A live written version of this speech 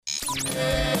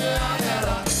Yeah, I had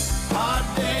a hard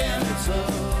day and it's a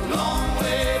long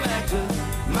way back to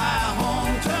my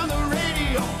home. Turn the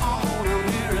radio on, I'm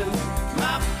hearing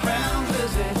my friend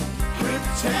Lizzie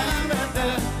pretend that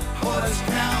their voice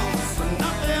counts, but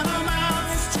nothing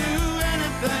amounts to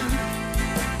anything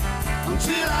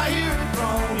until I hear it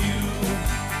from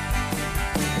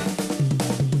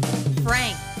you.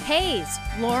 Frank, Hayes,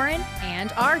 Lauren,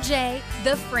 and RJ,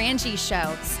 The Frangie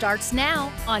Show starts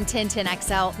now on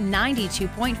 1010XL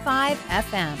 92.5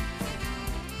 FM.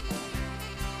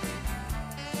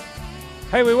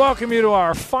 Hey, we welcome you to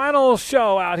our final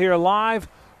show out here live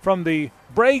from the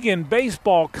Bragan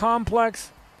Baseball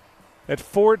Complex at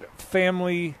Fort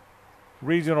Family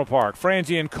Regional Park.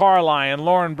 Frangie and Carline,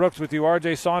 Lauren Brooks with you.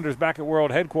 RJ Saunders back at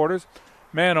World Headquarters.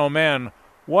 Man, oh man,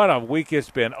 what a week it's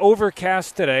been.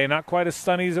 Overcast today, not quite as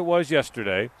sunny as it was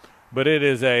yesterday, but it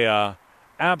is a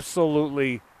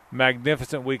absolutely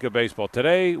magnificent week of baseball.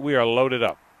 Today we are loaded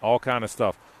up, all kind of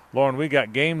stuff. Lauren, we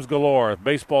got games galore,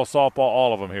 baseball, softball,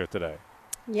 all of them here today.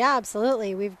 Yeah,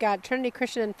 absolutely. We've got Trinity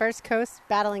Christian and First Coast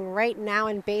battling right now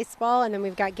in baseball, and then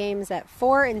we've got games at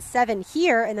 4 and 7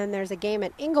 here, and then there's a game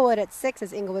at Inglewood at 6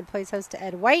 as Inglewood plays host to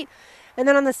Ed White. And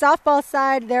then on the softball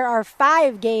side, there are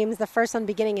 5 games, the first one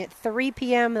beginning at 3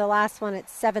 p.m., the last one at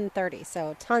 7:30.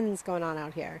 So tons going on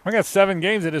out here. I got 7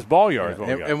 games at this ball yard.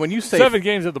 Yeah. And when you say 7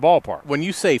 games at the ballpark. When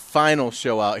you say final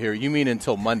show out here, you mean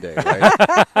until Monday, right?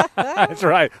 That's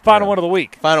right. Final one of the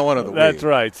week. Final one of the week. That's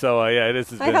right. So, yeah,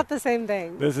 this has been. I thought the same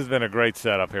thing. This has been a great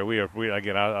setup here.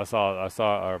 I saw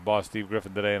our boss, Steve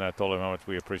Griffin, today, and I told him how much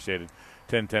we appreciated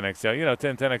 1010XL. You know,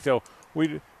 1010XL,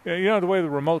 the way the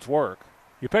remotes work.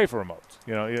 You pay for remotes.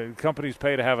 You know, companies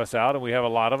pay to have us out, and we have a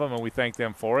lot of them, and we thank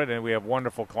them for it, and we have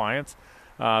wonderful clients.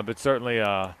 But certainly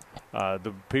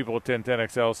the people at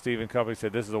 1010XL, Steve and company,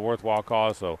 said this is a worthwhile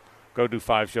cause, so go do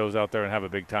 5 shows out there and have a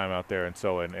big time out there.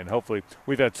 And hopefully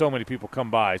we've had so many people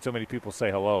come by, so many people say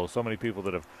hello, so many people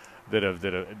that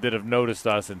have noticed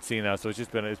us and seen us. So it's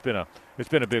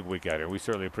been a big week out here. We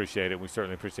certainly appreciate it. We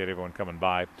certainly appreciate everyone coming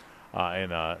by,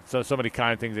 so many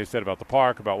kind things they said about the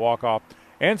park, about walk-off.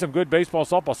 And some good baseball,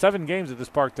 softball. 7 games at this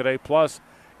park today, plus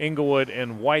Inglewood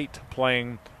and White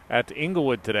playing at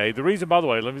Inglewood today. The reason, by the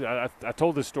way, I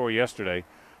told this story yesterday.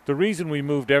 The reason we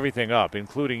moved everything up,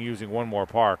 including using one more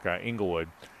park, Inglewood,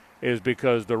 is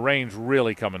because the rain's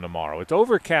really coming tomorrow. It's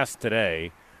overcast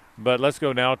today, but let's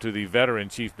go now to the veteran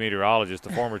chief meteorologist,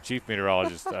 the former chief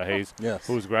meteorologist, Hayes, yes,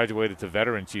 who's graduated to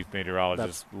veteran chief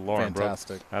meteorologist, That's Lauren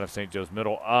fantastic. Brooks, out of St. Joe's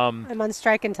Middle. I'm on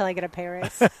strike until I get a pay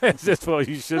raise. It's just, well,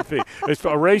 you should be.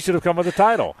 A raise should have come with a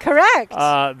title. Correct.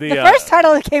 The first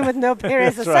title came with no pay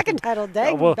raise. The second title,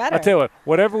 dang, well, better. I tell you what,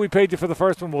 whatever we paid you for the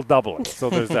first one, we'll double it. So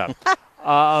there's that.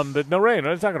 But no rain.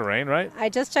 It's not going to rain, right? I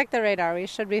just checked the radar. We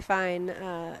should be fine.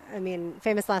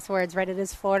 Famous last words, right? It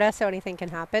is Florida, so anything can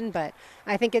happen. But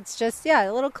I think it's just,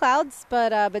 a little clouds,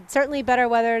 but certainly better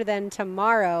weather than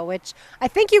tomorrow, which I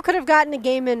think you could have gotten a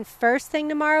game in first thing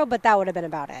tomorrow, but that would have been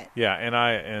about it. Yeah,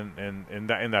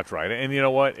 and that's right. And you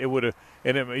know what? It would have.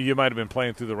 You might have been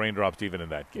playing through the raindrops even in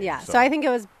that game. Yeah, so I think it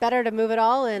was better to move it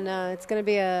all, and it's going to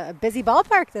be a busy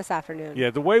ballpark this afternoon.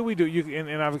 Yeah, the way we do,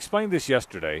 and I've explained this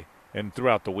yesterday and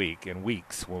throughout the week and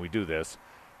weeks when we do this,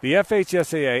 the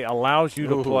FHSAA allows you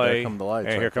to play. Here come the lights.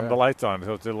 And here come the lights on,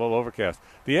 so it's a little overcast.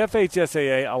 The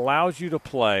FHSAA allows you to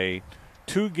play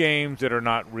 2 games that are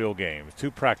not real games,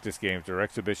 2 practice games or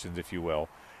exhibitions, if you will.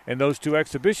 And those 2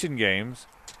 exhibition games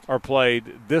are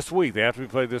played this week. They have to be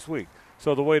played this week.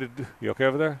 So the way to – you okay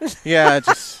over there? Yeah,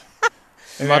 just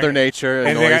Mother Nature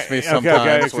annoys me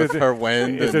sometimes with her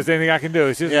wind. If there's anything I can do,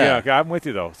 it's just I'm with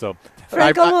you, though. So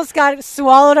Frank almost got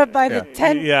swallowed up by the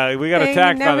tent. Yeah, we got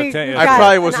attacked by the tent. I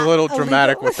probably was a little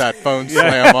dramatic with that phone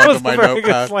slam onto my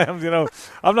notepad. Slams,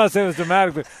 I'm not saying it's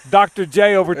dramatic, but Dr.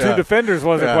 J over 2 defenders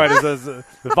wasn't quite as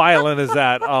violent as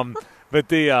that.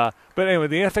 But anyway,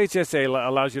 the FHSA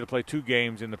allows you to play 2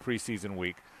 games in the preseason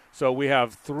week. So we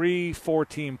have 3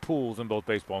 4-team pools in both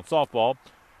baseball and softball.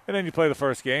 And then you play the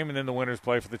first game, and then the winners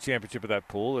play for the championship of that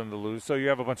pool and the lose. So you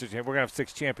have a bunch of – we're going to have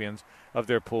 6 champions of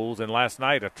their pools. And last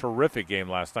night, a terrific game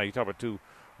last night. You talk about 2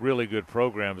 really good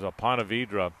programs. Ponte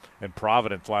Vedra and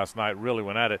Providence last night really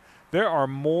went at it. There are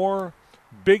more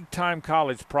big-time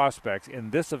college prospects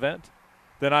in this event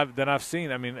than I've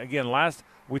seen. I mean, again,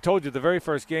 we told you the very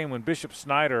first game when Bishop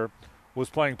Snyder was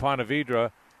playing Ponte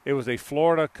Vedra, it was a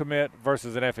Florida commit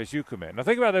versus an FSU commit. Now,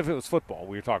 think about it if it was football.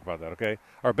 We were talking about that, okay?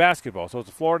 Or basketball. So it's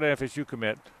a Florida FSU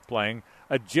commit playing.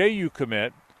 A JU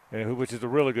commit, which is a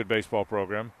really good baseball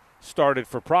program, started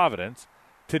for Providence.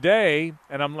 Today,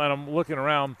 and I'm looking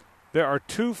around, there are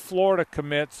 2 Florida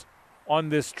commits on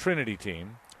this Trinity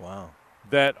team. Wow.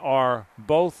 That are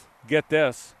both, get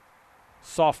this,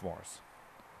 sophomores.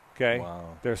 Okay?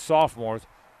 Wow. They're sophomores.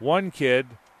 One kid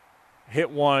hit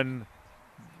one,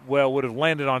 would have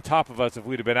landed on top of us if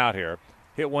we'd have been out here.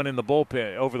 Hit one in the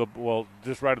bullpen,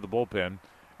 just right at the bullpen.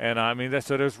 And,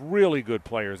 so there's really good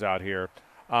players out here.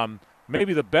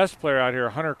 Maybe the best player out here,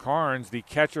 Hunter Carnes, the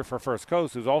catcher for First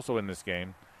Coast, who's also in this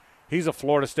game. He's a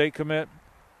Florida State commit.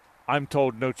 I'm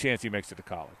told no chance he makes it to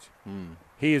college.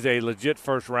 He is a legit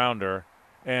first-rounder.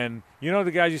 And you know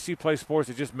the guys you see play sports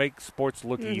that just make sports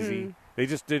look easy?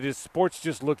 Sports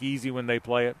just look easy when they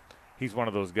play it. He's one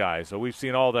of those guys. So we've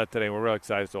seen all that today. We're real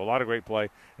excited. So a lot of great play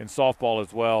in softball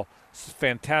as well.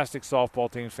 Fantastic softball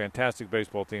teams, fantastic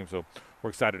baseball teams. So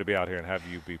we're excited to be out here and have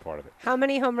you be part of it. How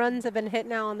many home runs have been hit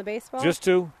now on the baseball? Just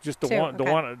two. Just the two. one.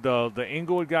 Okay. The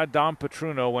Inglewood guy, Dom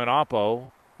Petruno, went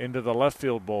oppo into the left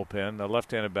field bullpen, the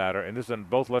left-handed batter, and this is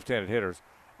both left-handed hitters.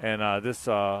 And this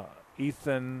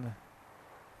Ethan,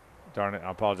 darn it,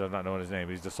 I apologize not knowing his name.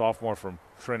 He's the sophomore from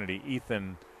Trinity.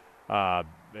 Ethan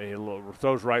he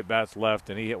throws right, bats left,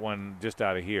 and he hit one just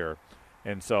out of here.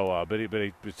 And so,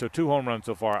 so 2 home runs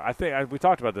so far. I think we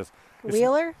talked about this.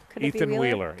 Wheeler? Could it be Ethan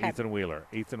Wheeler. Okay.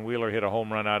 Ethan Wheeler hit a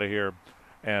home run out of here,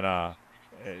 and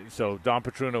so Don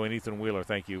Petruno and Ethan Wheeler.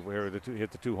 Thank you.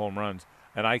 Hit the 2 home runs,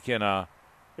 and I can.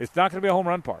 It's not going to be a home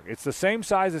run park. It's the same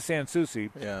size as San Souci,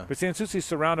 but San Souci's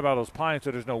surrounded by those pines,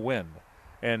 so there's no wind.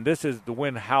 And the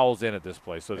wind howls in at this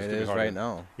place. So it is right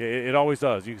now. Yeah, it always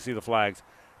does. You can see the flags.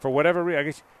 For whatever reason, I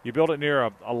guess you build it near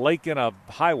a lake and a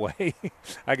highway,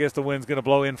 I guess the wind's going to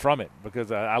blow in from it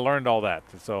because I learned all that.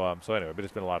 So anyway, but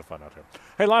it's been a lot of fun out here.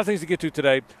 Hey, a lot of things to get to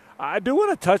today. I do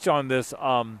want to touch on this.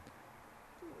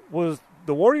 Was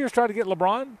the Warriors trying to get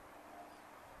LeBron?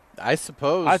 I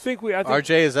suppose. I think RJ,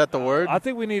 is that the word? I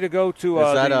think we need to go to.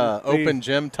 Is that an open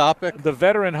gym topic? The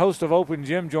veteran host of Open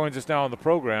Gym joins us now on the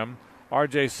program,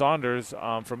 RJ Saunders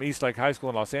from Eastlake High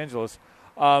School in Los Angeles.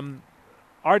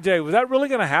 RJ, was that really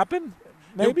going to happen?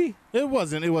 Maybe it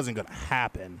wasn't. It wasn't going to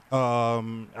happen.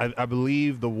 I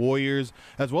believe the Warriors,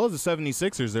 as well as the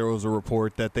 76ers, there was a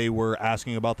report that they were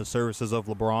asking about the services of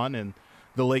LeBron, and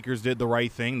the Lakers did the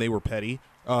right thing. They were petty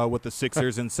with the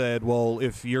Sixers and said, well,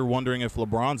 if you're wondering if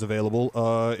LeBron's available,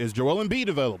 is Joel Embiid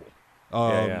available?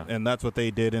 And that's what they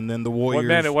did. And then the Warriors.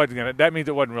 That means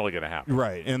it wasn't really going to happen.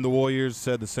 Right. And the Warriors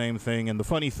said the same thing. And the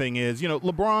funny thing is,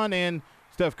 LeBron and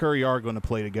Steph Curry are going to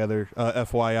play together,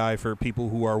 FYI, for people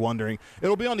who are wondering.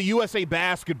 It'll be on the USA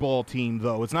basketball team,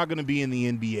 though. It's not going to be in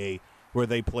the NBA where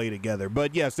they play together.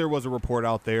 But, yes, there was a report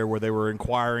out there where they were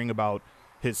inquiring about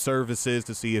his services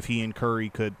to see if he and Curry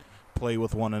could play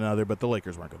with one another, but the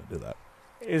Lakers weren't going to do that.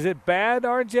 Is it bad,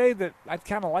 RJ, that I'd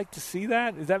kind of like to see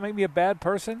that? Does that make me a bad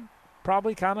person?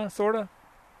 Probably, kind of, sort of?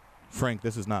 Frank,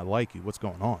 this is not like you. What's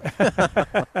going on?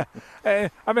 I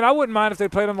wouldn't mind if they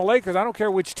played on the Lakers. I don't care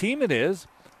which team it is.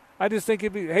 I just think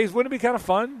wouldn't it be kind of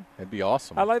fun? It'd be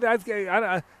awesome. I like that.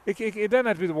 It doesn't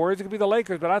have to be the Warriors. It could be the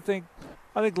Lakers, but I think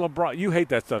LeBron. You hate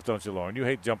that stuff, don't you, Lauren? You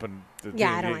hate jumping.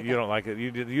 I don't like it. You don't like it.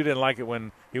 You didn't like it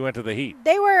when he went to the Heat.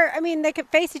 They could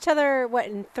face each other,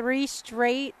 in 3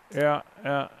 straight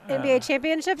NBA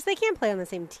championships? They can't play on the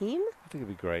same team. I think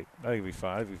it'd be great. I think it'd be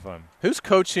fun. It'd be fun. Who's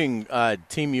coaching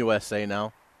Team USA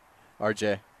now,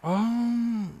 RJ?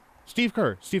 Steve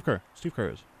Kerr. Steve Kerr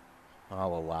is.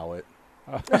 I'll allow it.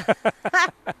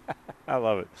 I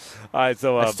love it. All right,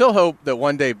 so I still hope that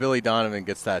one day Billy Donovan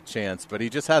gets that chance, but he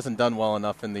just hasn't done well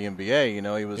enough in the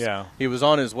NBA. He was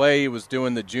on his way. He was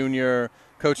doing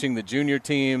coaching the junior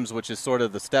teams, which is sort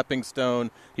of the stepping stone.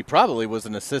 He probably was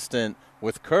an assistant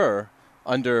with Kerr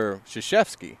under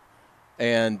Krzyzewski,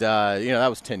 and that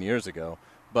was 10 years ago.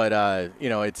 But I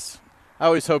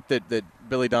always hope that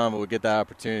Billy Donovan would get that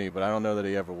opportunity, but I don't know that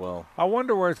he ever will. I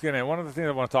wonder where it's going to end. One of the things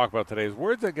I want to talk about today is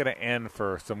where's it going to end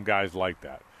for some guys like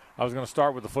that? I was going to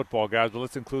start with the football guys, but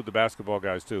let's include the basketball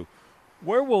guys too.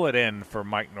 Where will it end for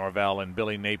Mike Norvell and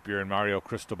Billy Napier and Mario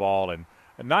Cristobal and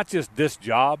not just this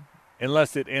job,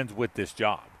 unless it ends with this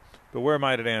job? But where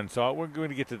might it end? So we're going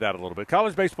to get to that a little bit.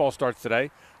 College baseball starts today.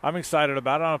 I'm excited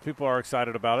about it. I don't know if people are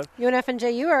excited about it. UNF and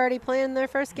JU are already playing their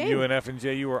first game. UNF and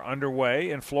JU are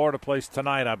underway, and Florida plays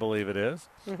tonight, I believe it is.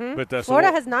 Mm-hmm. But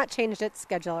Florida has not changed its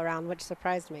schedule around, which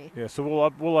surprised me. Yeah, so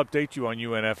we'll update you on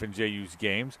UNF and JU's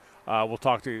games. We'll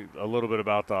talk to you a little bit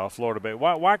about Florida.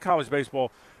 Why college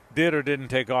baseball did or didn't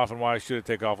take off and why should it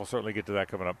take off. We'll certainly get to that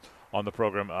coming up on the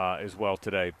program as well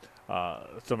today.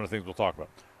 Some of the things we'll talk about.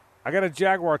 I got a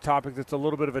Jaguar topic that's a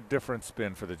little bit of a different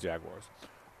spin for the Jaguars.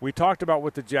 We talked about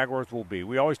what the Jaguars will be.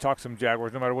 We always talk some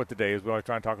Jaguars, no matter what the day is. We always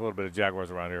try and talk a little bit of Jaguars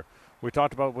around here. We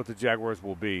talked about what the Jaguars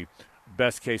will be,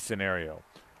 best case scenario.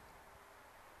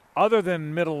 Other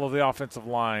than middle of the offensive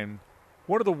line,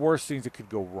 what are the worst things that could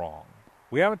go wrong?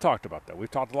 We haven't talked about that. We've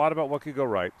talked a lot about what could go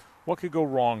right, what could go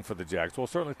wrong for the Jags. We'll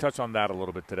certainly touch on that a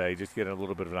little bit today, just get a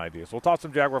little bit of an idea. So we'll talk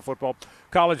some Jaguar football,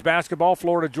 college basketball,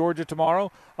 Florida, Georgia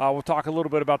tomorrow. We'll talk a little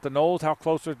bit about the Noles. How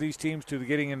close are these teams to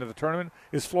getting into the tournament?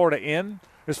 Is Florida in?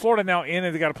 Is Florida now in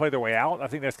and they got to play their way out? I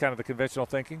think that's kind of the conventional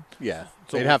thinking. Yeah,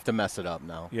 so they'd have to mess it up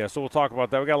now. Yeah, so we'll talk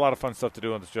about that. We got a lot of fun stuff to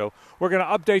do on the show. We're going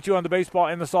to update you on the baseball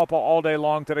and the softball all day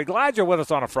long today. Glad you're with us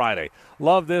on a Friday.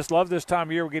 Love this time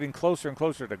of year. We're getting closer and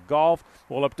closer to golf.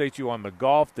 We'll update you on the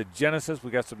golf, the Genesis. We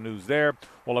got some news there.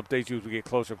 We'll update you as we get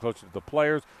closer and closer to the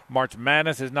players. March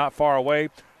Madness is not far away.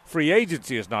 Free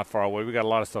agency is not far away. We got a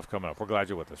lot of stuff coming up. We're glad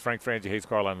you're with us. Frank Frangie, Hayes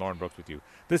Carline, Lauren Brooks with you.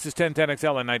 This is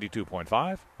 1010XL and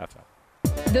 92.5 FM.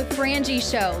 The Frangie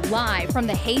Show, live from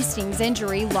the Hastings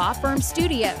Injury Law Firm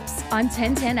Studios on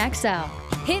 1010XL.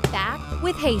 Hit back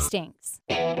with Hastings.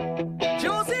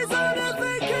 Josie's on a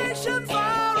vacation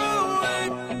far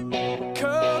away.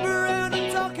 Come around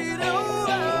and talk it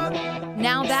over.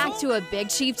 Now back to a Big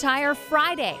Chief Tire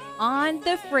Friday on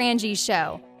The Frangie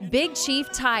Show. Big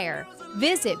Chief Tire.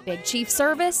 Visit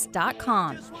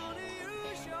BigChiefService.com.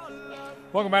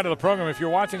 Welcome back to the program. If you're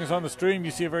watching us on the stream,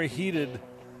 you see a very heated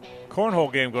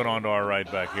cornhole game going on to our right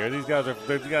back here. These guys are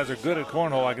good at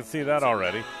cornhole. I can see that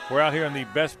already. We're out here in the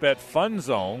Best Bet Fun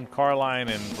Zone. Carline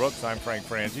and Brooks. I'm Frank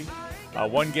Frangie.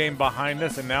 One game behind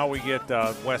us, and now we get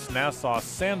West Nassau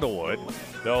Sandalwood.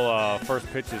 They'll first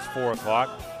pitch is 4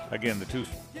 o'clock. Again, the two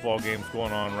ball games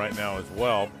going on right now as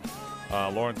well.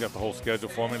 Lauren's got the whole schedule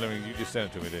for me. You just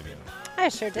sent it to me, didn't you? I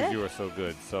sure did. You were so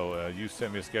good. So you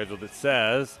sent me a schedule that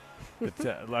says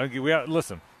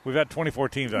listen. We've had 24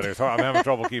 teams out here, so I'm having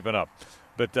trouble keeping up.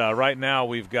 But right now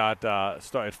we've got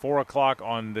start at 4 o'clock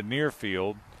on the near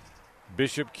field,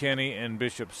 Bishop Kenny and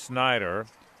Bishop Snyder,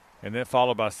 and then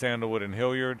followed by Sandalwood and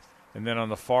Hilliard. And then on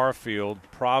the far field,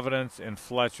 Providence and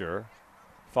Fletcher,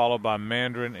 followed by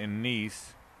Mandarin and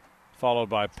Nice, followed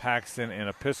by Paxton and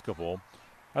Episcopal.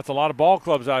 That's a lot of ball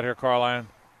clubs out here, Carline.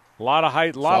 A lot of high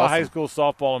school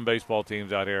softball and baseball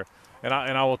teams out here. And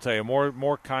I will tell you,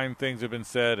 more kind things have been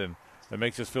said, and it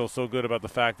makes us feel so good about the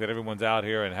fact that everyone's out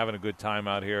here and having a good time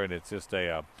out here, and it's just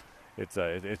it's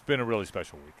been a really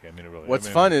special week. I mean, it really. What's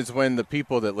fun is when the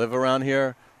people that live around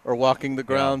here are walking the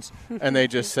grounds, and they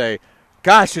just say,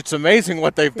 "Gosh, it's amazing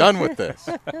what they've done with this."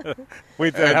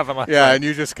 And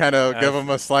you just kind of give them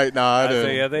a slight nod.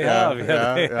 They have.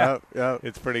 Yeah.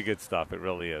 It's pretty good stuff. It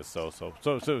really is. So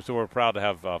we're proud to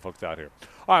have folks out here.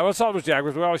 All right, let's start with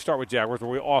Jaguars. We always start with Jaguars, where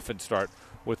we often start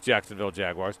with Jacksonville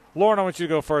Jaguars. Lauren, I want you to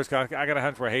go first. I got a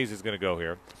hunch where Hayes is going to go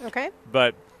here. Okay.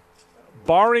 But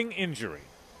barring injury,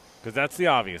 because that's the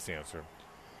obvious answer,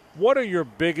 what are your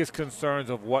biggest concerns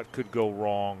of what could go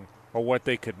wrong or what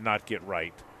they could not get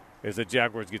right as the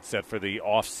Jaguars get set for the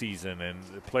off-season and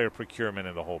the player procurement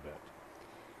and the whole bit?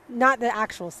 Not the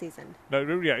actual season. No,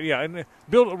 yeah, and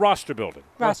build roster building.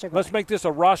 Let's make this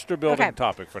a roster building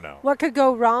topic for now. What could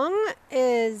go wrong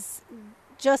is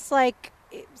just like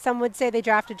some would say they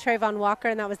drafted Trayvon Walker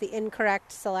and that was the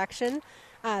incorrect selection.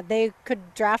 They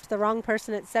could draft the wrong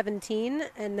person at 17,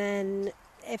 and then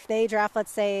if they draft,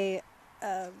 let's say,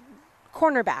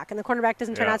 cornerback, and the cornerback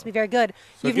doesn't turn out to be very good,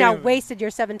 so you've now wasted your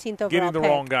 17th overall Getting the pick.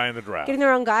 wrong guy in the draft. Getting the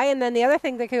wrong guy, and then the other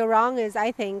thing that could go wrong is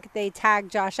I think they tag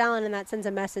Josh Allen, and that sends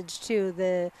a message to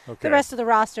the rest of the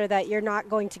roster that you're not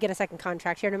going to get a second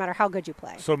contract here no matter how good you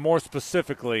play. So more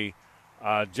specifically,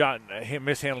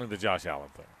 mishandling the Josh Allen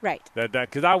thing. Right.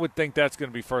 Because I would think that's going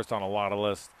to be first on a lot of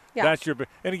lists. Yeah. That's your.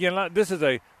 And again, this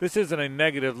isn't a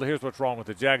negative. Here's what's wrong with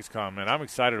the Jags comment. I'm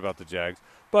excited about the Jags,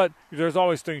 but there's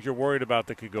always things you're worried about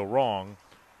that could go wrong.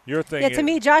 Your thing. Yeah, to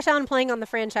me, Josh Allen playing on the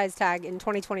franchise tag in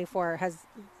 2024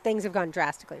 things have gone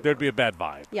drastically wrong. There'd be a bad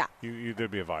vibe. Yeah.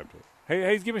 There'd be a vibe to it.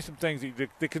 Hey, give me some things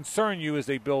that concern you as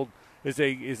they build. I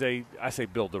say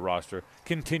build the roster.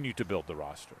 Continue to build the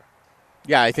roster.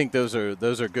 Yeah, I think those are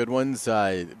good ones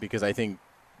because I think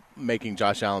making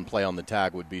Josh Allen play on the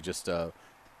tag would be just a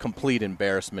complete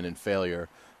embarrassment and failure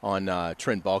on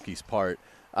Trent Baalke's part.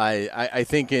 I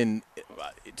think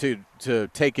to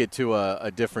take it to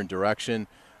a different direction,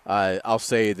 I'll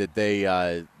say that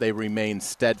they remain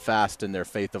steadfast in their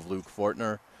faith of Luke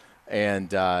Fortner,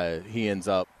 and he ends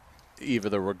up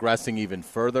either regressing even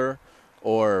further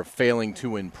or failing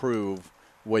to improve,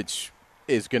 which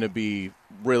is going to be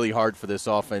really hard for this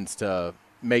offense to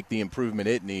make the improvement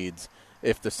it needs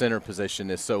if the center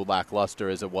position is so lackluster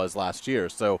as it was last year.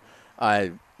 So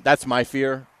that's my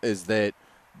fear, is that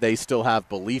they still have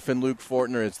belief in Luke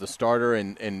Fortner as the starter,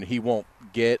 and he won't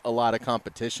get a lot of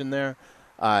competition there.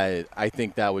 I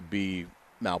think that would be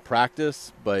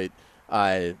malpractice, but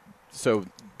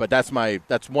that's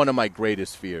one of my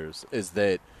greatest fears, is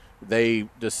that they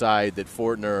decide that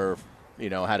Fortner,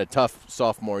 had a tough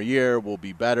sophomore year, will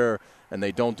be better, and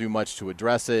they don't do much to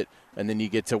address it. And then you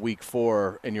get to week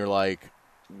 4, and you're like,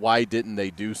 why didn't they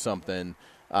do something?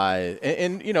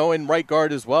 And in right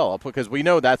guard as well, because we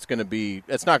know it's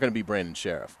not going to be Brandon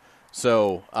Sheriff.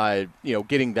 So,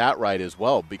 getting that right as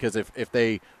well, because if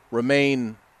they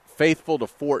remain faithful to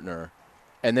Fortner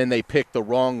and then they pick the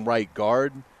wrong right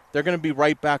guard, they're going to be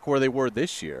right back where they were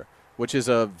this year, which is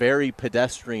a very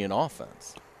pedestrian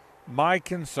offense. My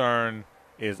concern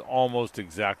is almost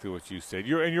exactly what you said.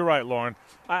 You're right, Lauren.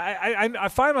 I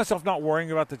find myself not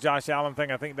worrying about the Josh Allen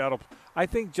thing. I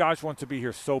think Josh wants to be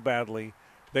here so badly.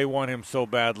 They want him so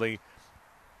badly.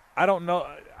 I don't know.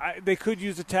 They could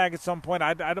use a tag at some point.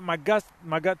 My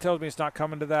gut tells me it's not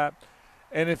coming to that.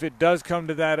 And if it does come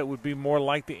to that, it would be more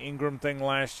like the Ingram thing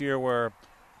last year, where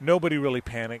nobody really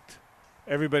panicked.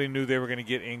 Everybody knew they were going to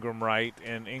get Ingram right,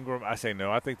 and Ingram, I say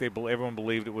no. I think everyone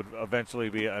believed it would eventually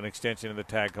be an extension and the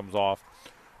tag comes off.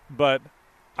 But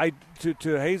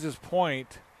to Hayes'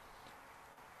 point,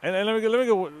 and let me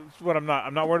go. What I'm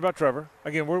not worried about Trevor.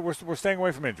 Again, we're staying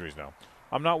away from injuries now.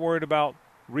 I'm not worried about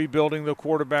rebuilding the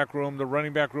quarterback room. The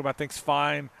running back room I think's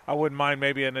fine. I wouldn't mind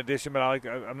maybe an addition, but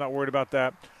I'm not worried about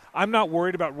that. I'm not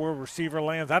worried about where receiver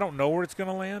lands. I don't know where it's going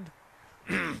to land,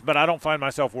 but I don't find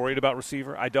myself worried about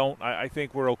receiver. I don't. I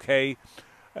think we're okay.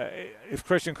 If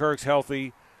Christian Kirk's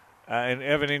healthy and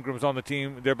Evan Ingram's on the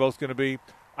team, they're both going to be.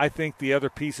 I think the other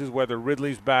pieces, whether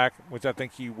Ridley's back, which I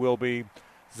think he will be,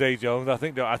 Zay Jones, I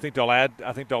think they'll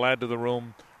add to the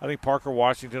room. I think Parker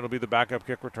Washington will be the backup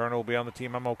kick returner, will be on the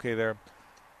team. I'm okay there.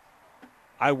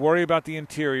 I worry about the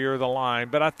interior of the line,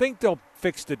 but I think they'll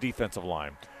fix the defensive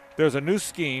line. There's a new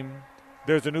scheme.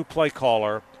 There's a new play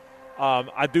caller.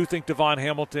 I do think Devon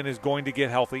Hamilton is going to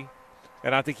get healthy,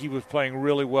 and I think he was playing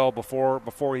really well before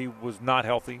he was not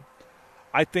healthy.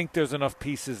 I think there's enough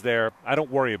pieces there. I don't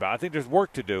worry about it. I think there's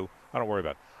work to do. I don't worry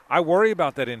about it. I worry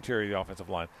about that interior of the offensive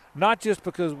line, not just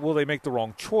because will they make the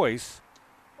wrong choice,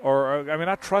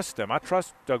 I trust them. I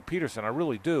trust Doug Peterson. I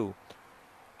really do.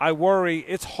 I worry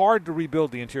it's hard to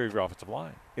rebuild the interior of your offensive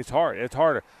line. It's hard. It's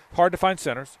hard to find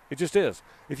centers. It just is.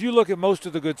 If you look at most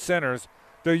of the good centers,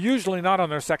 they're usually not on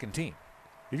their second team.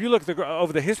 If you look at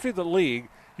over the history of the league,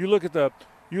 you look at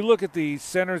the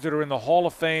centers that are in the Hall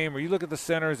of Fame, or you look at the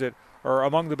centers that are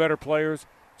among the better players.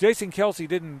 Jason Kelce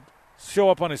didn't show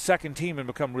up on his second team and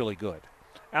become really good.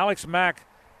 Alex Mack,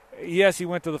 yes, he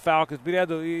went to the Falcons, but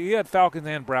he had Falcons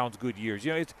and Browns good years.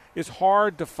 It's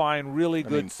hard to find really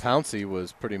good. Pouncey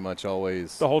was pretty much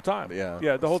always the whole time.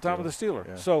 Yeah, the whole time with the Steeler.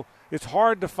 Yeah. So it's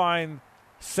hard to find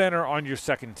center on your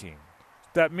second team.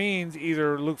 That means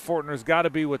either Luke Fortner's got to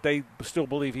be what they still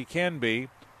believe he can be,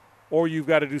 or you've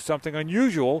got to do something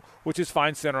unusual, which is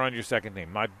find center on your second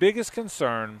team. My biggest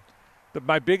concern,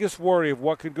 my biggest worry of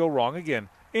what could go wrong, again,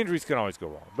 injuries can always go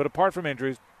wrong. But apart from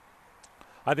injuries,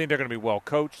 I think they're going to be well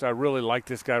coached. I really like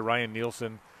this guy, Ryan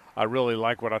Nielsen. I really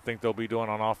like what I think they'll be doing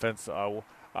on offense. I'm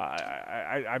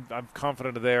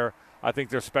confident there. I think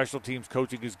their special teams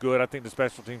coaching is good. I think the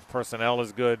special teams personnel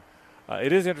is good.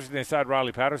 It is interesting they signed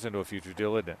Riley Patterson to a future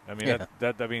deal, isn't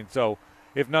it? So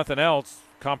if nothing else,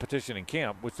 competition in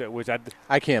camp, which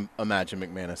I can't imagine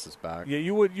McManus is back. Yeah,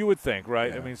 you would think,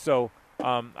 right?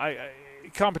 Yeah.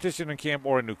 Competition in camp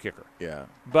or a new kicker. Yeah.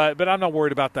 But I'm not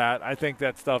worried about that. I think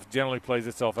that stuff generally plays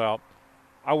itself out.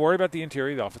 I worry about the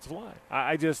interior of the offensive line.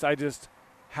 I just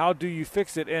how do you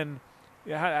fix it? And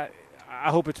I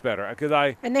hope it's better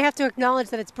and they have to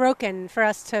acknowledge that it's broken for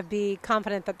us to be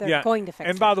confident that they're going to fix it.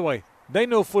 And by the way, they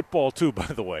know football too. By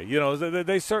the way,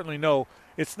 they certainly know.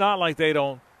 It's not like they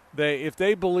don't. If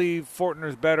they believe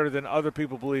Fortner's better than other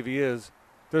people believe he is,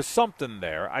 there's something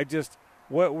there.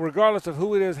 Regardless of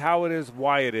who it is, how it is,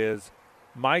 why it is,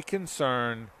 my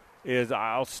concern is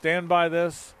I'll stand by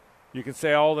this. You can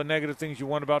say all the negative things you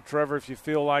want about Trevor if you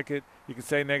feel like it. You can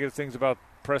say negative things about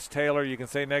Press Taylor. You can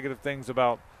say negative things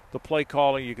about the play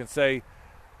calling. You can say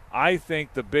I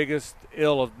think the biggest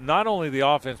ill of not only the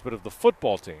offense but of the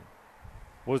football team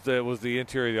was the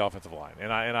interior of the offensive line.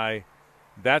 And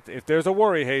that if there's a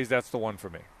worry, Hayes, that's the one for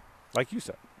me. Like you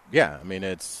said. Yeah,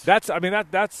 that's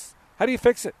how do you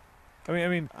fix it?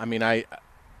 Again,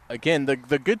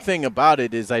 the good thing about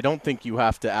it is I don't think you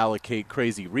have to allocate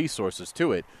crazy resources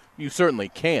to it. You certainly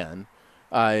can,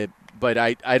 but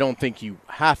I don't think you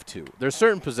have to. There's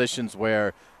certain positions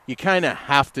where you kind of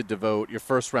have to devote your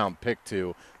first-round pick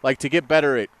to, like to get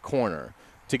better at corner,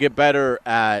 to get better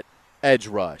at edge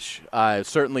rush,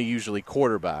 certainly usually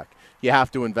quarterback. You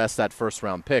have to invest that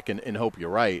first-round pick and hope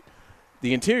you're right.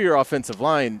 The interior offensive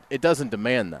line, it doesn't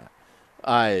demand that.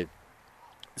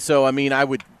 So,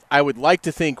 I would like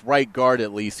to think right guard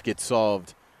at least gets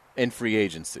solved in free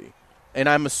agency. And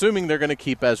I'm assuming they're going to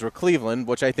keep Ezra Cleveland,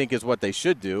 which I think is what they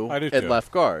should do at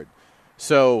left guard.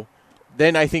 So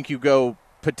then I think you'll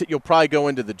probably go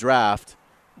into the draft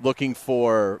looking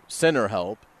for center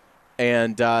help.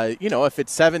 And, if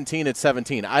it's 17, it's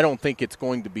 17. I don't think it's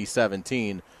going to be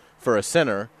 17 for a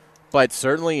center. But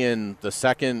certainly in the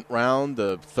second round,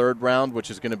 the third round, which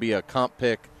is going to be a comp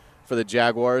pick for the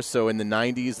Jaguars, so in the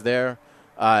 90s there,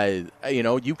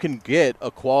 you can get a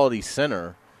quality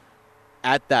center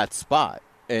at that spot.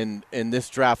 And this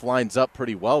draft lines up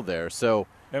pretty well there. So,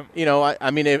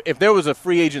 if there was a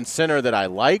free agent center that I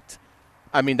liked,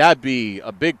 that'd be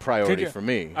a big priority for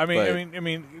me.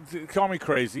 Call me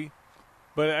crazy,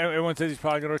 but everyone says he's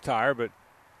probably going to retire, but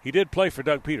he did play for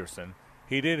Doug Peterson.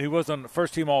 He did. He was on the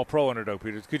first-team All-Pro under Doug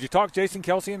Peterson. Could you talk Jason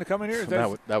Kelsey into coming here? That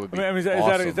would be awesome.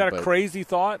 Is that a crazy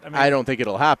thought? I don't think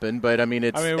it'll happen, but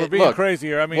we're being crazy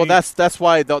here. That's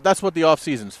why that's what the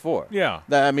off-season's for. Yeah.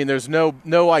 There's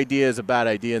no idea is a bad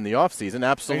idea in the off-season.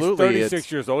 Absolutely. He's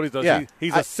 36 years old. He's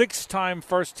a 6-time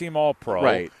first-team All-Pro.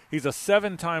 Right. He's a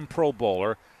 7-time Pro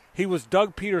Bowler. He was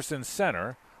Doug Peterson's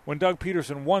center when Doug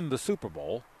Peterson won the Super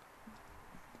Bowl.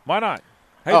 Why not?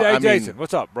 Hey, Jason,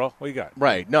 what's up, bro? What you got?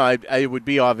 Right. No, it would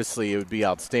be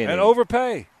outstanding. And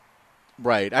overpay.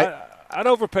 Right. I'd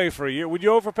overpay for a year. Would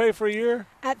you overpay for a year?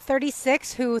 At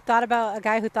 36, a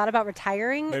guy who thought about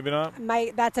retiring? Maybe not.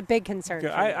 That's a big concern.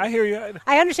 Okay, I hear you.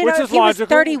 I understand Which if is he logical. was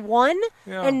 31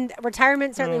 and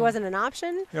retirement certainly wasn't an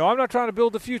option. I'm not trying to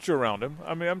build the future around him.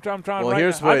 I'm trying. Well,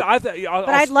 here's what.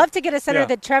 I'd love to get a center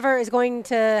that Trevor is going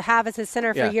to have as his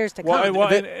center for years to come.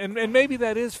 And maybe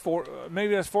that is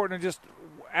Fortner just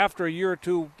after a year or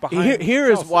two behind. Here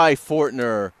is why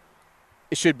Fortner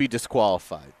should be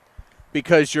disqualified.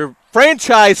 Because your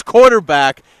franchise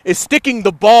quarterback is sticking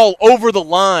the ball over the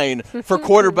line for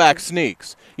quarterback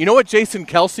sneaks. You know what Jason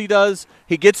Kelsey does?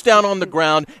 He gets down on the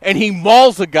ground and he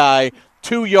mauls a guy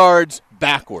 2 yards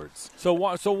backwards. So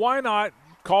why not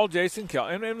call Jason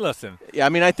Kelsey? And listen. Yeah,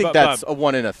 I think that's a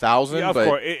 1 in 1,000. Yeah, of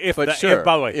course. Sure.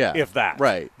 By the way, yeah. if that.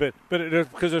 Right. But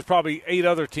because there's probably 8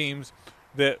 other teams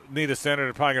that need a center.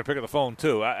 They're probably going to pick up the phone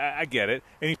too. I get it.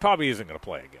 And he probably isn't going to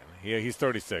play again. He's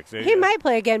 36. He might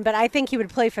play again, but I think he would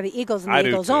play for the Eagles and the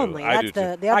Eagles only. That's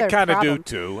the other I kind of problem. do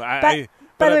too. By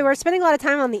the way, we're spending a lot of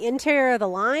time on the interior of the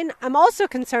line. I'm also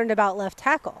concerned about left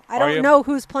tackle. I don't know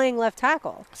who's playing left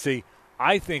tackle. See,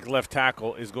 I think left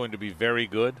tackle is going to be very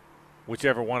good,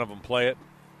 whichever one of them play it.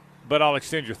 But I'll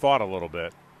extend your thought a little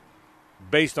bit.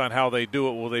 Based on how they do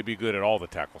it, will they be good at all the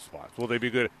tackle spots? Will they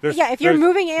be good? If you're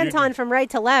moving Anton from right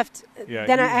to left,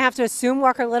 then I have to assume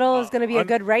Walker Little is going to be a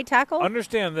good right tackle?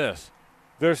 Understand this.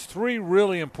 There's 3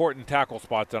 really important tackle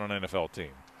spots on an NFL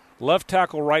team. Left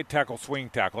tackle, right tackle, swing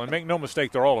tackle. And make no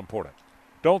mistake, they're all important.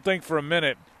 Don't think for a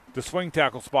minute the swing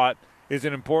tackle spot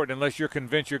isn't important unless you're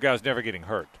convinced your guy's never getting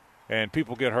hurt. And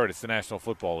people get hurt. It's the National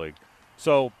Football League.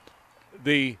 So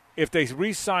if they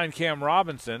re-sign Cam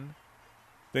Robinson,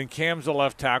 then Cam's a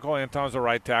left tackle, Anton's a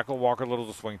right tackle, Walker Little's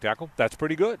a swing tackle. That's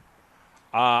pretty good.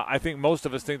 I think most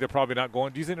of us think they're probably not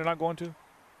going. Do you think they're not going to?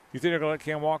 You think they're going to let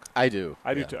Cam walk? I do.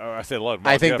 I do too. I say let him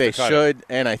walk. I think they should,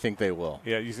 and I think they will.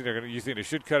 Yeah, you think they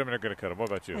should cut him and they're going to cut him. What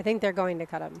about you? I think they're going to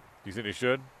cut him. You think they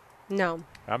should? No.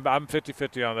 I'm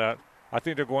 50-50 on that. I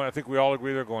think they're going. I think we all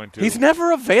agree they're going to. He's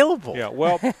never available. Yeah.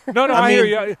 Well, no. I hear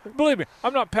you. Believe me,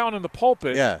 I'm not pounding the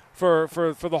pulpit for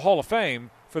the Hall of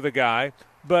Fame for the guy,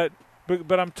 but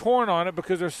I'm torn on it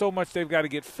because there's so much they've got to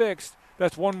get fixed.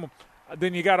 That's one.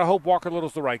 Then you got to hope Walker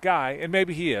Little's the right guy, and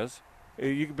maybe he is.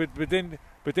 But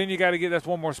then you got to get that's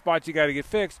one more spot you got to get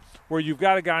fixed where you've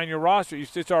got a guy on your roster.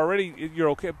 It's already you're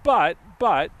okay, but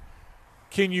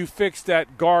can you fix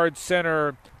that guard,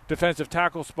 center, defensive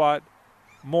tackle spot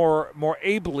more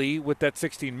ably with that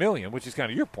 $16 million, which is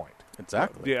kind of your point.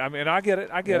 Exactly. Yeah, I get it.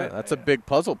 That's a big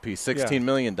puzzle piece. $16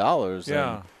 million.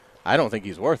 Yeah. I don't think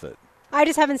he's worth it. I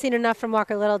just haven't seen enough from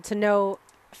Walker Little to know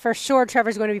for sure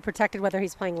Trevor's going to be protected whether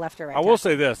he's playing left or right. I will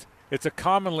say this. It's a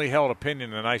commonly held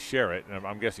opinion, and I share it, and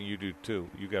I'm guessing you do too.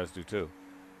 You guys do too.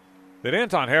 That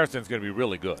Anton Harrison's going to be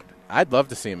really good. I'd love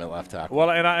to see him at left tackle.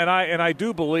 Well, and I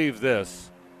do believe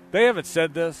this. They haven't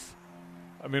said this.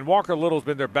 I mean, Walker Little's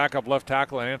been their backup left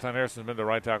tackle, and Anton Harrison's been their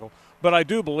right tackle. But I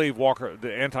do believe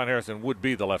Anton Harrison would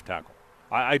be the left tackle.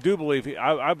 I do believe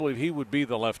I believe he would be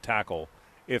the left tackle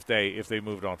if they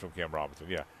moved on from Cam Robinson.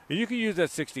 Yeah, and you can use that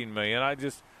 $16 million.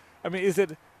 Is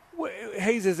it?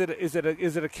 Hayes, is it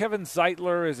a Kevin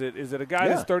Zeitler? Is it a guy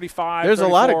that's 35? There's 34?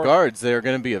 a lot of guards that are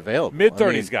going to be available.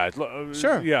 Mid-30s guys.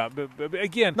 Sure. Yeah, but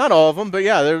again. Not all of them, but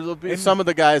yeah, there'll be some of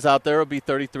the guys out there will be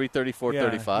 33, 34,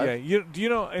 35. Yeah. Do you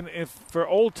know, and if for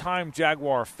old-time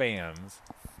Jaguar fans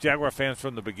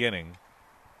from the beginning,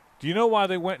 do you know why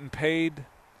they went and paid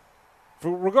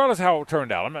regardless of how it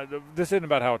turned out. This isn't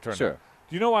about how it turned Sure. out.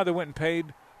 Do you know why they went and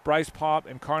paid Bryce Pop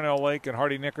and Carnell Lake and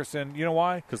Hardy Nickerson? You know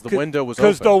why? Because the window was open.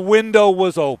 Because the window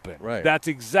was open. Right. That's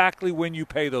exactly when you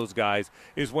pay those guys,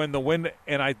 is when the window,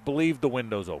 and I believe the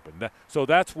window's open. So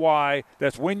that's why,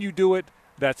 that's when you do it,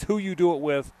 that's who you do it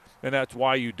with, and that's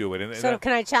why you do it. So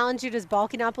can I challenge you? Does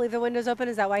Balky not believe the window's open?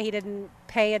 Is that why he didn't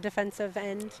pay a defensive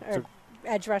end or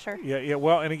edge rusher? Yeah.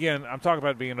 Well, and again, I'm talking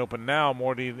about being open now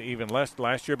more than even less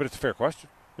last year, but it's a fair question.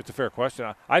 It's a fair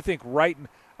question. I think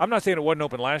I'm not saying it wasn't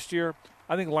open last year.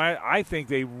 I think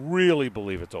they really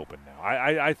believe it's open now.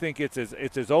 I think it's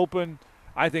as open.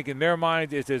 I think in their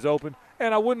minds it's as open.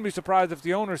 And I wouldn't be surprised if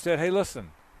the owner said, "Hey,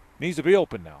 listen, it needs to be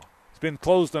open now. It's been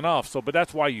closed enough." So, but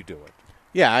that's why you do it.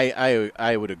 Yeah,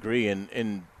 I would agree.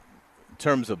 In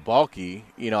terms of Balky,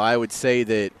 I would say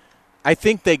that I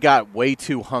think they got way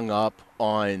too hung up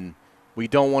on, we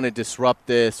don't want to disrupt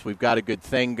this. We've got a good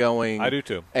thing going. I do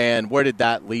too. And where did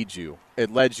that lead you?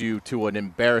 It led you to an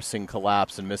embarrassing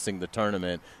collapse and missing the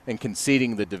tournament and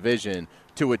conceding the division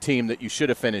to a team that you should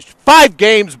have finished 5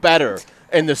 games better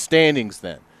in the standings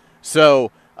then.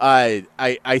 So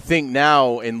I think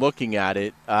now in looking at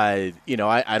it, I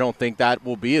don't think that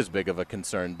will be as big of a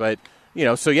concern. But,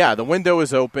 the window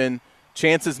is open.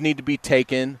 Chances need to be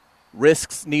taken.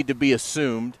 Risks need to be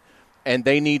assumed. And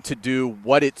they need to do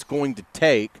what it's going to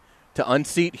take to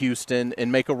unseat Houston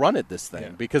and make a run at this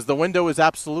thing because the window is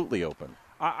absolutely open.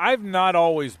 I've not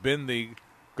always been the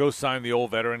go sign the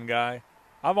old veteran guy.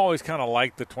 I've always kind of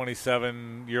liked the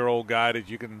 27-year-old guy that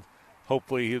you can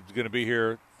hopefully he's going to be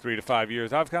here 3 to 5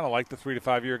 years. I've kind of liked the 3 to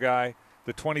 5 year guy,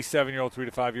 the 27-year-old 3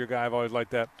 to 5 year guy. I've always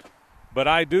liked that. But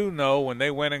I do know when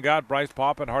they went and got Bryce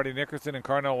Pop and Hardy Nickerson and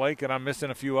Carnell Lake, and I'm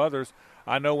missing a few others,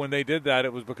 I know when they did that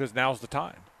it was because now's the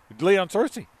time. Leon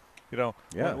Searcy.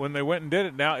 When they went and did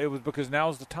it, now it was because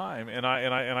now's the time, and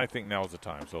I think now's the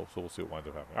time. So we'll see what winds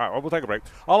up happening. All right, we'll take a break.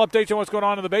 I'll update you on what's going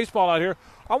on in the baseball out here.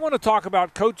 I want to talk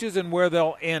about coaches and where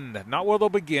they'll end, not where they'll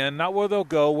begin, not where they'll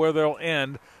go, where they'll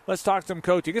end. Let's talk some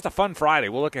coaching. It's a fun Friday.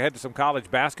 We'll look ahead to some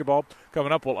college basketball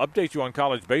coming up. We'll update you on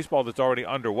college baseball that's already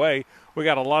underway. We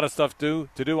got a lot of stuff to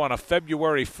do on a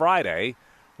February Friday,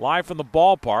 live from the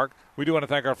ballpark. We do want to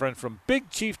thank our friends from Big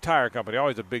Chief Tire Company.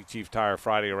 Always a Big Chief Tire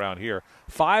Friday around here.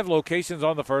 5 locations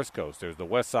on the First Coast. There's the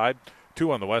west side,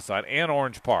 2 on the west side, and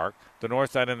Orange Park. The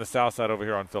north side and the south side over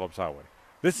here on Phillips Highway.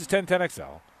 This is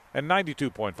 1010XL and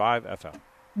 92.5 FM.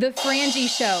 The Frangie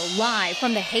Show, live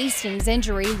from the Hastings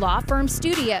Injury Law Firm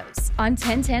Studios on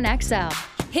 1010XL.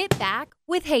 Hit back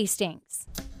with Hastings.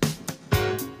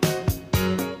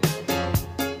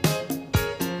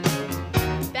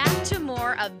 Back to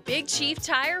more of Big Chief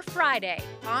Tire Friday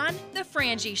on The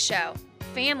Frangie Show.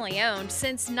 Family owned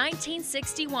since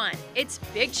 1961. It's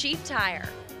Big Chief Tire.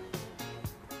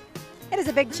 It is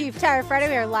a Big Chief Tire Friday.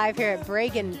 We are live here at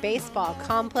Bragan Baseball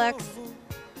Complex.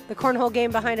 The cornhole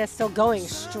game behind us still going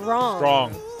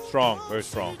strong. Strong, very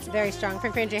strong. Very strong.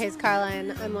 From Frangie, Hayes, Carla,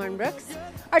 and I'm Lauren Brooks.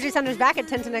 RJ Saunders back at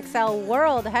 1010XL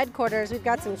World Headquarters. We've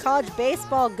got some college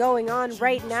baseball going on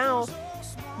right now.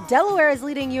 Delaware is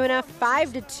leading UNF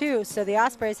 5-2, so the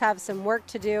Ospreys have some work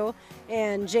to do.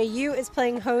 And JU is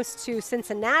playing host to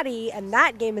Cincinnati, and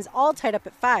that game is all tied up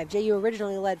at 5. JU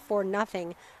originally led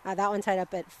 4-0. That one tied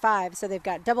up at 5. So they've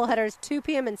got doubleheaders, 2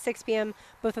 p.m. and 6 p.m.,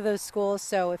 both of those schools.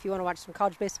 So if you want to watch some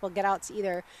college baseball, get out to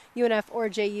either UNF or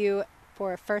JU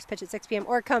for a first pitch at 6 p.m.,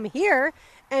 or come here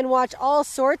and watch all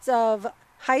sorts of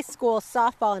high school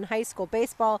softball and high school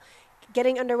baseball.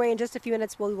 Getting underway in just a few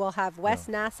minutes, we will have West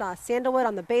Nassau Sandalwood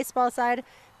on the baseball side,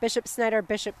 Bishop Snyder,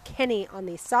 Bishop Kenny on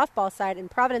the softball side,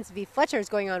 and Providence v. Fletcher is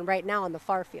going on right now on the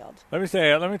far field. Let me tell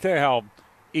you how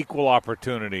equal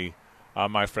opportunity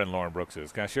my friend Lauren Brooks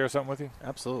is. Can I share something with you?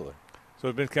 Absolutely. So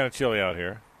it's been kind of chilly out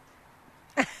here.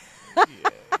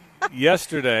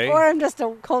 Yesterday. Or I'm just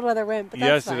a cold weather wimp. But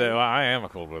that's yesterday, fine. well, I am a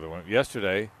cold weather wimp.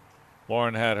 Yesterday,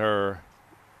 Lauren had her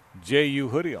JU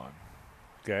hoodie on.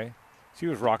 Okay. She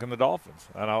was rocking the Dolphins,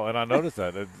 and I noticed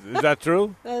that. Is that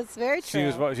true? That's very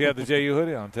true. She had the JU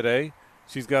hoodie on today.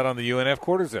 She's got on the UNF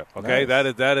quarter zip. Okay,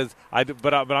 Nice. that is.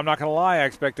 But I'm not going to lie. I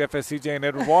expect FSCJ and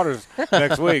Edward Waters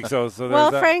next week. So there's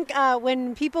well, that. Frank,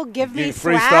 when people give me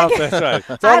free swag, stuff. That's right.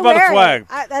 It's all I about wear the swag.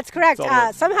 it. That's correct. It's all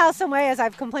about- Somehow, some way, as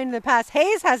I've complained in the past,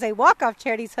 Hayes has a walk-off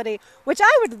Charities hoodie, which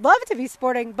I would love to be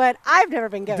sporting, but I've never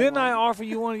been given Didn't one. I offer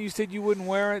you one? You said you wouldn't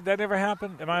wear it. That never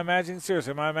happened. Am I imagining?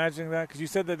 Seriously, am I imagining that? Because you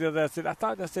said that the other day.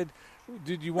 I said,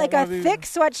 did you want Like one a of these? thick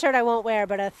sweatshirt I won't wear,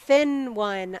 but a thin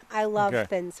one, I love Okay.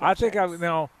 thin sweatshirts. I think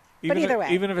now. either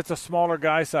way. Even if it's a smaller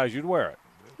guy size, you'd wear it.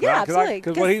 Yeah, absolutely.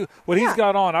 Because what he's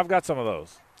got on, I've got some of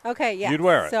those. Okay, yeah. You'd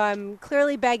wear it. So I'm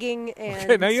clearly begging. And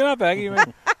Okay, no, you're not begging.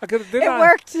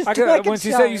 worked. When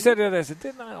she said you said that, I said,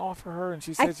 didn't I offer her? And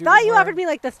she said, I thought you offered me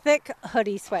like the thick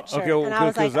hoodie sweatshirt. Okay, and I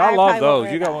was like, I love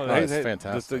those. You got one. That's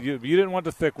fantastic. You didn't want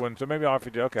the thick one, so maybe I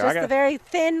offered you. Okay, just the very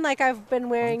thin, like I've been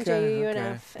wearing JUNF.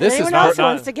 Okay. This anyone is else not,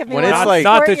 wants to give me when one. it's like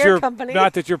not that you're company.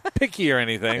 not that you're picky or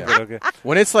anything. But okay.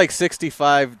 When it's like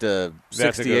 65 to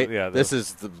 68, this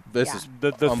is the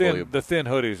thin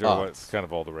hoodies are what's kind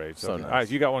of all the rage. So Okay. nice. All right,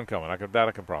 you got one coming. I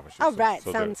can promise you. All right,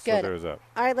 sounds good. So there's that.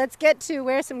 All right, let's get to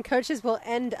where some coaches will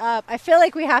end up. I feel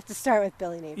like we have to start with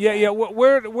Billy Napier. Yeah.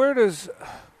 Where does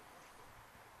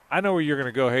I know where you're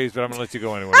going to go, Hayes, but I'm going to let you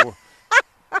go anyway.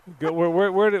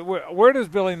 Where does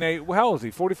Billy Napier? How old is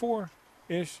he?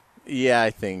 44-ish. Yeah, I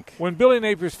think. When Billy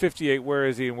Napier's 58, where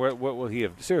is he, and what will he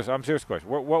have? Seriously, I'm serious question.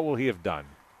 What will he have done?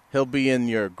 He'll be in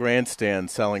your grandstand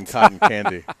selling cotton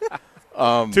candy.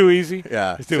 Too easy.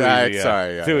 Yeah, it's too easy. Yeah.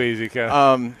 Sorry, yeah. Too easy.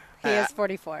 He is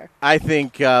 44. I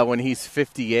think when he's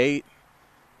 58,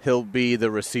 he'll be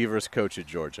the receivers coach at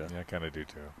Georgia. Yeah, I kind of do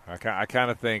too. I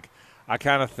kind of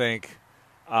think.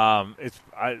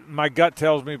 My gut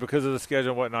tells me because of the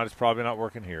schedule and whatnot, it's probably not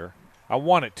working here. I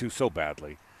want it to so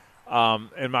badly,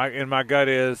 and my gut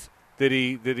is that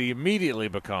he immediately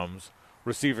becomes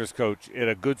receivers coach at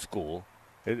a good school.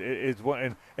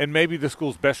 And maybe the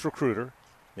school's best recruiter.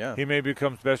 Yeah, he maybe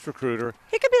becomes best recruiter.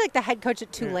 He could be like the head coach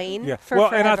at Tulane. Yeah. For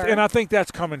forever. And I think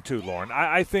that's coming too, Lauren.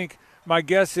 I think my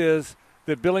guess is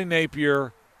that Billy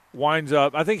Napier winds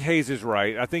up. I think Hayes is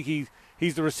right. I think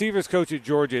he's the receivers coach at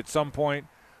Georgia at some point.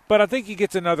 But I think he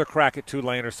gets another crack at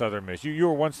Tulane or Southern Miss. You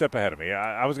were one step ahead of me.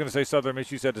 I was going to say Southern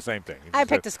Miss. You said the same thing. I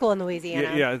picked a school in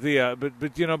Louisiana. Yeah.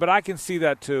 But I can see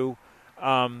that too.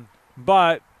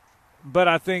 But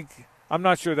I think I'm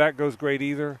not sure that goes great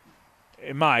either.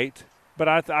 It might, but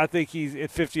I think he's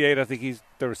at 58. I think he's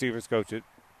the receivers coach at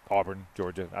Auburn,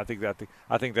 Georgia. I think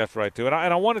that's right too. And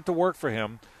I want it to work for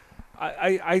him.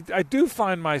 I do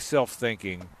find myself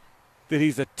thinking that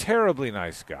he's a terribly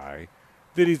nice guy,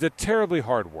 that he's a terribly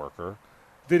hard worker,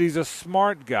 that he's a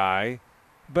smart guy,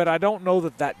 but I don't know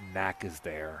that knack is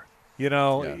there.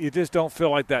 You just don't feel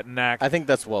like that knack. I think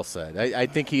that's well said. I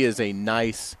think he is a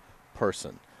nice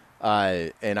person,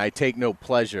 and I take no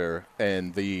pleasure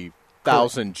in the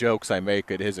 1,000 jokes I make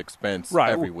at his expense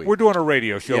every week. We're doing a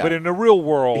radio show, but in the real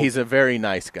world, he's a very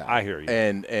nice guy. I hear you.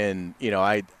 And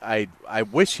I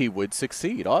wish he would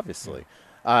succeed, obviously.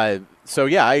 So,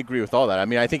 yeah, I agree with all that. I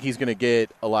mean, I think he's going to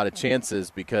get a lot of chances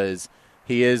because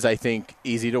he is, I think,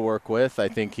 easy to work with. I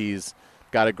think he's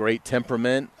got a great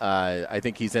temperament. I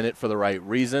think he's in it for the right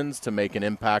reasons to make an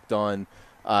impact on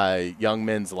young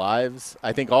men's lives.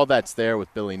 I think all that's there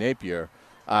with Billy Napier.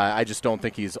 I just don't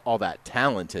think he's all that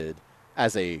talented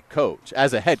as a coach,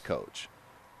 as a head coach.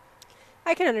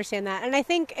 I can understand that. And I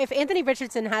think if Anthony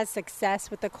Richardson has success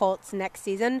with the Colts next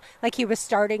season, like he was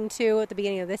starting to at the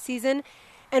beginning of this season,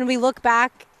 and we look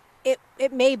back,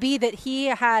 it may be that he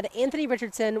had Anthony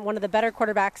Richardson, one of the better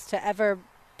quarterbacks to ever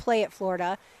play at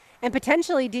Florida, and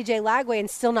potentially DJ Lagway and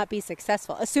still not be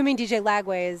successful, assuming DJ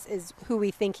Lagway is who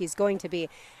we think he's going to be.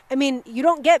 I mean, you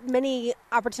don't get many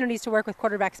opportunities to work with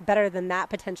quarterbacks better than that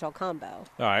potential combo.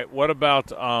 All right. What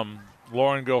about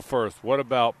Lauren, go first. What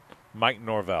about Mike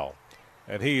Norvell?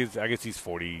 And I guess he's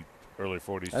 40, early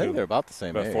 40s, too. I think they're about the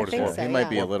same age. 44. So, he might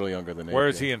be a little younger than Where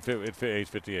is he at age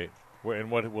 58?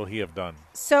 And what will he have done?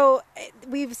 So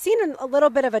we've seen a little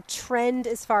bit of a trend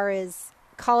as far as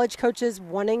college coaches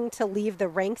wanting to leave the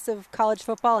ranks of college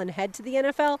football and head to the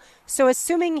NFL. So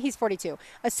assuming he's 42,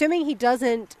 assuming he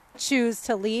doesn't choose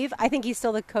to leave, I think he's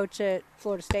still the coach at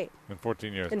Florida State. In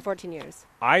 14 years. In 14 years.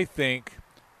 I think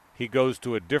he goes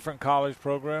to a different college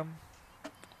program,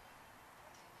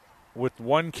 with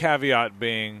one caveat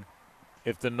being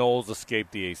if the Noles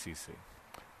escape the ACC.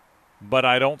 But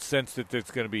I don't sense that it's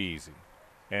going to be easy.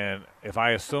 And if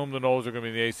I assume the Noles are going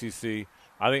to be in the ACC,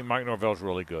 I think Mike Norvell's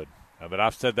really good. But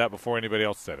I've said that before anybody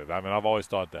else said it. I mean, I've always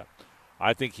thought that.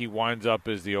 I think he winds up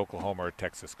as the Oklahoma or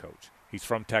Texas coach. He's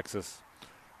from Texas.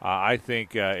 I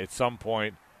think at some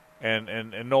point,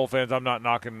 and Nole fans, I'm not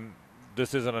knocking –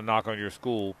 this isn't a knock on your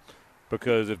school,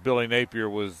 because if Billy Napier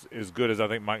was as good as I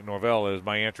think Mike Norvell is,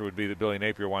 my answer would be that Billy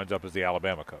Napier winds up as the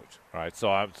Alabama coach. All right,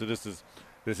 so this is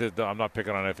I'm not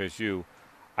picking on FSU.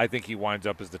 I think he winds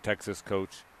up as the Texas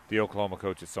coach, the Oklahoma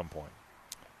coach at some point.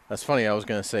 That's funny. I was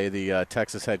going to say the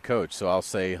Texas head coach, so I'll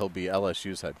say he'll be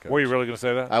LSU's head coach. Were you really going to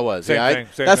say that? I was. Same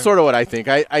thing. That's sort of what I think.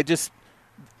 I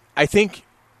think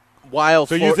while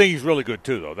so you think he's really good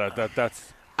too, though.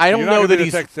 That's. I don't know that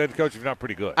he's Texas head coach. He's not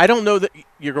pretty good. I don't know that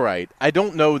you're right. I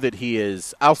don't know that he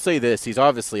is. I'll say this: he's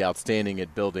obviously outstanding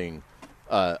at building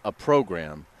a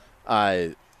program.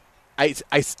 I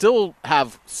still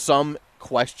have some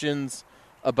questions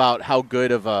about how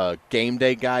good of a game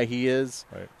day guy he is.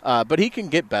 Right. But he can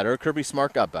get better. Kirby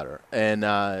Smart got better.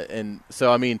 And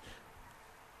so, I mean,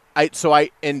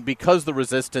 and because the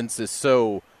resistance is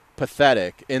so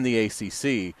pathetic in the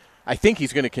ACC, I think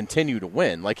he's going to continue to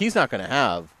win. Like, he's not going to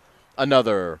have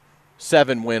another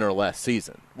 7-win or less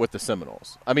season with the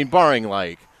Seminoles. I mean, barring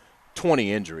like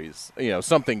 20 injuries,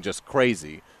 something just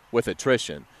crazy with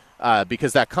attrition,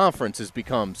 because that conference has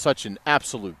become such an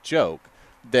absolute joke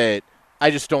that I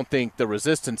just don't think the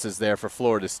resistance is there for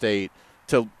Florida State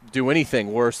to do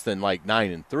anything worse than like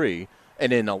 9-3.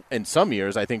 And in some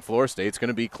years, I think Florida State's going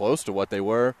to be close to what they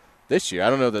were this year. I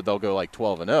don't know that they'll go like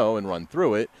 12-0 and run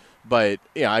through it, but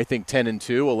I think 10-2,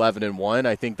 11-1.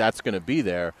 I think that's going to be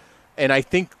there. And I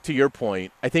think, to your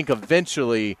point, I think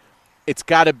eventually it's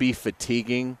got to be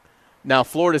fatiguing. Now,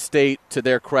 Florida State, to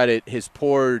their credit, has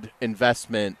poured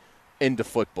investment into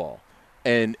football.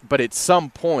 But at some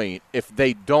point, if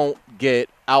they don't get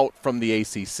out from the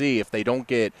ACC,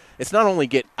 it's not only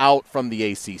get out from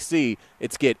the ACC,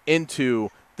 it's get into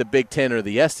the Big Ten or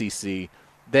the SEC,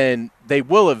 then they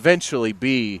will eventually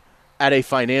be at a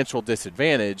financial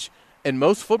disadvantage. And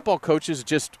most football coaches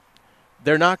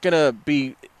they're not going to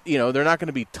be, they're not going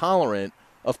to be tolerant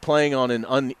of playing on an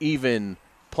uneven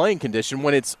playing condition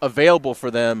when it's available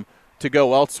for them to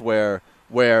go elsewhere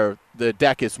where the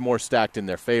deck is more stacked in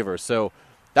their favor. So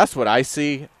that's what I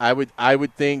see. I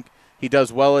would think he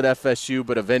does well at FSU,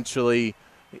 but eventually,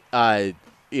 I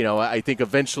think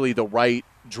eventually the right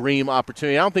dream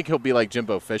opportunity. I don't think he'll be like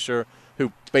Jimbo Fisher,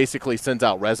 who basically sends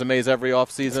out resumes every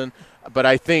offseason. But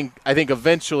I think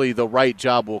eventually the right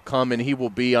job will come, and he will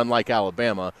be, unlike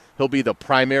Alabama, he'll be the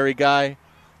primary guy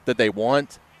that they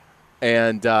want.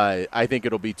 And I think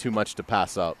it'll be too much to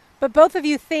pass up. But both of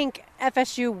you think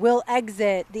FSU will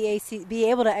be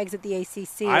able to exit the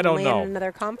ACC and land in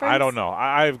another conference? I don't know.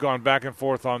 I've gone back and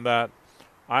forth on that.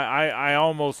 I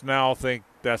almost now think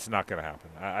that's not going to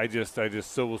happen. I just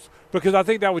because I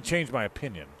think that would change my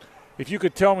opinion. If you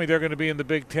could tell me they're going to be in the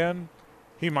Big Ten,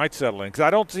 he might settle in. Because I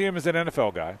don't see him as an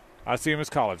NFL guy. I see him as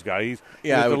college guy. He's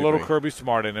a little Kirby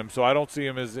Smart in him, so I don't see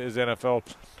him as NFL.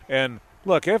 And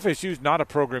look, FSU's not a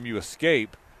program you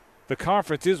escape. The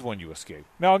conference is one you escape.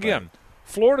 Now, again,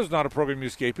 Florida's not a program you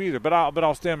escape either, but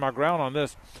I'll stand my ground on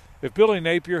this. If Billy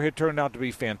Napier had turned out to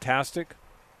be fantastic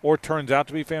or turns out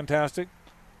to be fantastic,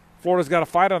 Florida's got a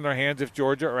fight on their hands if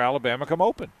Georgia or Alabama come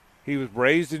open. He was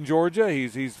raised in Georgia.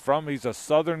 He's a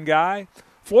Southern guy.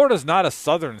 Florida's not a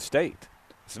Southern state.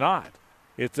 It's not.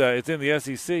 It's in the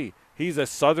SEC. He's a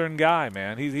Southern guy,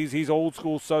 man. He's old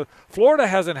school Southern. Florida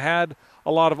hasn't had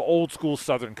a lot of old school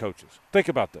Southern coaches. Think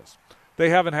about this. They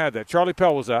haven't had that. Charlie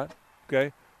Pell was that.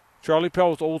 Okay, Charlie Pell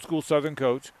was old school Southern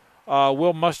coach.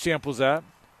 Will Muschamp was that.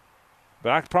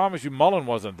 But I promise you, Mullen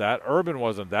wasn't that. Urban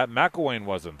wasn't that. McElwain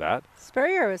wasn't that.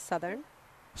 Spurrier was Southern.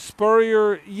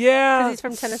 Spurrier, yeah. Because he's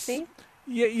from Tennessee?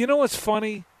 Yeah, you know what's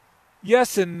funny?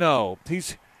 Yes and no.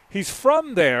 He's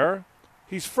from there.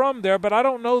 He's from there, but I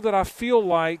don't know that I feel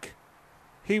like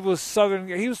he was Southern.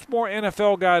 He was more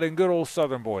NFL guy than good old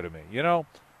Southern boy to me,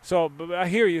 So I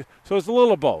hear you. So it's a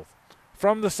little of both.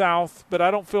 From the South, but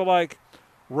I don't feel like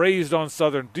raised on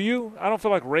Southern. Do you? I don't feel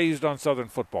like raised on Southern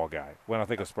football guy when I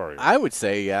think of Spurrier. I would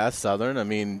say, yeah, Southern. I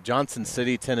mean, Johnson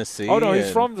City, Tennessee. Oh, no, he's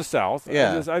from the South.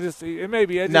 Yeah. It may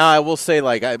be. Now, I will say,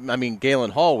 I mean, Galen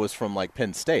Hall was from,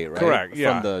 Penn State, right? Correct,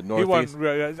 yeah. From the Northeast.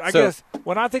 I guess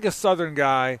when I think of Southern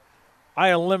guy, I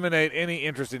eliminate any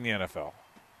interest in the NFL.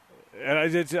 And I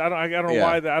don't know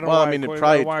why. I don't know why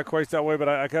it equates that way, but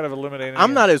I kind of eliminate it.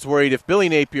 I'm not as worried if Billy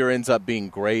Napier ends up being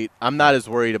great. I'm not as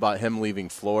worried about him leaving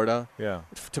Florida. Yeah.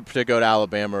 To go to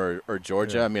Alabama or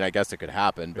Georgia. Yeah. I mean, I guess it could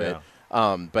happen, but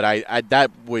but I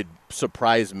that would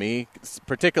surprise me,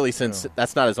 particularly since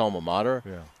that's not his alma mater.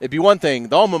 Yeah. It'd be one thing.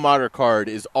 The alma mater card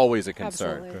is always a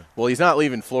concern. Absolutely. Well, he's not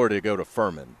leaving Florida to go to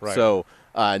Furman, right. So.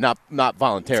 Not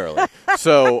voluntarily.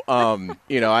 So,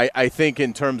 I think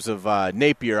in terms of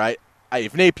Napier,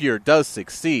 if Napier does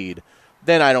succeed,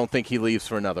 then I don't think he leaves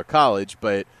for another college.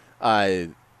 But,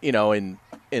 in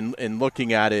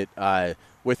looking at it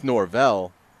with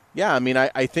Norvell, yeah, I mean,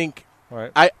 I think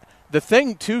right. The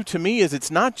thing, too, to me is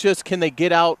it's not just can they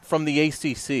get out from the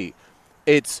ACC.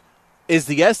 Is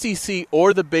the SEC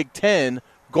or the Big Ten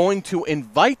going to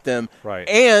invite them? Right.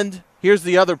 And here's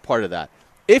the other part of that.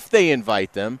 If they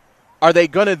invite them, are they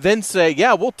going to then say,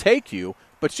 yeah, we'll take you,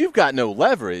 but you've got no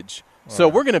leverage, so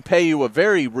we're going to pay you a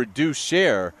very reduced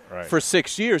share for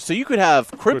 6 years. So you could have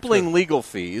crippling legal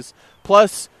fees,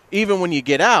 plus even when you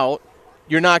get out,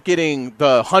 you're not getting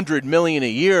the $100 million a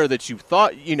year that you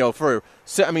thought,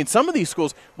 some of these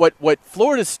schools, what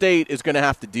Florida State is going to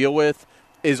have to deal with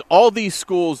is all these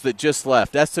schools that just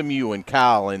left, SMU and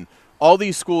Cal and all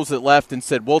these schools that left and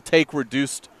said, we'll take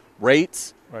reduced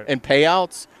rates and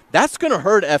payouts, that's going to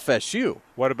hurt FSU.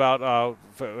 What about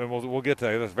and we'll get to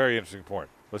that. That's a very interesting point.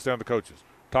 Let's stay on the coaches.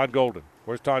 Todd Golden.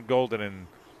 Where's Todd Golden in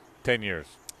 10 years?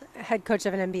 Head coach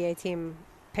of an NBA team.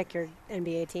 Pick your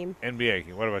NBA team.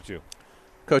 NBA. What about you?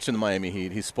 Coaching the Miami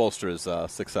Heat. He's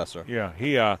Spoelstra's successor.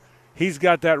 Yeah, he's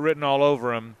got that written all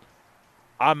over him.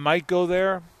 I might go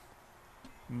there,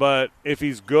 but if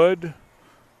he's good,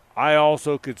 I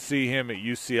also could see him at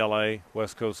UCLA,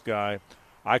 West Coast guy.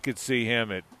 I could see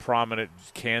him at prominent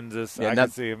Kansas. I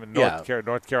could see him in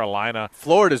North Carolina.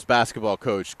 Florida's basketball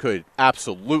coach could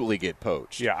absolutely get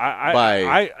poached. Yeah,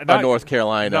 by North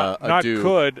Carolina. Not Duke.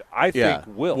 Could. I think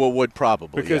will. Well, would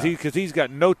probably because he's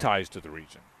got no ties to the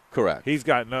region. Correct. He's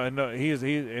got no.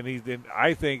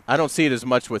 I think. I don't see it as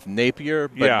much with Napier,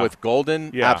 but with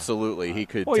Golden, absolutely, he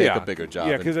could take a bigger job.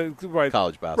 Yeah, because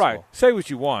college basketball. Right. Say what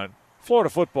you want.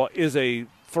 Florida football is a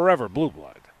forever blue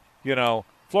blood. You know,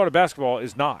 Florida basketball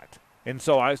is not, and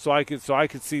so I could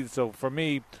see. So for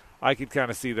me, I could kind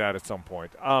of see that at some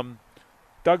point.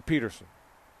 Doug Peterson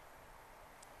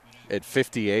at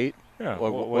 58. Yeah.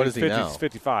 What is he now? He's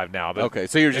 55 now. Okay,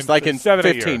 so you're just like in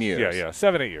 15 years. Yeah,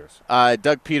 7-8 years.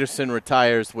 Doug Peterson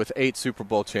retires with 8 Super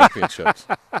Bowl championships.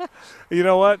 You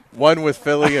know what? 1 with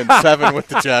Philly and 7 with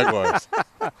the Jaguars.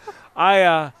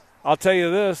 I'll tell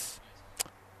you this.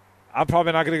 I'm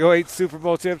probably not going to go 8 Super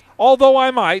Bowl champs, although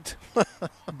I might.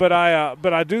 but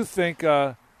I do think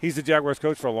he's the Jaguars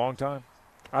coach for a long time.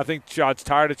 I think Todd's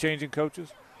tired of changing coaches.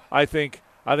 I think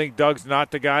Doug's not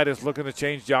the guy that's looking to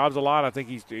change jobs a lot. I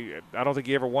don't think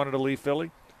he ever wanted to leave Philly.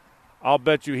 I'll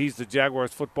bet you he's the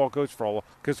Jaguars football coach for all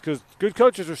because good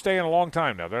coaches are staying a long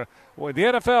time now. The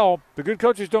NFL, the good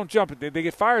coaches don't jump. They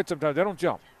get fired sometimes. They don't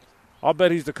jump. I'll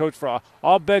bet he's the coach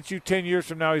I'll bet you 10 years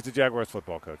from now he's the Jaguars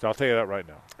football coach. I'll tell you that right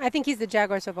now. I think he's the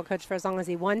Jaguars football coach for as long as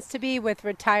he wants to be, with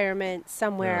retirement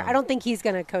somewhere. Yeah. I don't think he's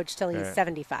going to coach till he's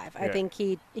 75. I think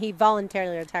he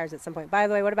voluntarily retires at some point. By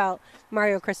the way, what about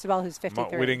Mario Cristobal, who's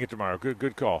 53? We didn't get to Mario.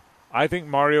 Good call. I think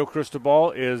Mario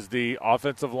Cristobal is the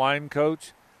offensive line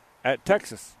coach at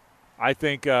Texas. I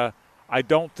think I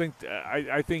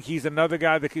think he's another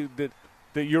guy that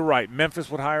you're right. Memphis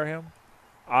would hire him.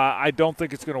 I don't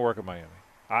think it's going to work at Miami.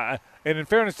 And in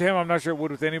fairness to him, I'm not sure it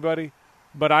would with anybody,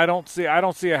 but I don't see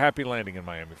a happy landing in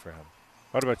Miami for him.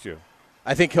 What about you?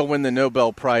 I think he'll win the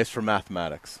Nobel Prize for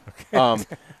mathematics. Okay.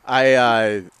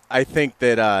 I think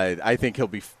he'll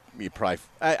be probably.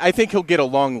 I think he'll get a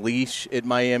long leash at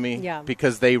Miami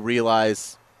because they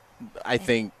realize, I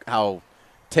think, how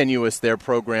tenuous their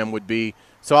program would be.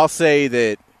 So I'll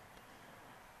say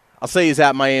he's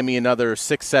at Miami another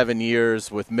 6-7 years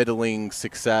with middling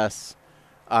success,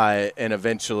 and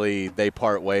eventually they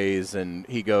part ways, and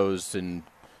he goes and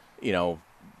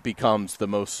becomes the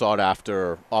most sought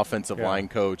after offensive line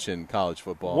coach in college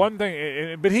football. One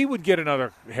thing, but he would get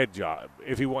another head job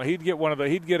if he want. He'd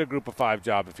get a group of 5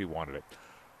 job if he wanted it.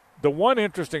 The one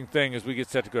interesting thing as we get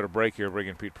set to go to break here,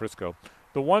 bringing Pete Prisco,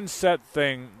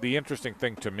 the interesting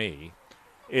thing to me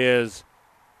is.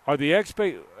 Have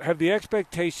the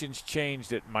expectations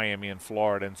changed at Miami and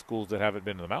Florida and schools that haven't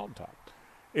been to the mountaintop?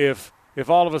 If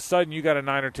all of a sudden you got a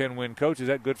 9 or 10 win coach, is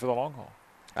that good for the long haul?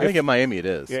 I think at Miami it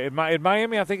is. Yeah, at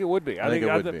Miami I think it would be. I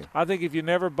think if you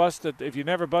never bust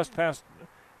past,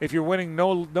 if you're winning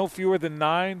no fewer than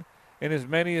 9 and as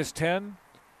many as 10,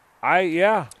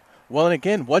 Well, and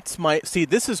again,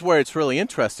 this is where it's really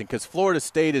interesting because Florida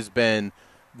State has been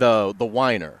the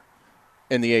whiner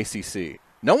in the ACC.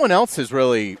 No one else has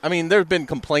really – I mean, there have been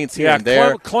complaints here and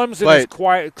there. Clemson is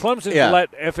quiet. Clemson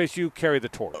let FSU carry the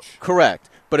torch. Correct.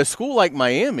 But a school like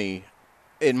Miami,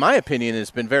 in my opinion,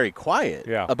 has been very quiet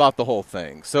about the whole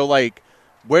thing. So,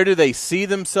 where do they see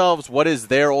themselves? What is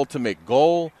their ultimate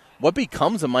goal? What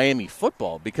becomes of Miami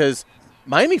football? Because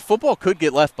Miami football could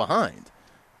get left behind.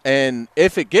 And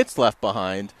if it gets left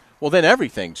behind, well, then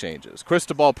everything changes.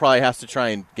 Cristobal probably has to try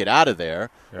and get out of there.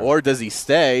 Yeah. Or does he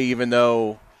stay even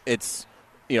though it's –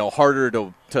 harder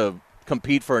to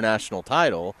compete for a national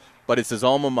title, but it's his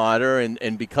alma mater,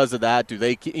 and because of that, do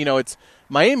they? It's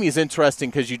Miami's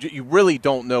interesting because you really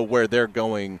don't know where they're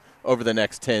going over the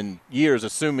next 10 years,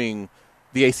 assuming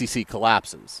the ACC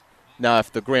collapses. Now,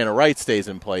 if the grant of rights stays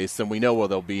in place, then we know where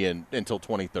they'll be until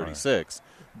 2036.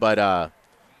 Right. But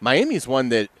Miami's one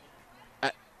that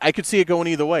I could see it going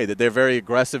either way. That they're very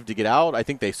aggressive to get out. I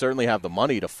think they certainly have the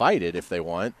money to fight it if they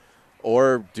want,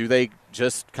 or do they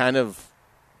just kind of?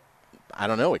 I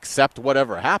don't know, accept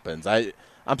whatever happens.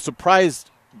 I'm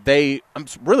surprised I'm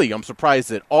surprised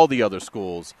that all the other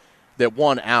schools that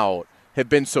won out have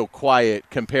been so quiet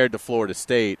compared to Florida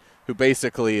State, who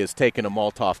basically has taken a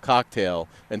Molotov cocktail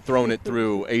and thrown it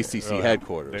through ACC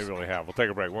headquarters. They really have. We'll take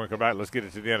a break. When we come back, let's get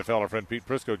into the NFL. Our friend Pete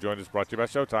Prisco joined us, brought to you by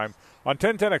Showtime on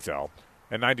 1010XL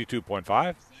and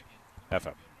 92.5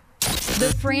 FM.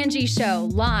 The Frangie Show,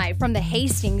 live from the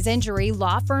Hastings Injury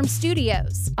Law Firm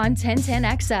Studios on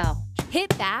 1010XL.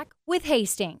 Hit back with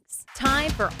Hastings. Time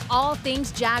for all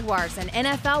things Jaguars and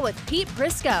NFL with Pete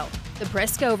Prisco. The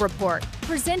Prisco Report,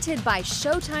 presented by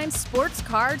Showtime Sports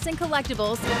Cards and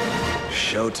Collectibles.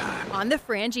 Showtime. On The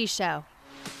Frangie Show.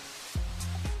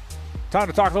 Time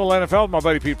to talk a little NFL with my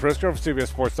buddy Pete Prisco from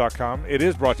CBSSports.com. It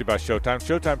is brought to you by Showtime.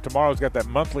 Showtime tomorrow's got that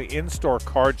monthly in-store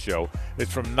card show.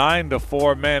 It's from 9 to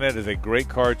 4. Man, it is a great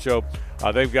card show.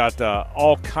 They've got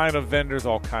all kind of vendors,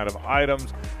 all kind of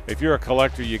items. If you're a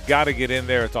collector, you got to get in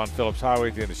there. It's on Phillips Highway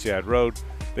at the end of Shad Road.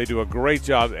 They do a great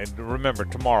job. And remember,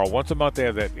 tomorrow, once a month, they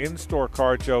have that in-store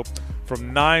card show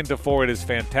from 9 to 4. It is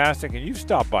fantastic, and you've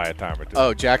stopped by a time or two.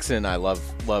 Oh, Jackson and I love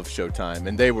Showtime,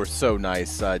 and they were so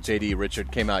nice. J.D.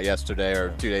 Richard came out yesterday or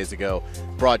 2 days ago,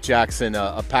 brought Jackson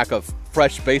a pack of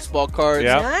fresh baseball cards,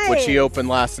 which he opened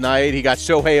last night. He got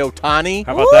Shohei Ohtani.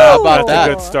 How about that? How about that?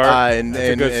 That's a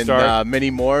good start. And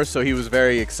many more, so he was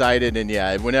very excited. And,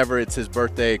 yeah, whenever it's his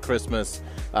birthday, Christmas,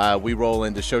 we roll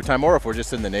into Showtime, or if we're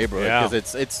just in the neighborhood,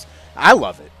 because it's I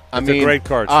love it. It's a great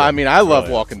card show. I love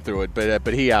walking through it,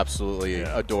 but he absolutely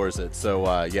adores it. So,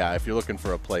 if you're looking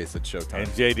for a place, it's Showtime.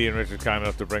 And J.D. and Richard kind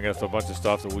enough to bring us a bunch of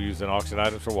stuff that we'll use in auction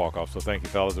items for walk-off. So thank you,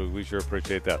 fellas. We sure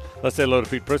appreciate that. Let's say hello to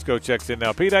Pete Prisco. Checks in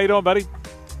now. Pete, how you doing, buddy?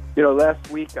 You know,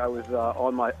 last week I was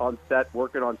on set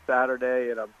working on Saturday,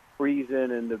 and I'm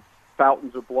freezing, and the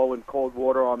fountains are blowing cold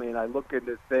water on me. And I look at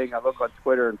this thing, I look on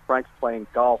Twitter, and Frank's playing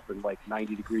golf in like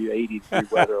 90-degree, 80-degree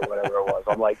weather or whatever it was.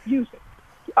 I'm like,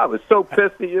 I was so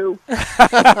pissed at you.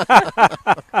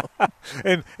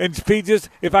 and Pete, just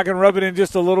if I can rub it in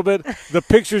just a little bit, the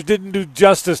pictures didn't do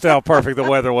justice to how perfect the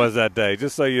weather was that day.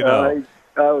 Just so you know,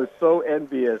 I was so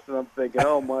envious, and I'm thinking,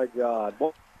 oh my God.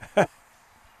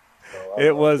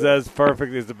 It was as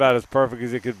perfect. It's about as perfect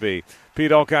as it could be.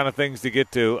 Pete, all kind of things to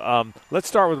get to. Let's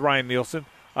start with Ryan Nielsen.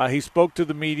 He spoke to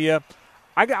the media.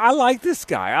 I like this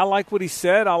guy. I like what he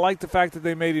said. I like the fact that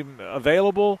they made him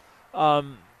available.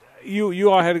 You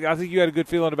all had, I think you had a good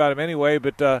feeling about him anyway,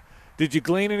 but did you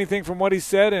glean anything from what he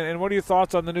said, and what are your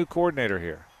thoughts on the new coordinator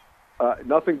here?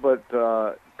 Nothing but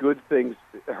good things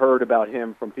heard about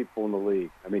him from people in the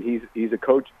league. I mean, he's a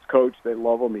coach's coach. They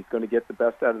love him. He's going to get the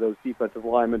best out of those defensive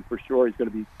linemen for sure. He's going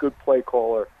to be a good play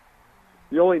caller.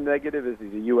 The only negative is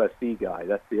he's a USC guy.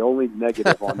 That's the only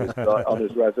negative on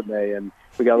his resume. And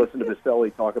we got to listen to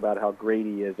Baselli talk about how great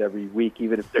he is every week,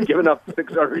 even if they're giving up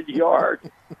 600 yards.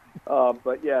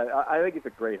 But, yeah, I think it's a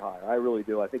great hire. I really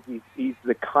do. I think he's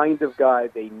the kind of guy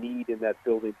they need in that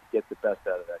building to get the best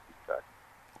out of that defense.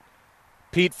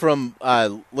 Pete, from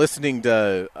listening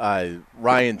to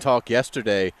Ryan talk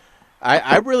yesterday, I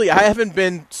haven't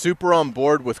been super on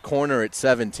board with corner at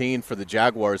 17 for the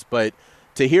Jaguars, but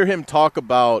to hear him talk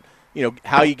about,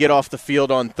 how you get off the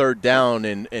field on third down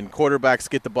and quarterbacks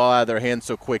get the ball out of their hands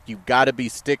so quick, you've got to be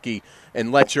sticky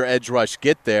and let your edge rush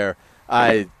get there.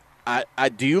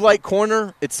 Do you like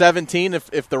corner at 17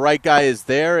 if the right guy is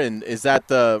there? And is that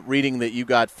the reading that you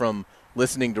got from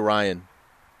listening to Ryan?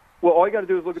 Well, all you got to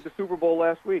do is look at the Super Bowl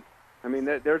last week. I mean,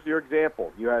 there's your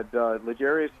example. You had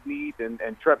L'Jarius Sneed and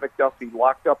Trent McDuffie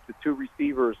locked up the two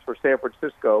receivers for San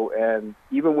Francisco, and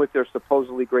even with their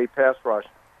supposedly great pass rush,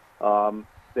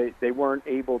 they weren't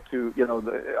able to,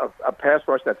 a pass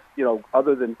rush that's,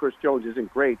 other than Chris Jones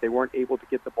isn't great, they weren't able to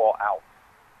get the ball out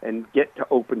and get to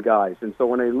open guys. And so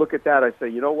when I look at that, I say,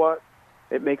 you know what?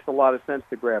 It makes a lot of sense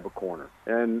to grab a corner.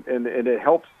 And it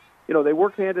helps. They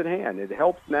work hand in hand. It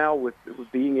helps now with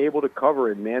being able to cover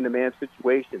in man-to-man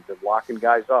situations and locking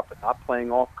guys up and not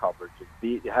playing off coverage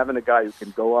and having a guy who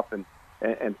can go up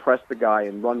and press the guy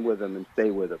and run with him and stay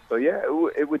with him. So, yeah,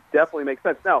 it would definitely make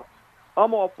sense. Now,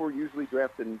 I'm all for usually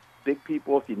drafting big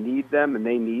people if you need them and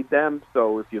they need them.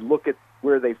 So if you look at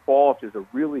where they fall, if there's a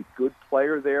really good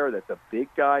player there that's a big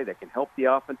guy that can help the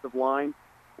offensive line,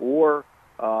 or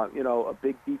a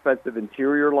big defensive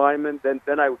interior lineman,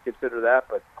 then I would consider that.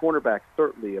 But cornerback's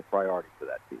certainly a priority for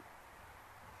that team.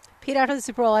 Pete, after the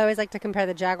Super Bowl, I always like to compare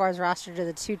the Jaguars roster to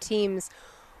the two teams.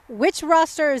 Which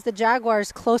roster is the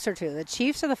Jaguars closer to, the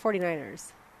Chiefs or the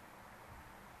 49ers?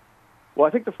 Well, I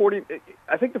think the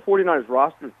 49ers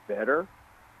roster is better,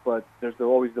 but there's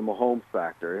always the Mahomes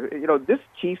factor. This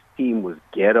Chiefs team was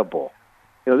gettable.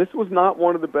 This was not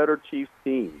one of the better Chiefs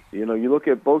teams. You look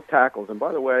at both tackles, and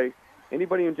by the way,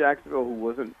 anybody in Jacksonville who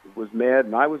was mad,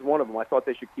 and I was one of them, I thought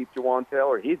they should keep Jawan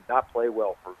Taylor. He did not play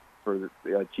well for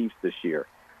the Chiefs this year.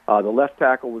 The left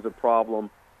tackle was a problem.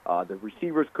 The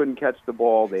receivers couldn't catch the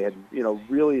ball. They had,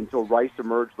 really until Rice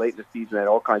emerged late in the season, they had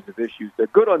all kinds of issues. They're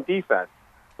good on defense.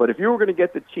 But if you were going to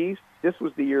get the Chiefs, this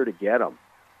was the year to get them.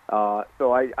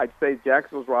 So I'd say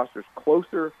Jacksonville's roster is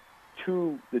closer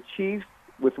to the Chiefs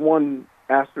with one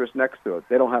asterisk next to it.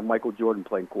 They don't have Michael Jordan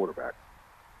playing quarterback.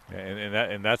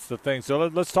 And that's the thing. So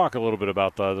let's talk a little bit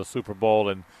about the Super Bowl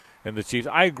and the Chiefs.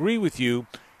 I agree with you.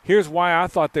 Here's why I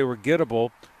thought they were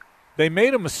gettable. They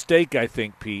made a mistake, I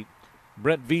think, Pete,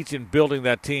 Brent Veach, in building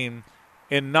that team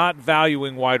and not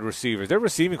valuing wide receivers. Their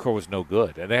receiving core was no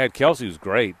good. And they had Kelsey, who's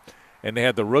great, and they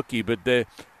had the rookie, but they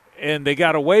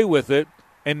got away with it,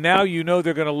 and now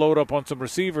they're going to load up on some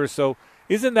receivers. So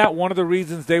isn't that one of the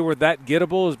reasons they were that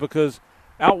gettable, is because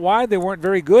out wide they weren't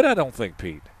very good, I don't think,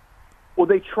 Pete? Well,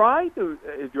 they tried to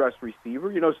address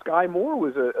receiver. Sky Moore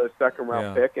was a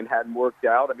second-round pick and hadn't worked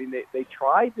out. I mean, they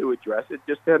tried to address it,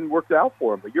 just hadn't worked out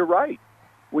for them. But you're right.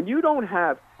 When you don't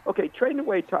have – trading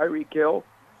away Tyreek Hill,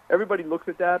 everybody looks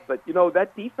at that. But,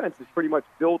 that defense is pretty much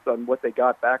built on what they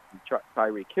got back from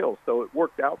Tyreek Hill. So it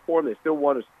worked out for them. They still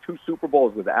won 2 Super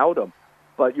Bowls without him.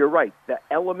 But you're right. The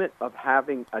element of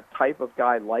having a type of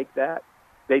guy like that,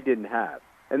 they didn't have.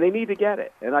 And they need to get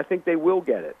it, and I think they will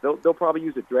get it. They'll probably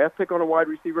use a draft pick on a wide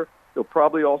receiver. They'll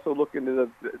probably also look into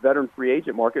the veteran free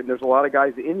agent market, and there's a lot of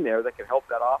guys in there that can help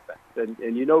that offense. And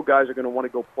guys are going to want to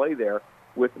go play there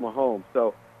with Mahomes.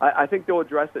 So I think they'll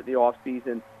address it in the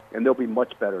offseason, and they'll be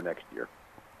much better next year.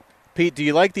 Pete, do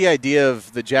you like the idea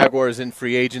of the Jaguars in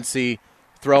free agency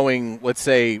throwing, let's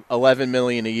say, $11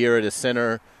 million a year at a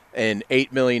center and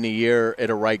 $8 million a year at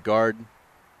a right guard?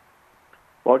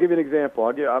 Well, I'll give you an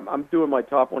example. I'm doing my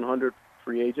top 100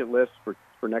 free agent list for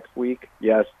next week.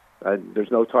 Yes,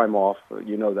 there's no time off.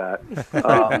 You know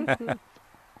that.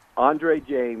 Andre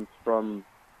James from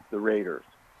the Raiders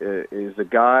is a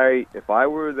guy, if I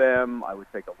were them, I would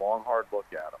take a long, hard look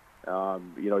at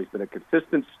him. He's been a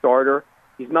consistent starter.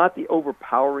 He's not the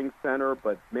overpowering center,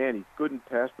 but, man, he's good in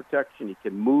pass protection. He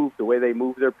can move the way they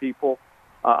move their people.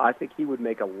 I think he would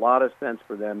make a lot of sense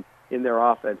for them in their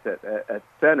offense at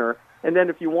center. And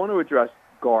then if you want to address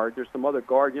guard, there's some other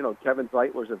guard. Kevin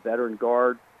Zeitler's a veteran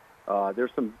guard. There's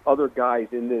some other guys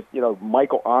in this.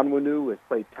 Michael Onwenu has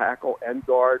played tackle and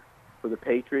guard for the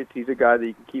Patriots. He's a guy that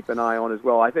you can keep an eye on as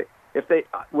well. I think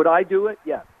would I do it?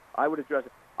 Yes, I would address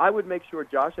it. I would make sure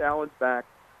Josh Allen's back.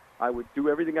 I would do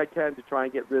everything I can to try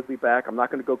and get Ridley back. I'm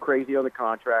not going to go crazy on the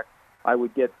contract. I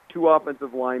would get 2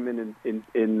 offensive linemen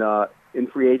in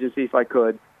free agency if I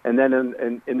could, and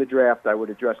then in the draft I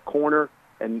would address corner.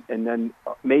 And then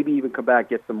maybe even come back,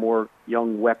 get some more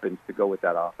young weapons to go with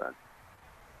that offense.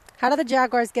 How do the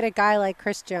Jaguars get a guy like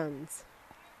Chris Jones?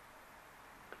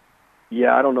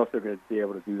 Yeah, I don't know if they're going to be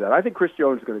able to do that. I think Chris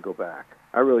Jones is going to go back.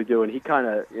 I really do. And he kind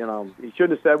of, he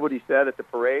shouldn't have said what he said at the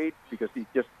parade because he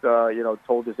just,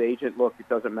 told his agent, look, it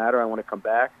doesn't matter, I want to come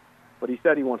back. But he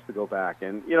said he wants to go back.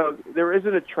 And, there is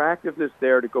an attractiveness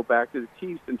there to go back to the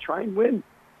Chiefs and try and win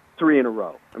 3 in a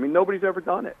row. I mean, nobody's ever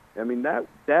done it. I mean,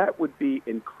 that would be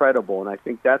incredible, and I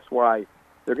think that's why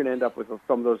they're going to end up with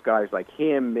some of those guys like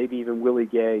him, maybe even Willie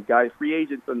Gay, guys, free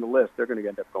agents on the list. They're going to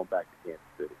end up going back to Kansas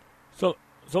City. So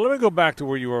let me go back to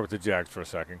where you were with the Jags for a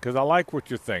second, because I like what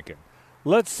you're thinking.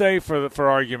 Let's say, for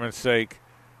argument's sake,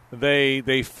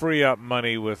 they free up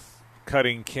money with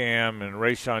cutting Cam and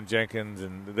Rayshon Jenkins,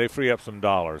 and they free up some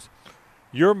dollars.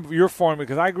 Your formula,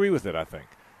 because I agree with it, I think.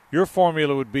 Your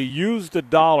formula would be use the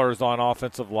dollars on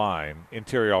offensive line,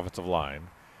 interior offensive line,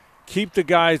 keep the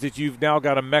guys that you've now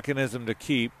got a mechanism to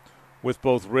keep with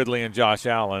both Ridley and Josh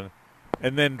Allen,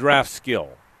 and then draft skill,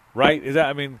 right? Is that?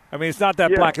 I mean, it's not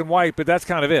that black and white, but that's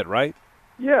kind of it, right?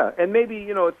 Yeah, and maybe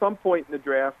at some point in the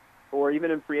draft, or even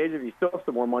in free agency, if you still have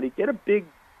some more money, get a big,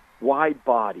 wide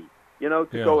body,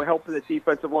 go help in the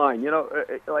defensive line.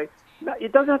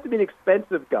 It doesn't have to be an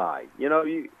expensive guy.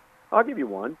 I'll give you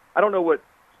one. I don't know what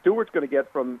Stewart's going to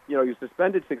get from, he was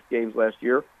suspended 6 games last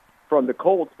year from the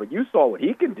Colts, but you saw what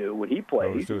he can do when he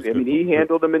plays. He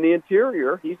handled them in the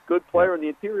interior. He's a good player in the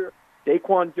interior.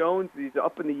 Daquan Jones, he's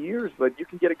up in the years, but you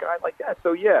can get a guy like that.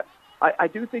 So, yeah, I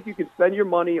do think you can spend your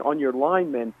money on your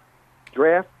linemen,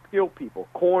 draft skill people,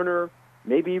 corner,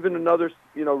 maybe even another,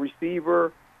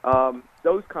 receiver,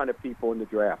 those kind of people in the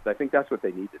draft. I think that's what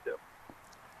they need to do.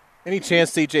 Any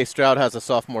chance C.J. Stroud has a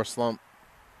sophomore slump?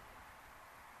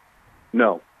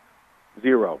 No.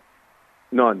 0.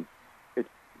 None. It's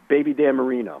baby Dan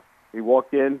Marino. He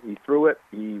walked in, he threw it,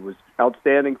 he was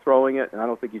outstanding throwing it, and I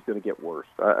don't think he's going to get worse.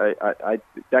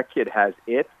 That kid has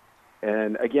it.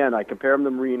 And, again, I compare him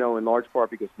to Marino in large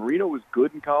part because Marino was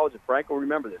good in college, and Frank will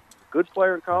remember this. He was a good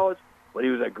player in college, but he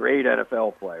was a great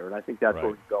NFL player, and I think that's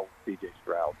where we go with C.J.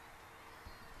 Stroud.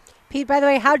 Pete, by the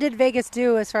way, how did Vegas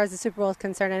do as far as the Super Bowl is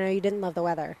concerned? I know you didn't love the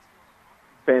weather.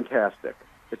 Fantastic.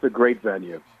 It's a great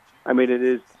venue. I mean, it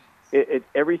is.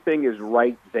 Everything is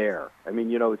right there. I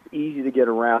mean, it's easy to get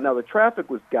around. Now, the traffic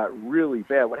got really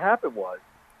bad. What happened was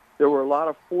there were a lot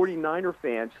of 49er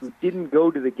fans who didn't go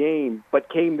to the game but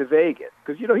came to Vegas.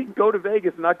 Because, you can go to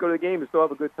Vegas and not go to the game and still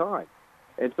have a good time.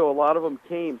 And so a lot of them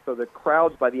came. So the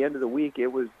crowds by the end of the week, it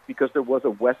was because there was a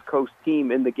West Coast team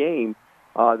in the game.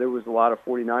 There was a lot of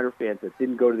 49er fans that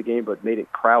didn't go to the game but made it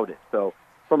crowded. So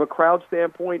from a crowd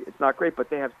standpoint, it's not great, but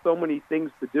they have so many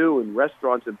things to do in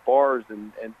restaurants and bars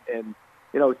and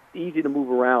it's easy to move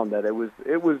around that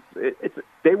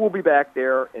they will be back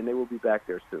there and they will be back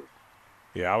there soon.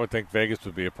 Yeah, I would think Vegas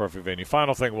would be a perfect venue.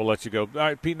 Final thing, we'll let you go. All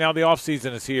right, Pete, now the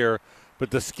offseason is here,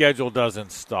 but the schedule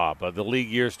doesn't stop. The league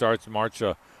year starts March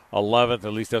 11th.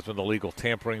 At least that's when the legal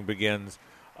tampering begins.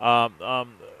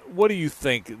 What do you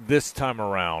think this time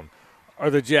around? Are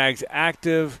the Jags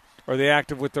active? Are they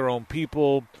active with their own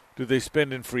people? Do they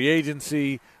spend in free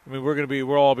agency? I mean,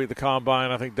 we'll all be at the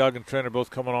Combine. I think Doug and Trent are both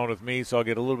coming on with me, so I'll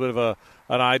get a little bit of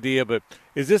an idea. But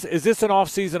is this an off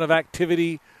season of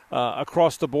activity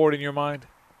across the board in your mind?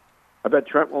 I bet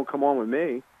Trent won't come on with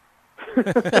me.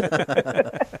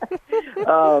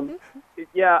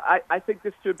 Yeah, I think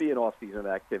this should be an off season of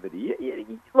activity.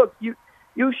 Look, you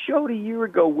showed a year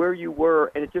ago where you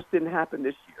were, and it just didn't happen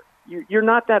this year. You're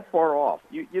not that far off.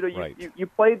 You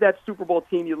played that Super Bowl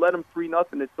team. You led them 3-0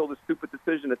 until the stupid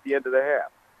decision at the end of the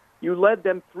half. You led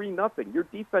them 3-0. Your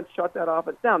defense shut that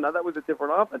offense down. Now that was a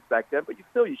different offense back then, but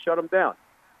you shut them down.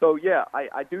 So yeah,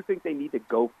 I do think they need to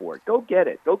go for it. Go get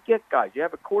it. Go get guys. You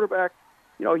have a quarterback.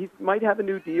 He might have a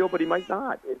new deal, but he might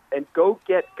not. And go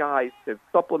get guys to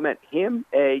supplement him.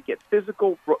 Get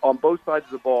physical on both sides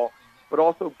of the ball, but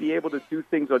also be able to do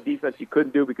things on defense you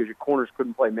couldn't do because your corners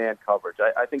couldn't play man coverage.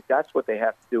 I think that's what they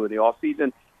have to do in the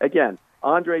offseason. Again,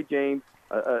 Andre James,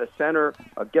 a center,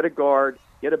 get a guard,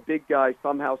 get a big guy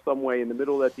somehow, some way in the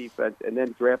middle of that defense, and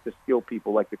then draft the skill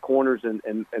people like the corners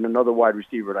and another wide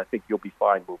receiver, and I think you'll be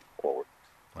fine moving forward.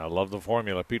 I love the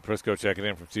formula. Pete Prisco checking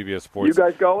in from CBS Sports. You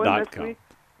guys going next week?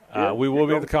 We will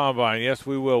be at the Combine. Yes,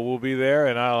 we will. We'll be there,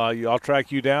 and I'll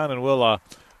track you down, and we'll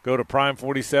go to Prime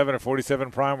 47 or 47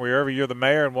 Prime, wherever you're the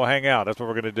mayor, and we'll hang out. That's what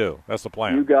we're going to do. That's the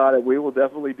plan. You got it. We will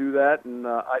definitely do that. And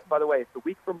by the way, it's the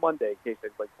week from Monday, in case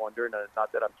anybody's wondering.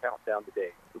 Not that I'm counting down the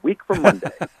days. The week from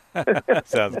Monday.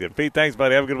 Sounds good. Pete, thanks,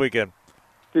 buddy. Have a good weekend.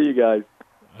 See you guys.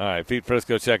 All right, Pete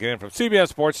Prisco checking in from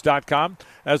CBSSports.com.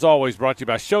 As always, brought to you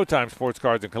by Showtime Sports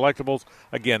Cards and Collectibles.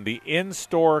 Again, the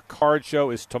in-store card show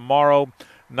is tomorrow,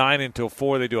 9 until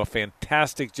 4. They do a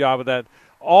fantastic job of that.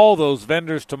 All those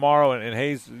vendors tomorrow, and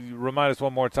Hayes, remind us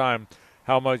one more time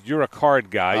how much you're a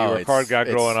card guy. You were a card guy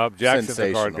growing up. Jackson's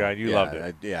a card guy, and you loved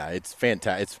it. It's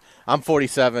fantastic. I'm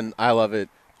 47. I love it.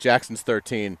 Jackson's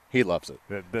 13. He loves it.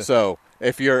 So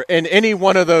if you're in any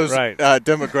one of those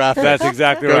demographics, that's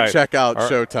exactly go right. check out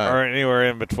Showtime. Or anywhere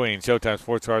in between. Showtime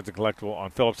Sports Cards and Collectible on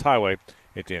Phillips Highway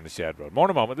at the end of Shad Road. More in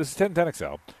a moment. This is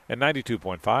 1010XL and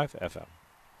 92.5 FM.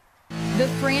 The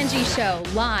Frangie Show,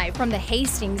 live from the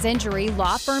Hastings Injury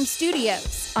Law Firm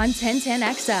Studios on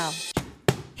 1010XL.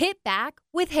 Hit back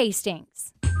with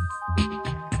Hastings.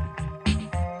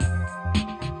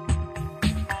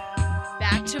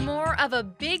 Back to more of a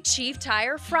Big Chief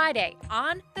Tire Friday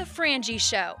on The Frangie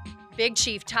Show. Big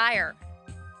Chief Tire.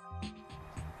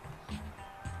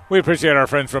 We appreciate our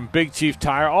friends from Big Chief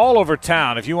Tire all over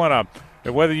town. If you want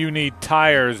to, whether you need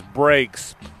tires,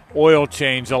 brakes, oil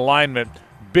change, alignment,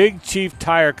 Big Chief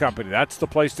Tire Company, that's the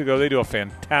place to go. They do a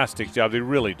fantastic job. They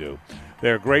really do.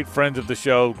 They're great friends of the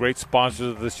show, great sponsors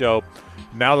of the show.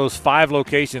 Now those 5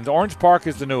 locations. Orange Park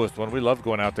is the newest one. We love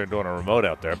going out there and doing a remote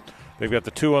out there. They've got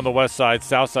the 2 on the west side.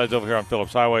 South side's over here on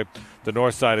Phillips Highway. The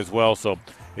north side as well. So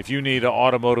if you need an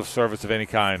automotive service of any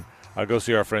kind, go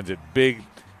see our friends at Big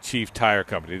Chief Tire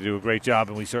Company. They do a great job,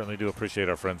 and we certainly do appreciate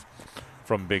our friends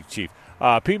from Big Chief.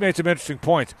 Pete made some interesting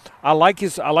points. I like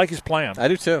his plan. I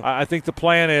do too. I think the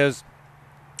plan is,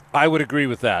 I would agree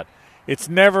with that. It's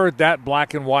never that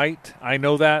black and white. I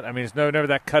know that. I mean, it's never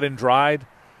that cut and dried.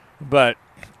 But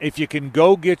if you can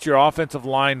go get your offensive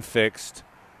line fixed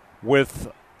with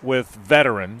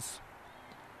veterans,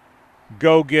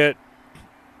 go get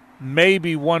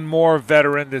maybe one more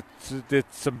veteran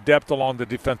that's some depth along the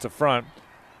defensive front,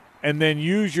 and then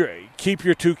keep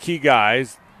your 2 key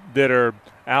guys that are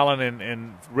Allen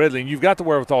and Ridley, and you've got the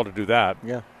wherewithal to do that.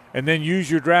 Yeah. And then use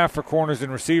your draft for corners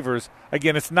and receivers.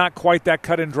 Again, it's not quite that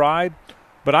cut and dried,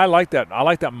 but I like that. I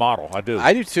like that model. I do.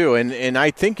 I do too, and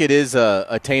I think it is a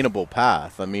attainable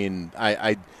path. I mean,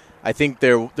 I think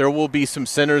there will be some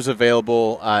centers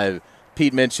available.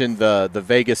 Pete mentioned the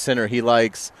Vegas center he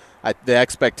likes. The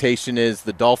expectation is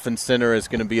the Dolphin center is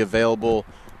going to be available.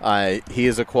 He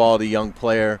is a quality young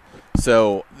player.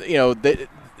 So, you're going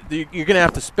to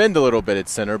have to spend a little bit at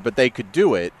center, but they could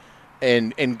do it.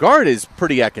 And guard is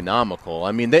pretty economical.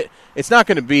 I mean, it's not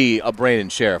going to be a Brandon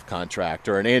Sheriff contract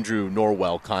or an Andrew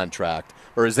Norwell contract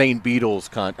or a Zane Beadles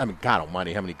contract. I mean, God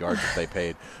almighty, how many guards have they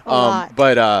paid?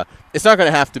 But it's not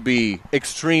going to have to be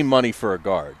extreme money for a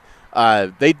guard.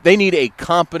 They need a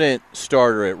competent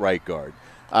starter at right guard.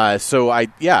 So I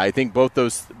think both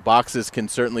those boxes can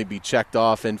certainly be checked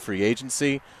off in free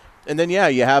agency. And then,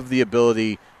 you have the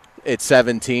ability at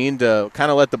 17 to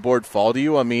kind of let the board fall to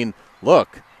you. I mean,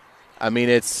 look,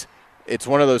 it's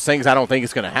one of those things. I don't think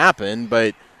it's going to happen,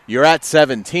 but you're at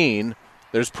 17.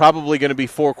 There's probably going to be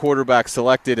 4 quarterbacks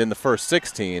selected in the first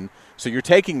 16. So you're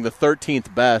taking the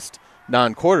 13th best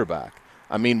non-quarterback.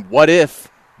 I mean, what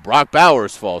if Brock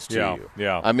Bowers falls to you?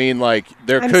 Yeah. I mean, like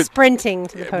I'm sprinting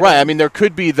to the podium. Right. I mean, there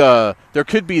could be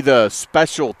the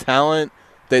special talent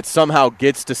that somehow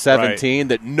gets to 17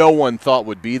 that no one thought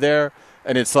would be there,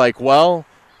 and it's like, well,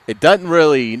 it doesn't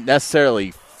really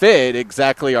necessarily fit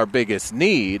exactly our biggest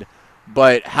need,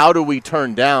 but how do we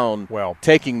turn down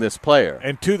taking this player?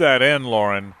 And to that end,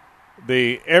 Lauren,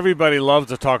 everybody loves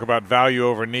to talk about value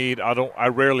over need. I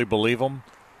rarely believe them,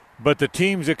 but the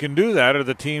teams that can do that are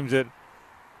the teams that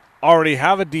already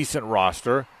have a decent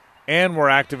roster and were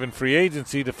active in free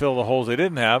agency to fill the holes they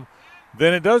didn't have.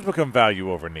 Then it does become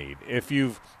value over need if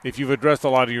you've addressed a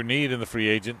lot of your need in the free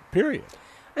agent period.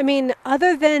 I mean,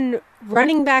 other than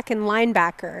running back and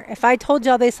linebacker, if I told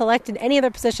y'all they selected any other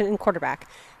position in quarterback,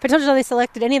 if I told y'all they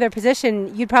selected any other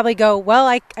position, you'd probably go, well,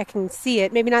 I can see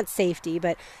it. Maybe not safety,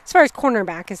 but as far as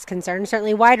cornerback is concerned,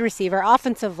 certainly wide receiver,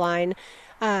 offensive line,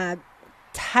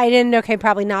 tight end, okay,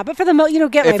 probably not. But for the most,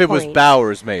 get my point. If it was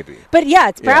Bowers, maybe. But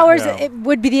it's Bowers. It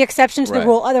would be the exception to the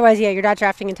rule. Otherwise, you're not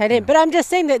drafting a tight end. But I'm just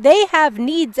saying that they have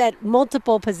needs at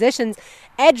multiple positions.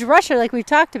 Edge rusher, like we've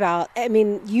talked about. I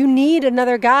mean, you need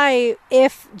another guy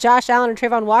if Josh Allen or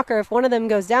Trayvon Walker, if one of them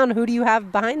goes down, who do you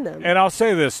have behind them? And I'll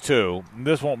say this, too.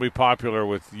 This won't be popular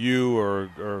with you or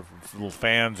little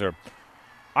fans.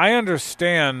 I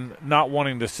understand not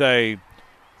wanting to say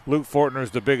Luke Fortner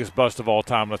is the biggest bust of all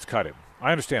time. Let's cut him.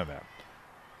 I understand that.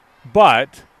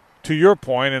 But to your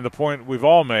point and the point we've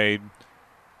all made,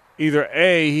 either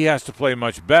A, he has to play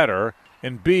much better,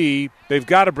 and B, they've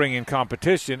got to bring in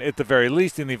competition at the very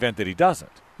least in the event that he doesn't.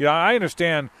 I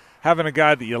understand having a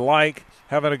guy that you like,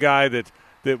 having a guy that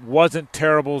wasn't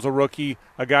terrible as a rookie,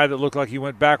 a guy that looked like he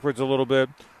went backwards a little bit,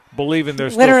 believing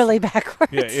there's literally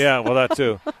backwards. Yeah, well, that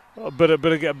too. But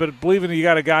believing you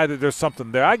got a guy that there's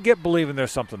something there. I get believing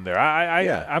there's something there.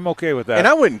 I'm okay with that. And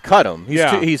I wouldn't cut him.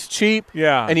 He's cheap.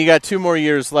 Yeah. And you got 2 more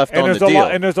years left on the deal.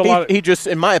 And there's a lot. He just,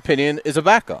 in my opinion, is a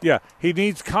backup. Yeah. He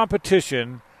needs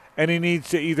competition, and he needs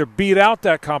to either beat out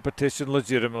that competition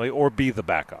legitimately or be the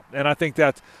backup. And I think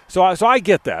that's so I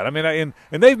get that. I mean,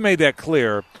 and they've made that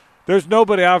clear. There's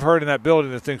nobody I've heard in that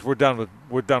building that thinks we're done with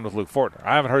Luke Fortner.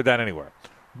 I haven't heard that anywhere.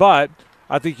 But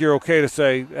I think you're okay to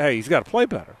say, hey, he's got to play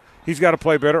better. He's got to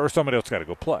play better, or somebody else got to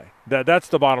go play. That's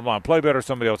the bottom line. Play better,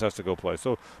 somebody else has to go play.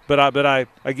 So, but I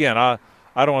don't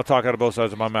want to talk out of both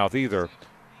sides of my mouth either.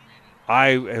 I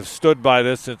have stood by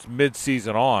this since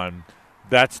mid-season on.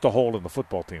 That's the hole in the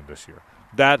football team this year.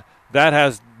 That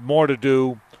has more to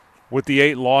do with the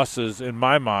 8 losses in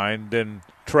my mind than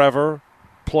Trevor,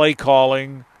 play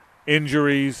calling,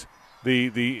 injuries,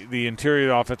 the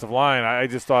interior offensive line. I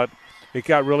just thought it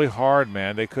got really hard,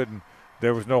 man. They couldn't.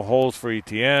 There was no holes for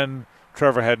ETN.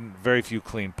 Trevor had very few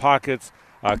clean pockets.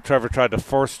 Trevor tried to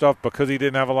force stuff because he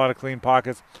didn't have a lot of clean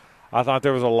pockets. I thought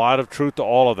there was a lot of truth to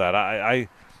all of that.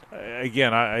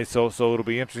 So it'll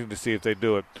be interesting to see if they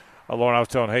do it. Lauren, I was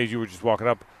telling Hayes, you were just walking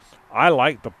up. I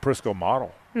like the Prisco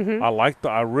model. Mm-hmm.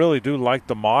 I really do like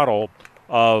the model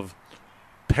of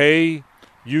pay,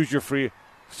 use your free,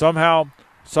 somehow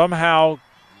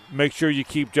make sure you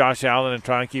keep Josh Allen and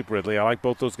try and keep Ridley. I like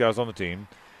both those guys on the team.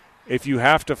 If you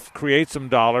have to create some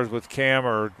dollars with Cam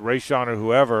or Rayshon or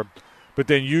whoever, but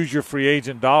then use your free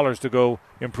agent dollars to go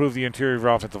improve the interior of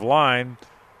your offensive line,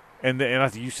 and I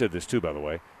think you said this too, by the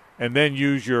way, and then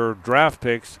use your draft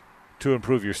picks to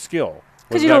improve your skill.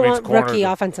 Because you don't want rookie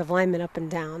offensive linemen up and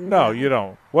down. No, you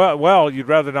don't. Well, you'd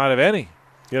rather not have any.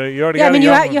 You already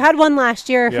got you had one last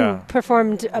year who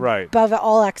performed above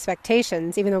all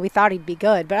expectations, even though we thought he'd be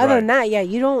good. But other than that,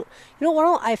 you don't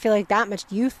want, I feel like, that much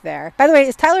youth there. By the way,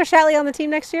 is Tyler Shatley on the team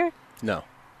next year? No.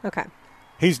 Okay.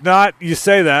 He's not. You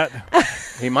say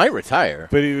that. He might retire.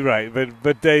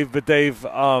 But they've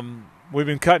We've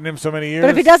been cutting him so many years. But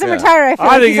if he doesn't retire, I feel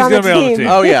like think he's on the gonna be on the team.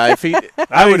 Oh yeah, if he,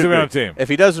 I would be on the team. If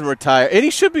he doesn't retire, and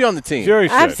he should be on the team. Sure, he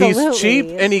should. Absolutely. He's cheap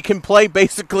and he can play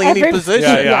basically any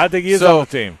position. Yeah, I think he is on the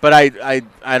team. But I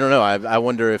don't know. I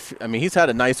wonder if he's had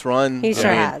a nice run. He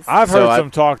sure has. I've heard some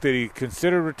talk that he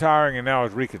considered retiring and now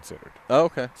is reconsidered. Oh,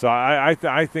 okay. So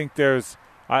I think there's,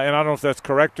 and I don't know if that's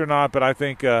correct or not, but I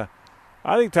think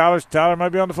Tyler might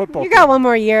be on the football team. You got one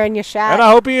more year in your shot. And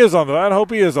I hope he is on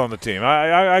the team.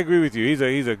 I agree with you.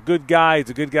 He's a good guy. He's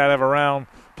a good guy to have around.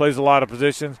 Plays a lot of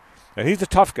positions, and he's a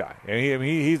tough guy. And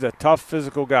he's a tough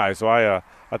physical guy. So I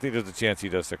think there's a chance he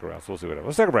does stick around. So we'll see what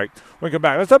happens. Let's take a break. When we come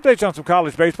back, let's update you on some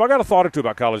college baseball. I got a thought or two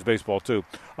about college baseball too.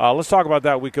 Let's talk about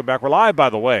that when we come back. We're live, by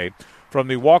the way, from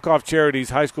the Walk-Off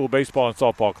Charities High School Baseball and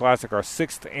Softball Classic, our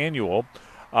 6th annual,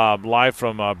 live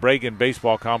from Bragan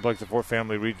Baseball Complex at Fort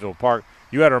Family Regional Park.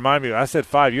 You had to remind me. I said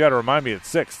 5. You had to remind me it's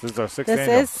 6. This is our 6th annual.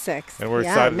 This is 6. And we're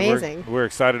excited. Amazing. We're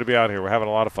excited to be out here. We're having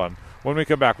a lot of fun. When we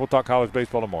come back, we'll talk college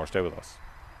baseball and more. Stay with us.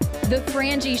 The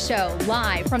Frangie Show,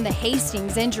 live from the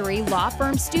Hastings Injury Law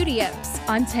Firm Studios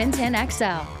on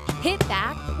 1010XL. Hit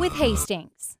back with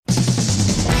Hastings.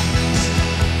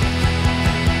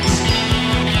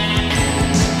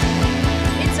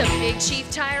 It's a Big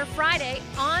Chief Tire Friday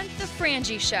on The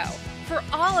Frangie Show. For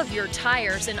all of your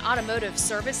tires and automotive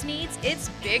service needs, it's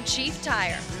Big Chief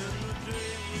Tire.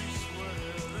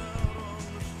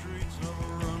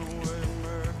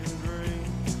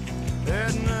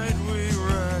 At night we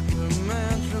rack the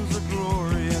mansions of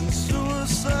glory and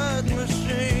suicide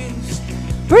machines.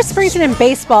 Bruce Springsteen and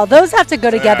baseball, those have to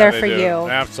go together for do. you.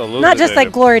 Absolutely. Not just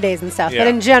like glory days and stuff, but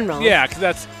in general. Yeah, because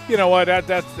that's, you know what, that's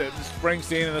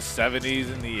Springsteen in the 70s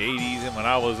and the 80s, and when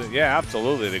I was,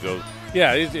 absolutely, they go.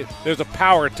 Yeah, there's a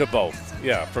power to both.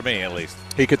 Yeah, for me at least.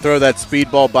 He could throw that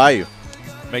speedball by you.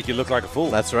 Make you look like a fool.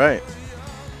 That's right.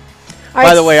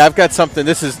 By the way, I've got something.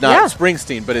 This is not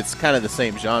Springsteen, but it's kind of the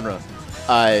same genre.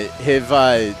 I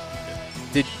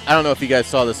don't know if you guys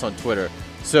saw this on Twitter.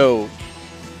 So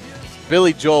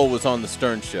Billy Joel was on the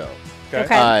Stern Show.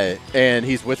 Okay. And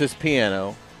he's with his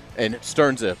piano, and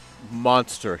Stern's a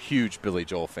monster, huge Billy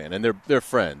Joel fan, and they're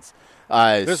friends.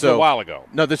 This is a while ago.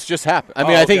 No, this just happened. I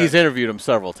mean, I think he's interviewed him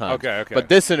several times. Okay. But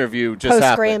this interview just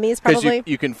happened. Post-Grammys, probably?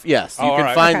 You can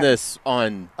find this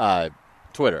on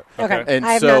Twitter. Okay. And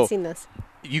I have not seen this.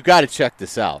 You got to check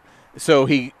this out. So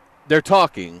they're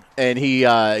talking, and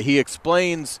he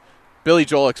explains. Billy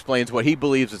Joel explains what he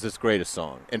believes is his greatest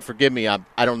song. And forgive me, I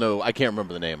don't know. I can't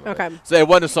remember the name of it. So it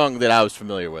wasn't a song that I was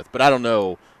familiar with, but I don't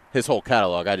know his whole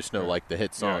catalog. I just know like the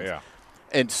hit songs. Yeah.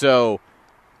 And so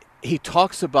he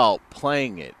talks about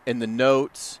playing it and the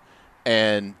notes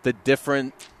and the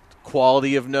different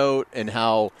quality of note and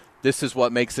how this is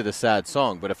what makes it a sad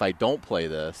song. But if I don't play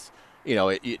this,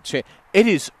 it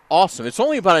is awesome. It's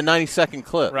only about a 90-second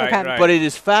clip, right. But it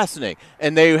is fascinating.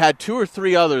 And they had 2 or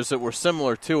 3 others that were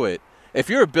similar to it. If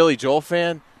you're a Billy Joel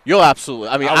fan, you'll absolutely.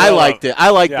 I mean, I liked it. I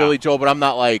like Billy Joel, but I'm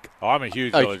not like. Oh, I'm a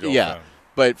huge Billy Joel fan.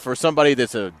 But for somebody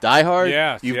that's a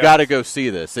diehard, you've got to go see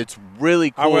this. It's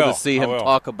really cool to see him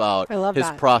talk about his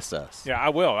process. Yeah, I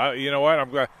will. You know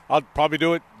what? I'll probably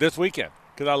do it this weekend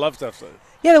because I love stuff.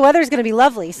 Yeah, the weather's going to be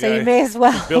lovely, so you may as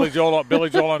well. Billy Joel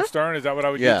on Stern. Is that what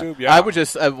I would YouTube? Yeah, I would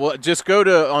just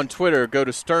go on Twitter, go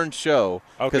to Stern Show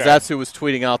because that's who was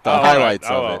tweeting out the highlights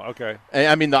of it. Okay. And,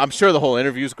 I mean, I'm sure the whole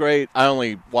interview's great. I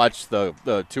only watched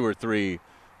the 2 or 3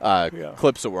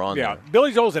 clips that were on there. Yeah,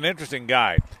 Billy Joel's an interesting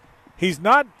guy. He's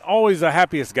not always the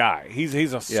happiest guy.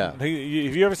 Have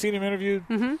you ever seen him interviewed?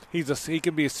 Mm-hmm. He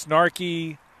can be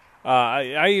snarky.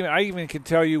 I even can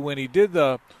tell you when he did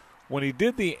the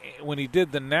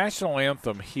national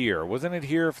anthem here. Wasn't it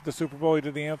here for the Super Bowl? He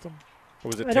did the anthem, or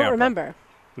was it Tampa? I don't remember.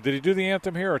 Did he do the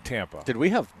anthem here or Tampa? Did we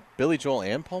have Billy Joel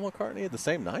and Paul McCartney at the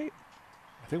same night?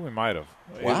 I think we might have.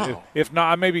 Wow. If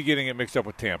not, I may be getting it mixed up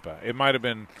with Tampa. It might have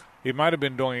been. He might have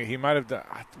been doing. He might have.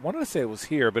 I wanted to say it was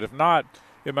here, but if not.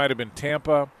 It might have been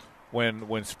Tampa when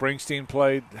Springsteen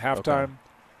played halftime. Okay.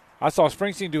 I saw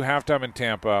Springsteen do halftime in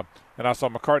Tampa, and I saw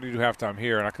McCartney do halftime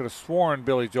here, and I could have sworn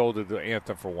Billy Joel did the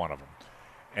anthem for one of them.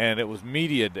 And it was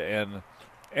mediated, and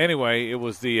anyway, it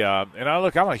was the I'm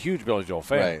a huge Billy Joel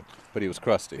fan. Right, but he was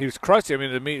crusty. He was crusty. I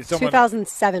mean, to me,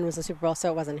 2007 was the Super Bowl,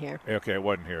 so it wasn't here. Okay, it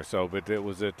wasn't here. So, but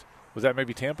was that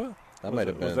maybe Tampa? That might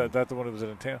have been. Was that the one that was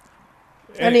in Tampa?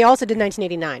 And he also did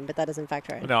 1989, but that doesn't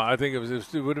factor in. No, I think it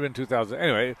would have been 2000.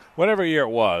 Anyway, whatever year it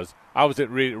was, I was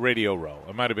at Radio Row.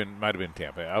 It might have been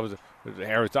Tampa. I was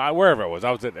at wherever it was.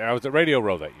 I was at Radio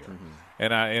Row that year,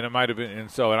 and it might have been. And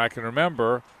I can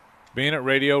remember being at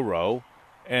Radio Row,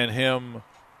 and him,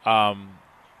 and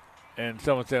and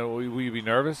someone said, well, will you be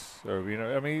nervous? Or,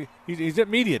 I mean, he's at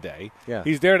media day. Yeah.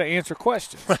 He's there to answer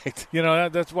questions. Right.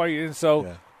 That's why. And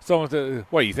so someone said,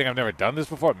 what, you think I've never done this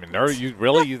before? I mean, you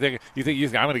really? You think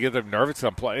I'm going to get them nervous?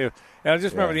 I'm playing? And I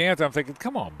just remember the answer. I'm thinking,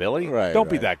 come on, Billy. Right, Don't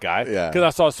be that guy. Yeah. Because I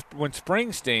saw when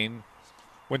Springsteen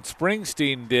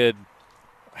did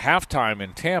halftime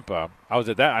in Tampa, I was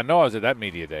at that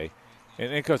media day.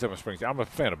 And because I'm a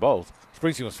fan of both.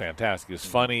 Springsteen was fantastic. He was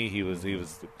funny. He was.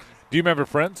 Do you remember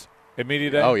Prince at media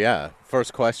day? Oh yeah,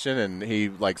 first question, and he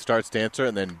starts to answer,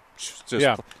 and then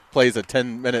just plays a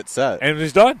 10-minute set, and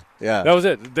he's done. Yeah, that was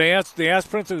it. They asked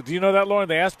Prince. Do you know that, Lauren?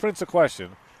 They asked Prince a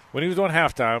question when he was on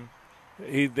halftime.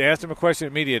 They asked him a question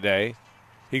at media day.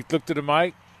 He looked at the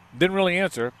mic, didn't really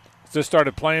answer. Just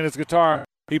started playing his guitar.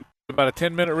 He played about a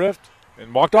 10-minute riff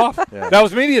and walked off. That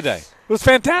was media day. It was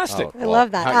fantastic. I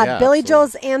love that. Billy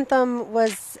Joel's anthem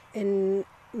was in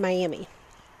Miami.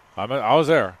 I was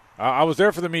there. I was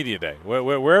there for the media day.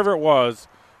 Wherever it was,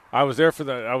 I was there for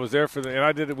the.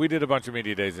 And we did a bunch of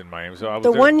media days in Miami. So I was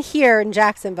the there. one here in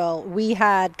Jacksonville, we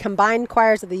had combined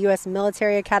choirs of the U.S.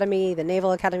 Military Academy, the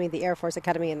Naval Academy, the Air Force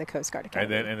Academy, and the Coast Guard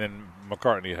Academy. And then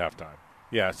McCartney at halftime.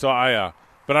 Yeah. So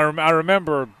but I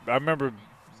remember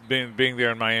being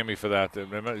there in Miami for that.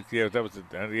 Yeah, that was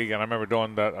again. I remember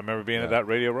doing that. I remember being at that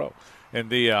Radio Row, and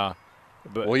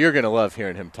well, you're gonna love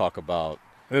hearing him talk about.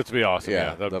 This would be awesome.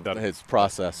 His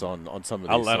process on some of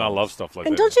these. And I love stuff like that.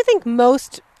 And don't you think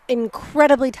most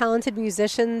incredibly talented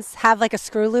musicians have like a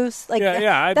screw loose?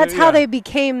 That's how they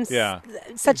became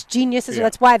such geniuses. Or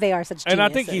that's why they are such geniuses. And I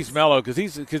think he's mellow because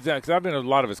I've been to a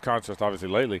lot of his concerts obviously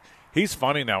lately. He's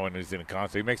funny now when he's in a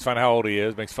concert. He makes fun of how old he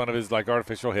is. Makes fun of his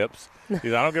artificial hips. I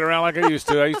don't get around like I used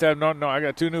to. I used to have no. I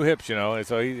got 2 new hips, And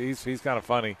so he's kind of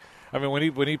funny. I mean,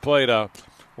 when he played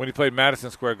Madison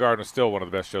Square Garden, it was still one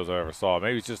of the best shows I ever saw.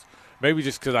 Maybe just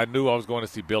because I knew I was going to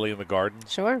see Billy in the Garden.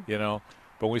 Sure.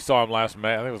 But we saw him last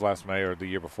May. I think it was last May or the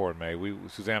year before in May.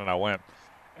 Suzanne and I went,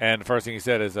 and the first thing he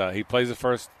said is he plays the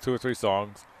first 2 or 3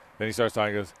 songs. Then he starts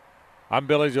talking. He goes, "I'm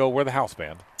Billy Joel. We're the house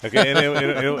band." Okay, and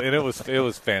it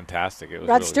was fantastic. It was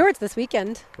Rod Stewart's this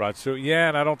weekend. Rod Stewart,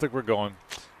 and I don't think we're going.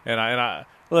 And I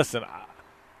listen.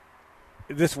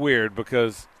 This is weird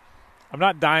because I'm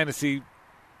not dying to see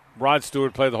Rod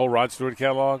Stewart play the whole Rod Stewart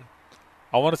catalog.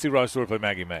 I want to see Rod Stewart play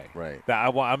Maggie May. Right.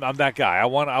 I'm that guy. I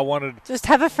wanted just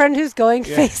have a friend who's going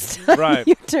FaceTime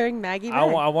you during Maggie May.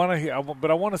 I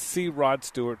want to see Rod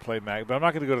Stewart play Maggie. But I'm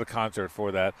not going to go to the concert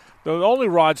for that. The only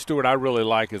Rod Stewart I really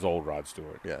like is old Rod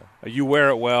Stewart. Yeah. You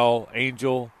Wear It Well,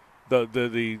 Angel,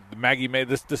 the Maggie May,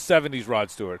 the 70s Rod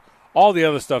Stewart. All the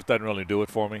other stuff doesn't really do it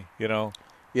for me.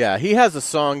 Yeah, he has a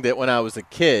song that when I was a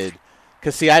kid,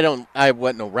 because see, I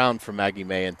wasn't around for Maggie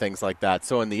May and things like that.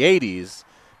 So in the 80s.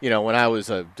 When I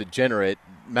was a degenerate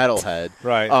metalhead,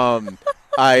 right?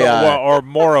 Or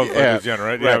more of a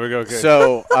degenerate. Right. Yeah, we go.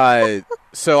 Okay.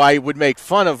 So I would make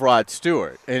fun of Rod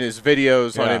Stewart in his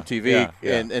videos on MTV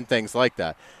and things like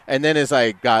that. And then as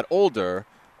I got older,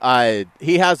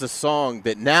 he has a song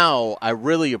that now I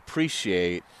really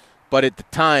appreciate, but at the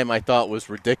time I thought was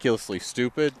ridiculously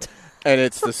stupid. And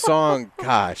it's the song,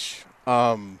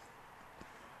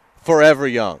 Forever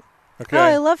Young. Okay. Oh,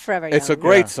 I love Forever Young. It's a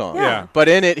great song. Yeah. But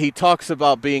in it, he talks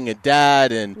about being a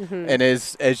dad, and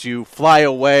as you fly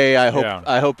away,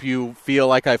 I hope you feel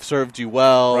like I've served you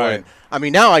well. Right. And, I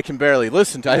mean, now I can barely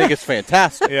listen to it. I think it's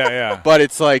fantastic. Yeah. But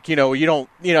it's like, you don't,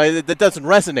 that doesn't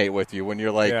resonate with you when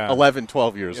you're like 11,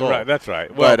 12 years old. Right, that's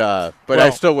right. Well, but I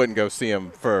still wouldn't go see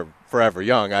him for Forever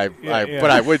Young.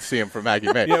 But I would see him for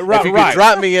Maggie May. If you could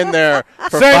drop me in there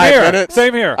for Same 5 here. minutes,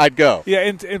 Same here. I'd go.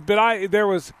 Yeah, but there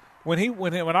was. When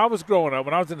I was growing up,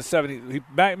 when I was in the 70s,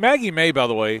 Maggie May, by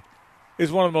the way,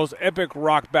 is one of the most epic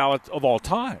rock ballads of all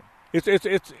time. It's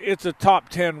a top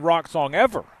 10 rock song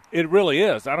ever. It really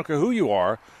is. I don't care who you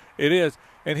are, it is.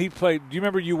 And he played. Do you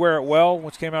remember "You Wear It Well,"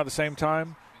 which came out at the same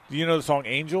time? Do you know the song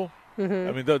 "Angel"? Mm-hmm.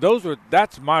 I mean,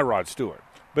 that's my Rod Stewart.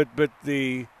 But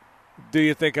the "Do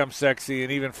You Think I'm Sexy"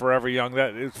 and even "Forever Young."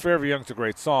 Forever Young's a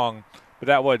great song. But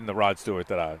that wasn't the Rod Stewart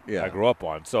that I grew up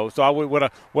on. So I would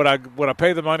I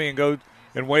pay the money and go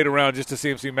and wait around just to see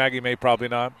him see Maggie May? Probably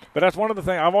not. But that's one of the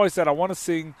things I've always said. I want to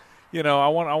sing. I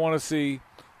want to see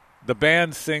the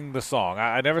band sing the song.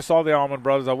 I never saw the Allman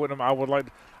Brothers. I'm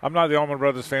not the Allman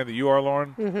Brothers fan that you are,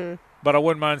 Lauren. Mm-hmm. But I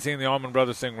wouldn't mind seeing the Allman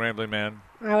Brothers sing "Rambling Man."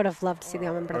 I would have loved to see the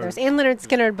Allman Brothers and Leonard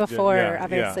Skinner before,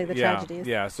 obviously the tragedies.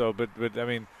 Yeah. So, but I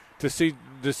mean, to see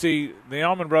the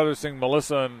Allman Brothers sing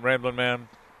Melissa and "Rambling Man."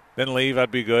 Then leave.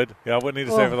 I'd be good. Yeah, I wouldn't need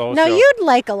to stay for the whole show. No, you'd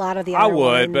like a lot of the other I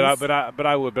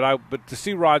would, ones. but to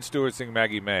see Rod Stewart sing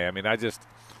Maggie May, I mean,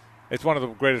 It's one of the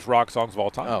greatest rock songs of all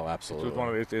time. Oh, absolutely.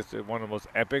 It's one of the most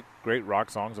epic, great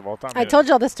rock songs of all time. I told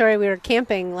you all the story. We were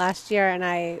camping last year, and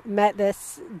I met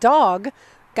this dog.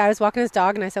 Guy was walking his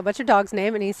dog, and I said, "What's your dog's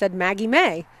name?" And he said, "Maggie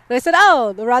May." And I said,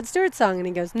 "Oh, the Rod Stewart song." And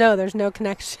he goes, "No, there's no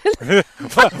connection."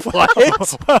 What?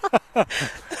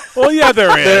 Well, yeah,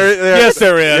 there is. Yes,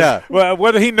 there is. Yeah. Well,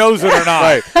 whether he knows it or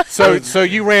not. Right. So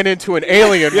you ran into an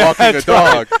alien walking a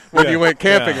dog when you went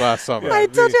camping last summer. I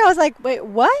told you, I was like, "Wait,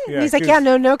 what?" Yeah, and he's like, "Yeah,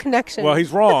 no connection." Well,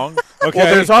 he's wrong. Okay.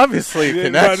 Well, there's obviously a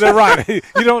connection. They're right.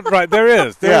 You don't. Right. There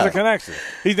is. There's Yeah. a connection.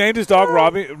 He named his dog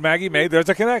Maggie May. There's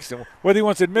a connection. Whether he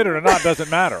wants to admit it or not doesn't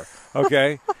matter.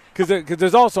 Okay. Because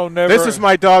there's also never. This is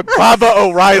my dog, Baba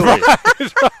O'Reilly.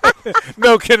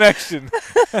 No connection.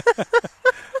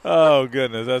 Oh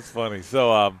goodness, that's funny.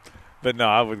 So, but no,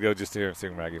 I would go just to hear him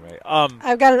sing Maggie May.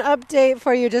 I've got an update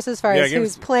for you just as far Yeah, as give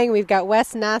who's us- playing. We've got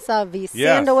West Nassau v.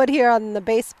 Sandalwood here on the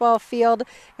baseball field.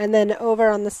 And then over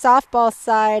on the softball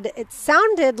side, it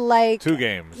sounded like 2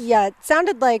 games. Yeah, it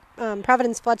sounded like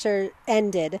Providence Fletcher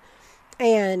ended.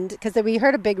 And because we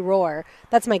heard a big roar.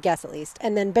 That's my guess, at least.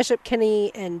 And then Bishop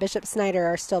Kinney and Bishop Snyder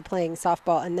are still playing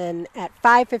softball. And then at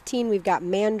 5:15, we've got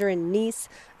Mandarin Nice.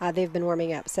 They've been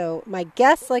warming up. So my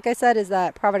guess, like I said, is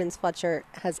that Providence Fletcher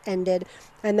has ended.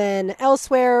 And then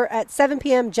elsewhere at 7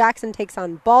 p.m., Jackson takes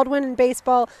on Baldwin in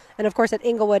baseball. And, of course, at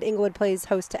Inglewood plays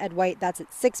host to Ed White. That's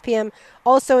at 6 p.m.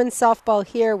 Also in softball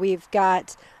here, we've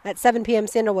got at 7 p.m.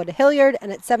 Sandalwood Hilliard,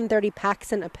 and at 7:30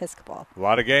 Paxson Episcopal. A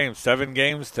lot of games, 7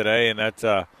 games today, and that's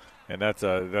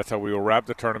how we will wrap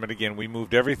the tournament again. We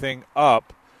moved everything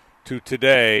up to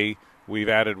today. We've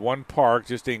added 1 park,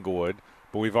 just Inglewood,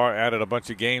 but we've added a bunch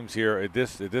of games here at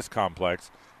this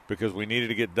complex because we needed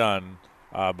to get done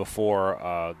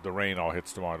before the rain all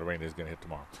hits tomorrow. The rain is going to hit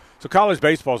tomorrow. So college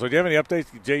baseball. So do you have any updates,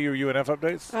 JU or UNF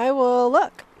updates? I will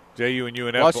look. JU and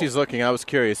UNF. While she's looking, I was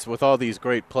curious, with all these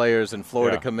great players and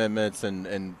Florida Yeah. commitments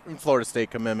and Florida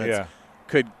State commitments, Yeah.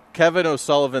 could Kevin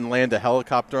O'Sullivan land a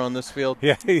helicopter on this field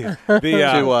Yeah. to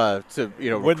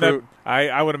Wouldn't recruit?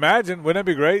 I would imagine. Wouldn't that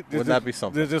be great? Wouldn't that be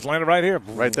something? Just land it right here.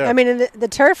 Right there. I mean, the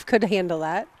turf could handle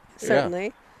that,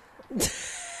 certainly.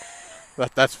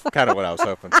 That's kind of what I was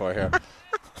hoping for here.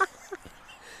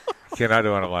 Cannot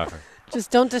do it. I'm laughing.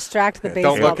 Just don't distract the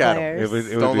baseball Don't look at him. players.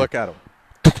 It would Don't be- look at him.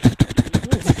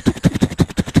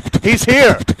 He's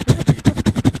here.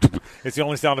 It's the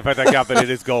only sound effect I got, but it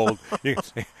is gold.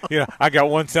 I got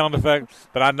one sound effect,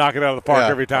 but I knock it out of the park Yeah.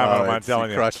 every time. I don't mind You telling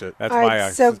you. crush it. That's All my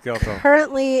right, so skill tone.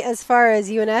 currently, as far as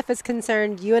UNF is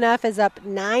concerned, UNF is up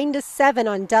 9-7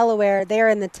 on Delaware. They are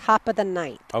in the top of the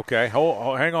ninth. Okay,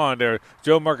 hang on there.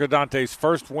 Joe Mercadante's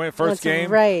first That's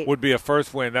game right. would be a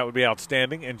first win. That would be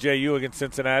outstanding. And JU against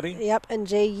Cincinnati? Yep, and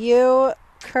JU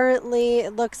currently,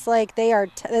 it looks like they are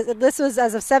this was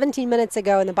as of 17 minutes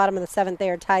ago in the bottom of the 7th. They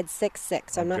are tied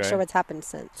 6-6, so I'm not Okay. sure what's happened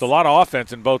since. It's a lot of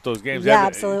offense in both those games. Yeah,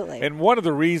 absolutely. And one of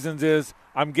the reasons is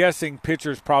I'm guessing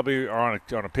pitchers probably are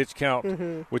on a pitch count,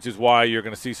 Mm-hmm. which is why you're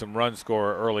going to see some run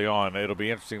score early on. It'll be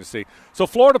interesting to see. So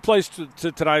Florida plays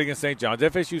tonight against St. John's.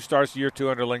 FSU starts year 2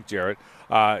 under Link Jarrett.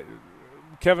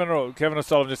 Kevin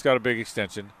O'Sullivan just got a big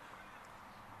extension.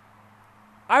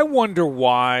 I wonder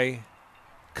why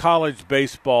college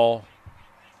baseball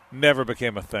never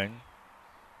became a thing.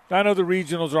 I know the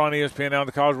regionals are on ESPN now,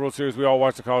 the College World Series. We all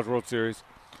watch the College World Series.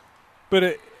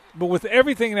 But with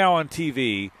everything now on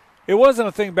TV, it wasn't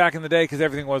a thing back in the day because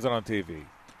everything wasn't on TV.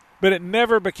 But it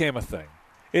never became a thing.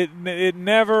 It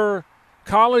never –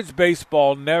 college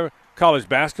baseball never – college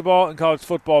basketball and college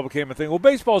football became a thing. Well,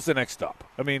 baseball's the next up.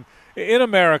 I mean, in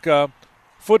America,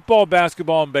 football,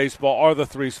 basketball, and baseball are the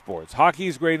 3 sports. Hockey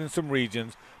is great in some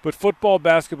regions, but football,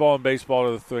 basketball, and baseball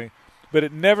are the 3. But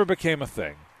it never became a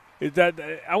thing.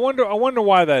 I wonder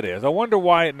why that is. I wonder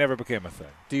why it never became a thing.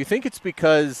 Do you think it's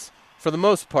because, for the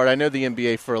most part, I know the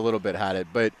NBA for a little bit had it,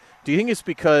 but do you think it's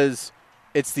because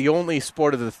it's the only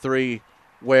sport of the 3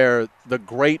 where the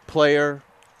great player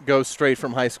goes straight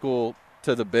from high school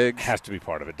to the bigs? Has to be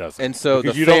part of it, doesn't it? And so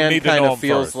Because the you don't fan need to kind know of them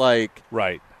feels first. like,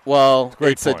 Right. well,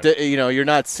 Great it's point. you're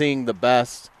not seeing the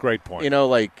best. Great point.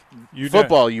 Like You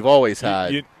football, you've always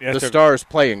had. that's The a- stars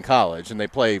play in college, and they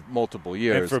play multiple And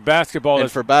years. for basketball, And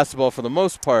it's for basketball, for the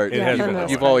most part, It has been that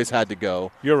you've way. always had to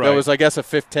go. You're right. There was, I guess, a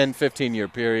 15-year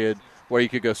period where you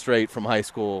could go straight from high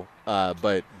school,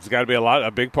 but it's got to be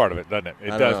a big part of it, doesn't it? It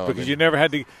I does don't know, because I mean- you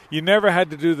never had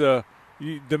to do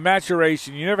the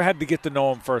maturation. You never had to get to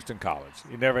know them first in college.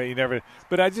 You never.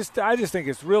 But I just think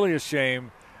it's really a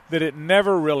shame that it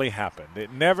never really happened.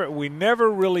 We never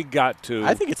really got to.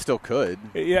 I think it still could.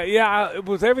 Yeah.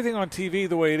 With everything on TV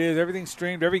the way it is, everything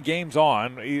streamed, every game's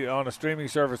on a streaming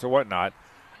service or whatnot.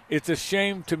 It's a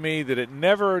shame to me that it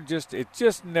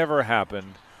just never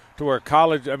happened to where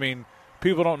college. I mean,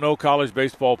 people don't know college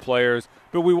baseball players,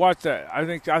 but we watch that. I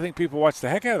think people watch the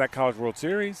heck out of that College World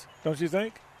Series. Don't you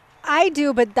think? I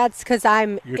do, but that's because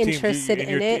I'm Your interested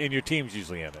in it. And your team's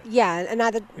usually in it. Yeah, and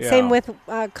same with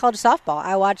college softball.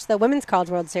 I watch the Women's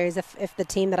College World Series if the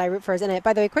team that I root for is in it.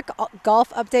 By the way, quick golf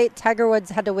update. Tiger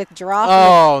Woods had to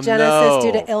withdraw from Genesis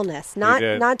due to illness.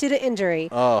 Not due to injury,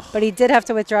 but he did have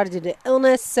to withdraw due to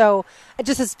illness. So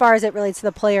just as far as it relates to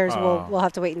the players, we'll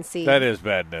have to wait and see. That is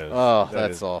bad news.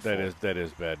 That's awful. That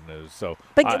is bad news. So,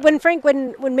 but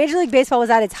when Major League Baseball was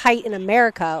at its height in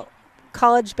America,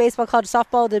 college baseball, college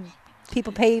softball, did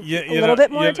people pay a little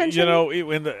bit more attention?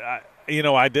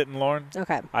 I didn't, Lauren.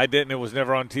 Okay. I didn't. It was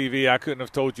never on TV. I couldn't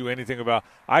have told you anything about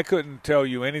 – I couldn't tell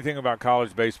you anything about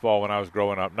college baseball when I was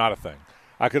growing up. Not a thing.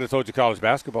 I could have told you college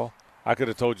basketball. I could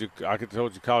have told you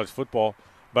college football,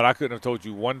 but I couldn't have told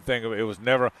you one thing. It was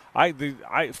never –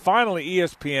 finally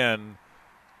ESPN,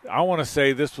 I want to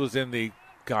say this was in the,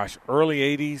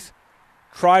 early 80s,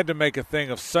 tried to make a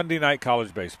thing of Sunday night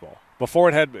college baseball.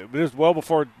 It was well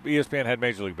before ESPN had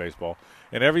Major League Baseball.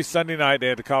 And every Sunday night they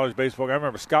had the college baseball. I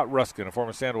remember Scott Ruskin, a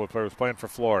former Sandalwood player, was playing for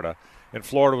Florida. And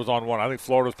Florida was on one. I think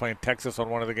Florida was playing Texas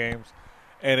on one of the games.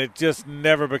 And it just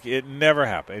never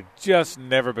happened. It just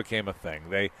never became a thing.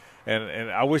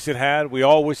 And I wish it had. We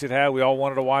all wish it had. We all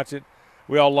wanted to watch it.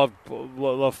 We all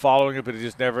love following it, but it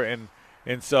just never. And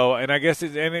I guess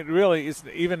it really is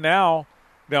even now.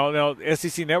 Now,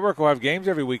 SEC Network will have games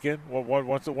every weekend.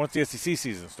 Once the SEC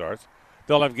season starts,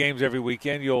 they'll have games every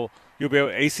weekend. You'll be able.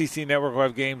 ACC Network will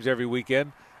have games every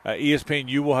weekend.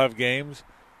 ESPN will have games,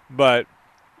 but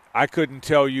I couldn't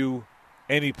tell you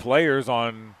any players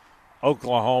on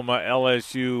Oklahoma,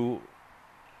 LSU,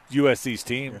 USC's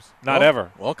teams. Not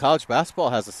ever. Well, college basketball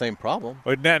has the same problem.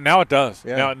 Now it does.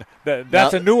 Yeah.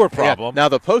 That's a newer problem. Yeah. Now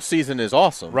the postseason is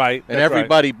awesome, right? And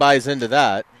everybody buys into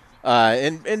that.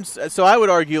 And so I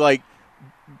would argue, like,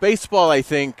 baseball, I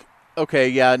think, okay,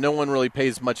 yeah, no one really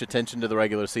pays much attention to the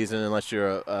regular season unless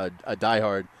you're a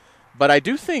diehard. But I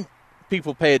do think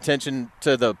people pay attention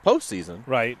to the postseason.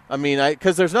 Right. I mean,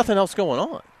 because there's nothing else going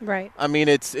on. Right. I mean,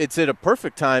 it's at a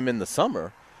perfect time in the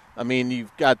summer. I mean,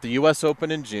 you've got the U.S.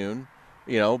 Open in June,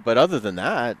 but other than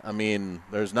that, I mean,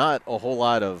 there's not a whole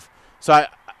lot of – so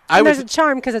there's a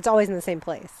charm because it's always in the same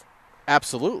place.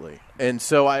 Absolutely. And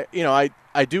so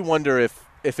I do wonder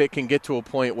if it can get to a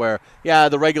point where,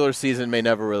 the regular season may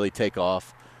never really take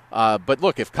off. But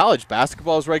look, if college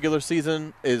basketball's regular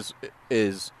season is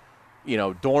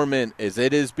dormant as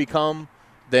it has become,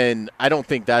 then I don't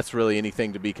think that's really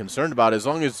anything to be concerned about as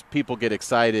long as people get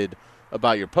excited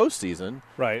about your postseason.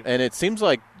 Right. And it seems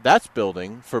like that's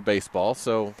building for baseball.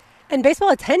 So. And baseball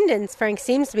attendance, Frank,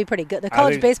 seems to be pretty good. The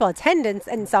college baseball attendance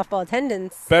and softball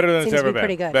attendance better than seems it's ever to be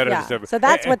pretty good. Better than it's ever. So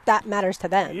that's what that matters to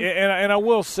them. And I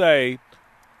will say,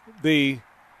 the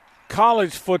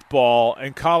college football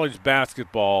and college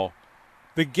basketball,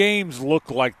 the games look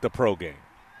like the pro game.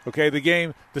 Okay,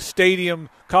 the stadium,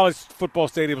 college football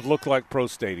stadiums look like pro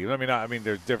stadiums. I mean,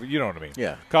 they're different. You know what I mean?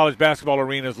 Yeah. College basketball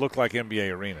arenas look like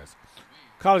NBA arenas.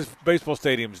 College baseball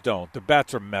stadiums don't. The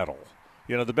bats are metal.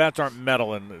 The bats aren't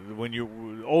metal, and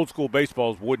when old school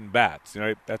baseball is wooden bats.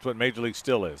 That's what Major League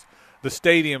still is. The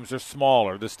stadiums are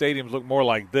smaller. The stadiums look more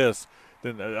like this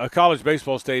than a college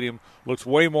baseball stadium looks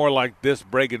way more like this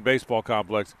Bragan baseball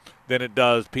complex than it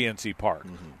does PNC Park.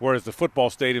 Mm-hmm. Whereas the football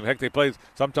stadium, heck,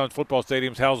 sometimes football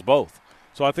stadiums house both.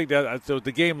 So I think that so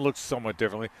the game looks somewhat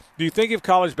differently. Do you think if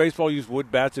college baseball used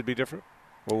wood bats, it'd be different?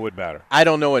 Or would matter? I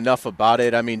don't know enough about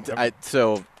it. I mean,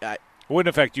 it wouldn't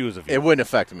affect you as a viewer. It wouldn't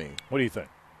affect me. What do you think?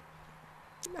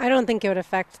 I don't think it would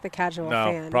affect the casual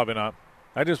fan. No, probably not.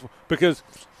 Because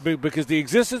the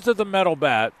existence of the metal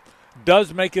bat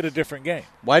does make it a different game.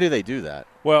 Why do they do that?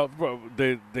 Well,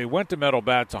 they went to metal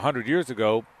bats 100 years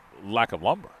ago, lack of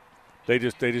lumber. They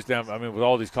just with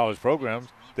all these college programs,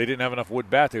 they didn't have enough wood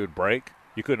bats. They would break.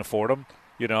 You couldn't afford them.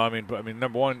 I mean,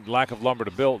 number one, lack of lumber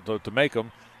to build to make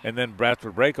them. And then bats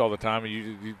would break all the time,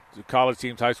 and college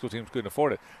teams, high school teams couldn't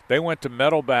afford it. They went to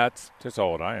metal bats. That's how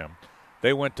old I am.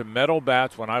 They went to metal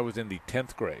bats when I was in the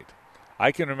 10th grade.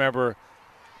 I can remember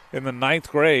in the 9th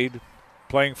grade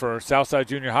playing for Southside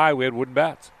Junior High, we had wooden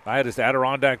bats. I had this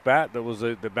Adirondack bat that was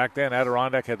back then.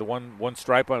 Adirondack had the one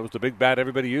stripe on it. It was the big bat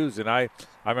everybody used. And I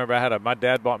remember my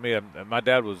dad bought me my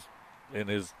dad was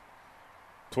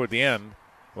toward the end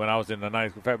when I was in the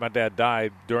 9th. In fact, my dad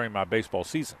died during my baseball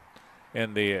season.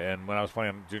 And when I was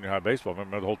playing junior high baseball, I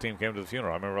remember the whole team came to the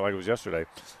funeral. I remember like it was yesterday.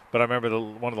 But I remember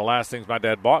one of the last things my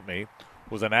dad bought me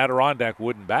was an Adirondack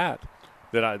wooden bat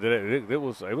it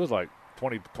was like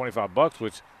 $20-$25,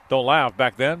 which don't laugh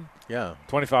back then. Yeah,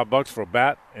 $25 for a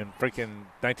bat in freaking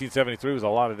 1973 was a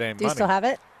lot of damn money. Do you still have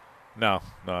it? No,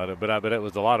 but it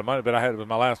was a lot of money. But I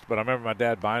remember my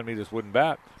dad buying me this wooden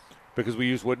bat because we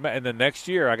used wooden bat. And then next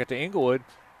year I got to Inglewood,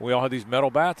 we all had these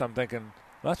metal bats. I'm thinking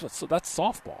that's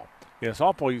softball.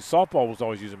 Softball was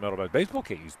always using metal bats. Baseball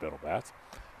can't use metal bats.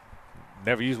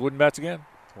 Never use wooden bats again.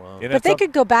 Wow. But they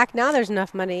could go back now. There's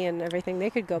enough money and everything. They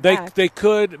could go back. They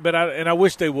could, but I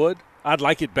wish they would. I'd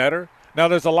like it better. Now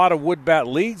there's a lot of wood bat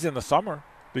leagues in the summer.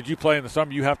 Did you play in the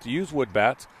summer? You have to use wood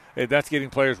bats. That's getting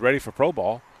players ready for pro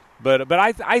ball. But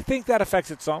I think that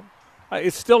affects it some.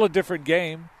 It's still a different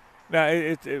game. Now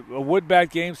a wood bat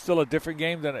game is still a different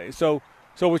game than so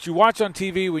what you watch on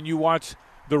TV when you watch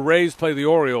the Rays play the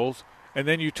Orioles and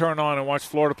then you turn on and watch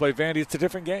Florida play Vandy, it's a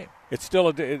different game. It's still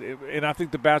and I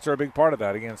think the bats are a big part of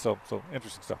that again. So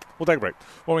interesting stuff. We'll take a break.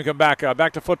 When we come back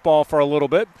to football for a little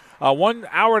bit. 1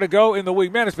 hour to go in the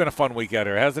week. Man, it's been a fun week out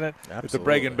here, hasn't it? Absolutely. It's the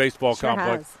Bregan Baseball Sure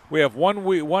Complex. has. We have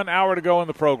 1 hour to go in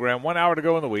the program, 1 hour to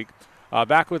go in the week.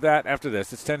 Back with that after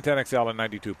this. It's 1010XL and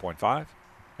 92.5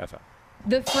 FM.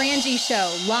 The Frangie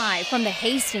Show, live from the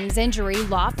Hastings Injury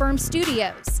Law Firm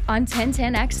Studios on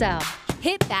 1010XL.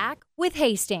 Hit back with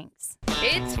Hastings.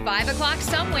 It's 5 o'clock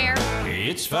somewhere.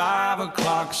 It's 5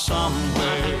 o'clock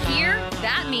somewhere. Here,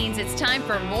 that means it's time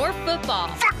for more football.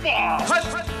 Football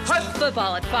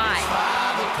at 5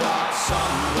 5 o'clock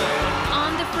somewhere.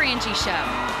 on The Frangie Show.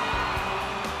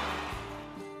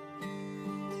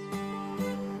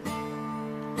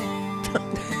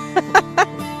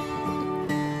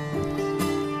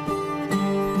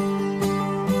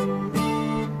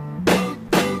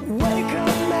 Wake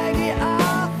up, Maggie,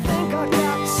 I think I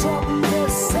got something to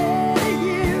say to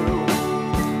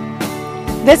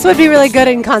you. This would be really good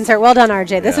in concert. Well done,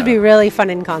 RJ. This would Yeah. be really fun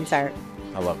in concert.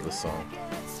 I love this song.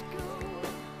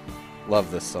 Love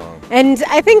this song. And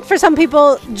I think for some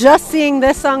people, just seeing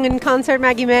this song in concert,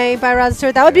 Maggie May by Rod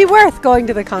Stewart, that would be worth going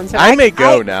to the concert. I may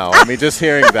go now. I mean, just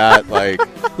hearing that, like,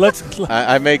 Let's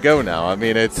I may go now. I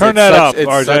mean, it's Turn it's that such, up, It's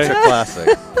RJ. such a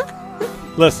classic.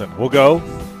 listen. We'll go.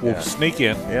 We'll Yeah. sneak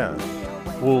in. Yeah.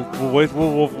 We'll wait.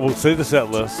 We'll see the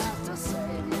set list.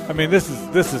 I mean, this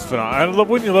is phenomenal.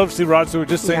 Wouldn't you love to see Rod Stewart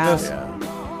just sing Yeah. this? Yeah.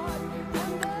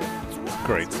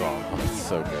 Great song. It's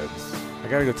so good. I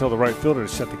gotta go tell the right fielder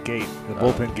to shut the gate. The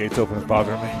bullpen gate's open. It's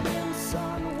bothering me.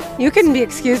 You can be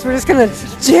excused. We're just going to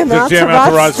jam out Jam to out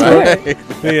to Rod Rod Stewart.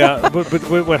 Stewart.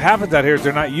 But what happens out here is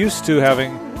they're not used to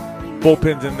having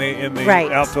bullpens in the Right.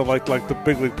 outfield like the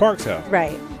big league parks have.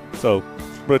 Right. So,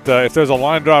 but if there's a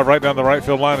line drive right down the right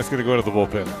field line, it's going to go into the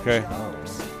bullpen. Okay.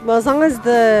 Well, as long as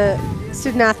the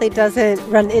student athlete doesn't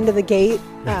run into the gate,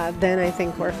 then I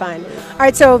think we're fine. All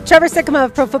right, so Trevor Sikkema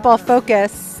of Pro Football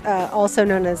Focus, also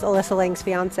known as Alyssa Lang's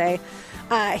fiance,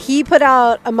 he put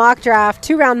out a mock draft,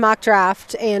 2-round mock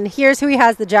draft, and here's who he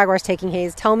has the Jaguars taking,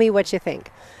 Hayes. Tell me what you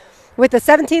think. With the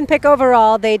 17th pick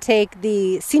overall, they take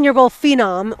the Senior Bowl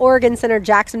phenom, Oregon center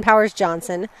Jackson Powers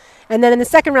Johnson. And then in the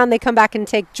second round, they come back and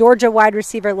take Georgia wide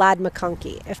receiver Ladd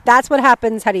McConkey. If that's what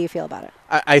happens, how do you feel about it?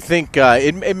 I think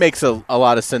it makes a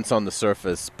lot of sense on the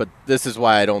surface, but this is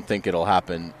why I don't think it'll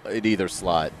happen at either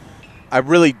slot. I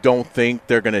really don't think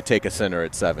they're going to take a center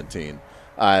at 17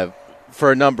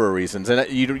 for a number of reasons. And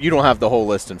you don't have the whole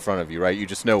list in front of you, right? You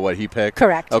just know what he picked?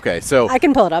 Correct. Okay, so I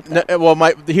can pull it up,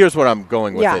 though. here's what I'm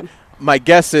going with Yeah. it. My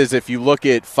guess is if you look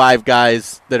at 5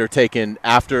 guys that are taken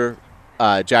after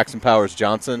Jackson Powers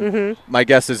Johnson, my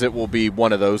guess is it will be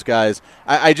one of those guys.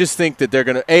 I just think that they're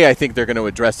going to, I think they're going to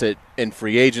address it in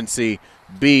free agency.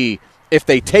 B, if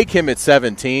they take him at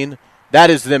 17, that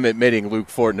is them admitting Luke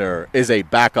Fortner is a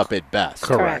backup at best.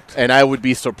 Correct. And I would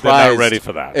be They're surprised not ready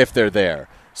for that. if they're there.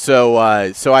 So I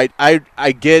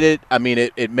get it. I mean,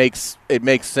 it makes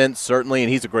sense, certainly,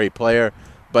 and he's a great player.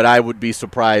 But I would be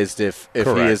surprised if he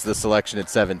Correct. is the selection at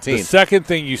 17. The second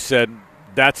thing you said,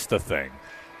 that's the thing.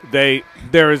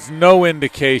 There is no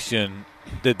indication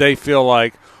that they feel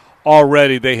like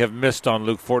already they have missed on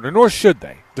Luke Fortner, nor should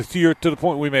they. To the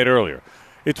point we made earlier,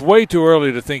 it's way too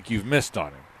early to think you've missed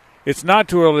on him. It's not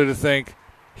too early to think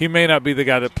he may not be the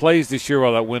guy that plays this year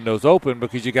while that window's open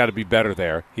because you got to be better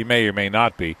there. He may or may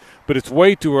not be, but it's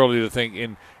way too early to think,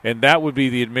 and that would be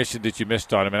the admission that you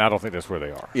missed on him, and I don't think that's where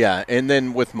they are. Yeah, and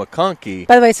then with McConkey.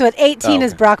 By the way, so at 18 Oh,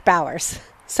 is okay. Brock Bowers.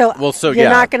 So, you're yeah.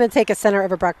 not going to take a center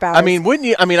over Brock Bowers. I mean, wouldn't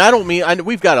you? I mean,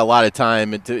 we've got a lot of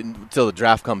time until the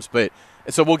draft comes, but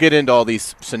so we'll get into all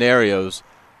these scenarios.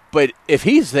 But if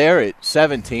he's there at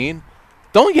 17,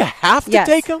 don't you have to Yes.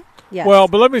 take him? Yes. Well,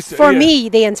 but let me say, For me,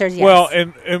 the answer is yes. Well,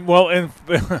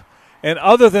 and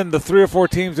other than the 3 or 4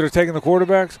 teams that are taking the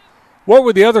quarterbacks, what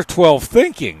were the other 12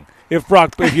 thinking if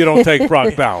you don't take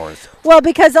Brock Bowers? Well,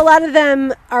 because a lot of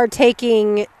them are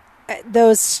taking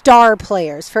those star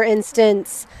players. For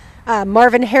instance,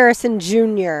 Marvin Harrison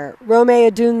Jr., Rome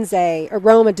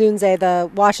Odunze,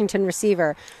 the Washington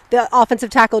receiver, the offensive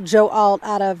tackle Joe Alt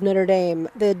out of Notre Dame,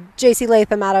 the J.C.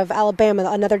 Latham out of Alabama,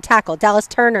 another tackle, Dallas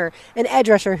Turner, an edge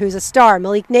rusher who's a star,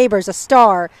 Malik Neighbors, a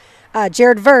star,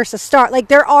 Jared Verse, a star. Like,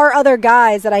 there are other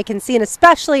guys that I can see, and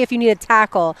especially if you need a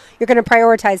tackle, you're going to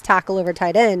prioritize tackle over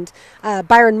tight end.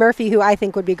 Byron Murphy, who I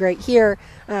think would be great here,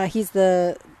 he's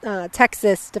the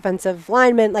Texas defensive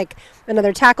lineman, like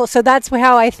another tackle. So that's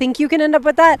how I think you can end up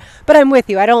with that. But I'm with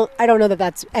you. I don't know that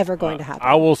that's ever going to happen.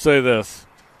 I will say this.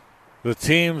 The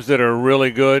teams that are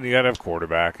really good, you got to have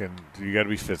quarterback, and you got to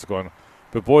be physical.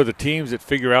 But, boy, the teams that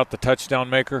figure out the touchdown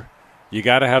maker, you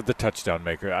got to have the touchdown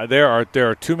maker. There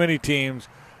are too many teams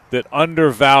that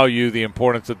undervalue the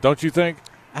importance of, don't you think?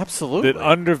 Absolutely. That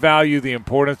undervalue the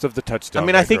importance of the touchdown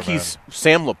maker. I think he's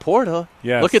Sam Laporta.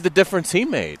 Yes. Look at the difference he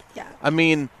made. Yeah.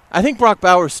 I think Brock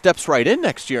Bowers steps right in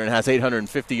next year and has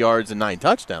 850 yards and 9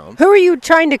 touchdowns. Who are you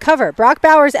trying to cover? Brock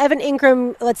Bowers, Evan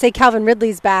Ingram, let's say Calvin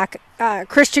Ridley's back,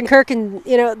 Christian Kirk, and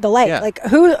the leg. Yeah. Like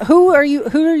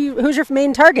who's your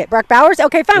main target? Brock Bowers?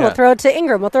 Okay, fine. Yeah. We'll throw it to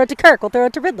Ingram. We'll throw it to Kirk. We'll throw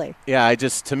it to Ridley. Yeah,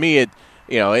 to me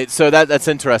so that's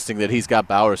interesting that he's got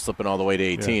Bowers slipping all the way to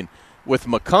 18. Yeah. With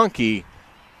McConkey,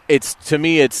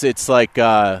 it's like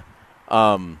right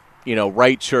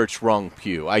church, wrong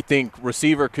pew. I think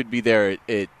receiver could be there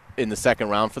in the second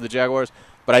round for the Jaguars,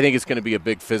 but I think it's going to be a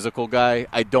big physical guy.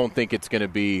 I don't think it's going to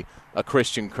be a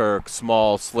Christian Kirk,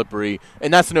 small, slippery,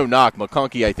 and that's no knock.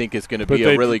 McConkey, I think, is going to be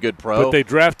a really good pro. But they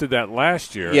drafted that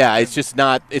last year. Yeah, it's just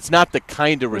not. It's not the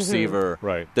kind of receiver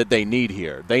that they need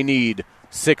here. They need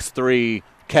 6'3",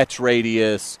 catch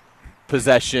radius,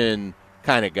 possession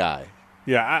kind of guy.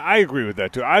 Yeah, I agree with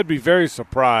that too. I'd be very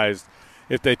surprised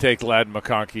if they take Ladd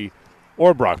McConkey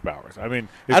or Brock Bowers. I mean,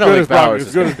 I don't think Bowers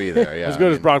is going to be there. Yeah, as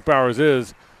good as Brock Bowers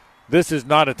is, this is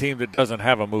not a team that doesn't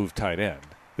have a move tight end.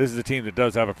 This is a team that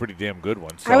does have a pretty damn good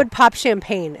one. So. I would pop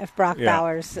champagne if Brock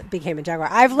Bowers became a Jaguar.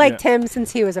 I've liked him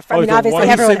since he was a freshman. Obviously,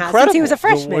 everyone has. Since he was a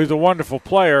freshman. He's a wonderful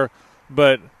player,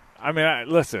 but,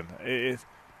 listen,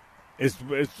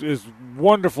 it's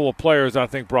wonderful a player as I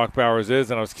think Brock Bowers is,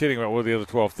 and I was kidding about what the other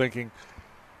 12 thinking.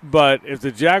 But if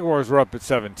the Jaguars were up at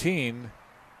 17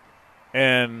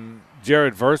 and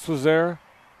Jared Verse was there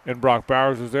and Brock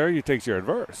Bowers was there, you take Jared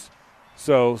Verse.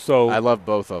 So I love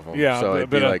both of them. Yeah, so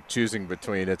it'd be like choosing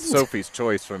between. It's Sophie's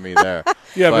choice for me there.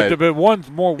 Yeah, but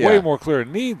one's way more clear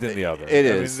need than the other. It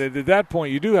is. At that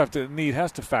point, you do have to need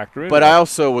has to factor in. But I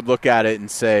also would look at it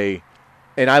and say,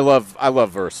 and I love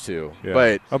Verse too. Yeah.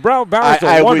 But Bowers is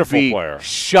a wonderful player.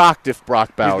 Shocked if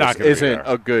Brock Bowers isn't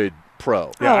a good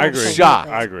pro. Yeah, I agree. Shocked.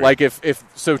 I agree. Like if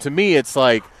so, to me, it's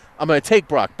like I'm going to take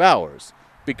Brock Bowers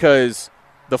because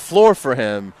the floor for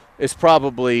him is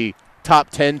probably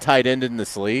top 10 tight end in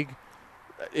this league,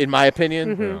 in my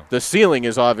opinion. Mm-hmm. The ceiling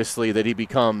is obviously that he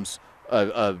becomes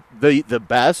the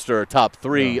best or a top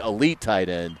 3 elite tight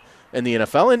end in the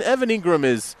NFL. And Evan Ingram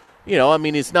is,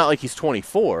 it's not like he's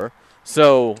 24.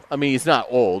 So, he's not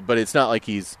old, but it's not like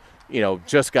he's,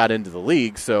 just got into the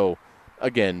league. So,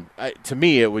 again, to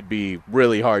me, it would be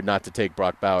really hard not to take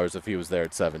Brock Bowers if he was there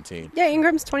at 17. Yeah,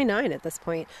 Ingram's 29 at this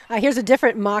point. Here's a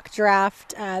different mock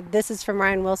draft. This is from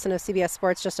Ryan Wilson of CBS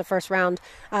Sports, just a first round.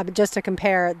 But just to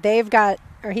compare,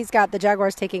 he's got the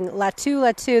Jaguars taking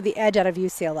Latu, the edge out of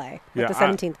UCLA, with the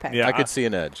 17th pick. Yeah, I could see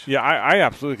an edge. Yeah, I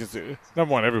absolutely could see.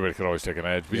 Number one, everybody could always take an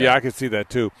edge. But, I could see that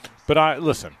too. But,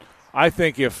 I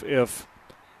think if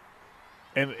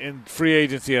and free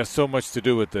agency has so much to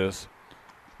do with this,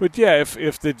 but,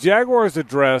 if the Jaguars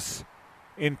address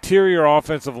interior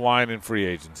offensive line in free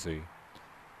agency,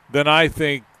 then I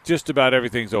think just about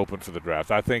everything's open for the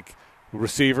draft. I think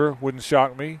receiver wouldn't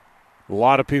shock me. A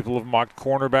lot of people have mocked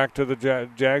cornerback to the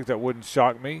Jags. That wouldn't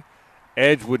shock me.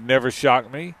 Edge would never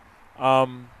shock me.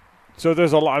 So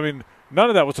there's a lot. None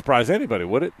of that would surprise anybody,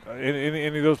 would it?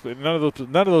 Any of those, none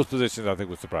of those positions, I think,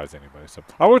 would surprise anybody. So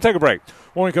I will take a break.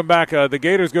 When we come back, the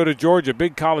Gators go to Georgia.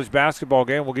 Big college basketball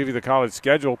game. We'll give you the college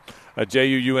schedule.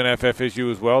 JU, UNF, FSU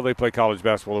as well. They play college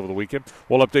basketball over the weekend.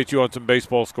 We'll update you on some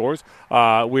baseball scores.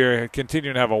 We're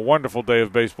continuing to have a wonderful day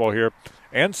of baseball here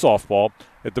and softball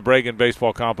at the Bragan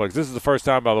Baseball Complex. This is the first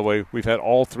time, by the way, we've had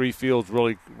all 3 fields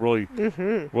really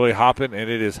hopping, and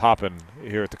it is hopping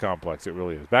here at the complex. It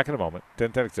really is. Back in a moment.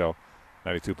 1010XL.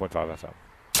 92.5 FM.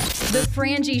 The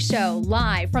Frangie Show,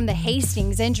 live from the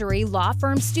Hastings Injury Law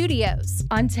Firm Studios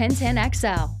on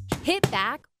 1010XL. Hit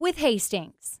back with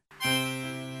Hastings.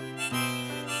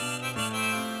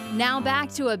 Now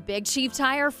back to a Big Chief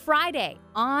Tire Friday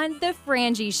on The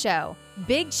Frangie Show.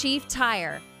 Big Chief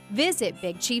Tire. Visit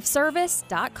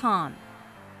BigChiefService.com.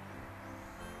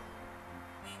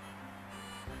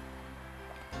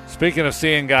 Speaking of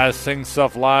seeing guys sing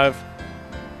stuff live,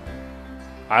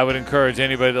 I would encourage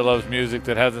anybody that loves music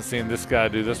that hasn't seen this guy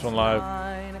do this one live,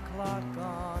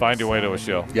 find your way to a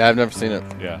show. Yeah, I've never seen it.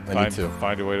 Yeah, I need to.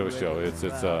 Find your way to a show. It's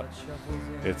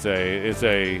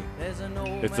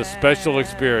a special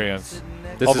experience.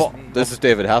 This is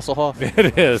David Hasselhoff.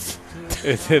 It is.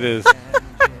 It is.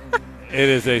 It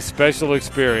is a special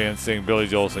experience seeing Billy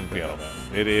Joel sing Piano Man.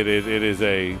 It is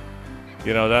a,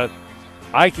 that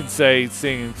I can say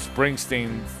seeing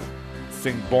Springsteen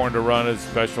sing Born to Run is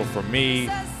special for me.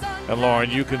 And Lauren,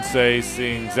 you can say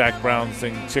seeing Zach Brown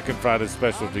sing Chicken Fried is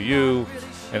special to you.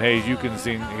 And Hayes, you can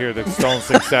hear the Stones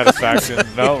sing Satisfaction.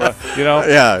 No,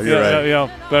 Yeah, you're right.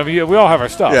 But I mean, we all have our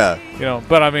stuff. Yeah.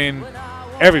 But I mean,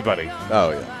 everybody.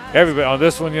 Oh yeah. Everybody on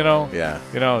this one, Yeah.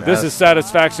 This is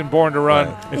Satisfaction, Born to Run.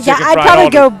 Right. And Yeah, Chicken I'd Fried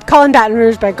probably All go Callin' Baton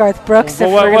Rouge by Garth Brooks Well,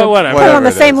 if we're going to whatever. put it on the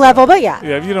Whatever it same is. level. But yeah.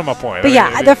 Yeah, you know my point. But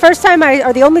yeah, the first time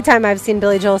the only time I've seen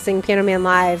Billy Joel sing Piano Man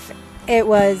live, it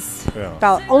was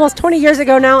about almost 20 years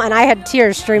ago now, and I had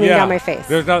tears streaming down my face.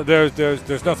 There's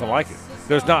nothing like it.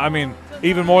 There's not. I mean,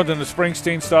 even more than the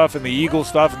Springsteen stuff and the Eagles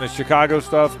stuff and the Chicago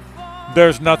stuff,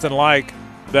 there's nothing like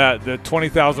that. The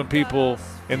 20,000 people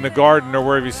in the Garden or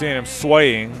wherever you're seeing him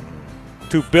swaying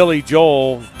to Billy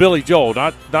Joel,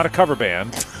 not a cover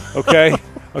band, okay,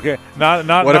 okay, not.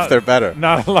 What if they're better?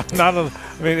 I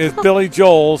mean, it's Billy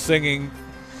Joel singing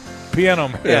Piano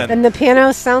Man. Yeah. And the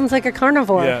piano sounds like a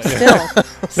carnivore still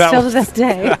to this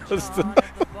day.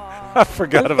 I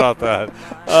forgot about that.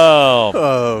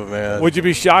 Oh man! Would you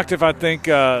be shocked if I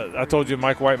told you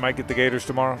Mike White might get the Gators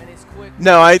tomorrow?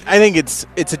 No, I think it's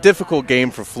a difficult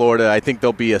game for Florida. I think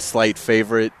they'll be a slight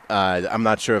favorite. I'm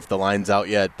not sure if the line's out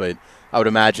yet, but I would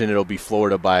imagine it'll be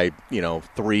Florida by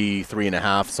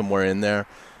 3.5, somewhere in there.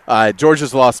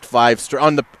 Georgia's lost 5 straight.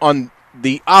 On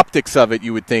the optics of it,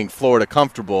 you would think Florida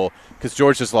comfortable because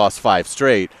Georgia's lost 5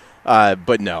 straight.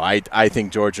 But no, I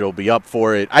think Georgia will be up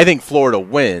for it. I think Florida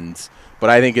wins, but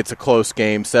I think it's a close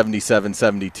game,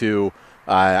 77-72.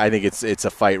 I think it's a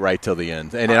fight right till the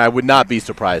end, and I would not be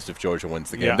surprised if Georgia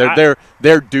wins the game.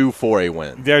 They're due for a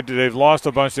win. They've lost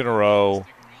a bunch in a row.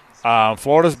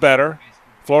 Florida's better.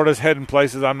 Florida's heading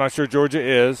places I'm not sure Georgia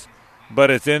is, but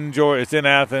it's in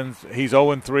Athens. He's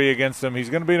 0-3 against them. He's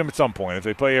going to beat them at some point if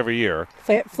they play every year.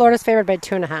 Florida's favored by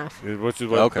 2.5. Which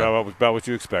is about what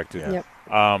you expected. Yep.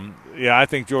 I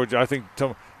think Georgia. I think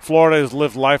Florida has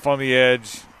lived life on the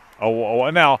edge.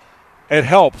 Now, it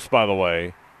helps, by the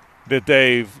way,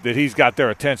 that he's got their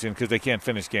attention because they can't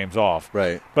finish games off.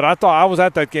 Right. But I was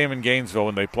at that game in Gainesville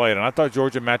when they played, and I thought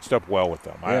Georgia matched up well with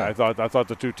them. Yeah. I thought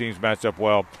the two teams matched up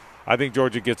well. I think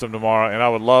Georgia gets them tomorrow, and I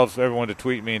would love everyone to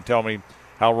tweet me and tell me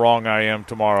how wrong I am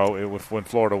tomorrow when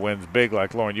Florida wins big,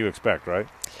 like Lauren you expect, right?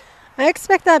 I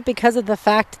expect that because of the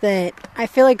fact that I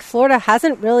feel like Florida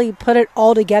hasn't really put it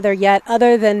all together yet,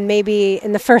 other than maybe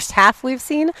in the first half we've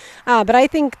seen. But I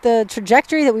think the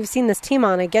trajectory that we've seen this team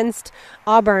on against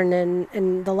Auburn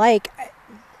and the like,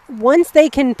 once they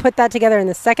can put that together in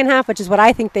the second half, which is what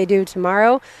I think they do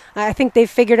tomorrow, I think they've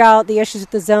figured out the issues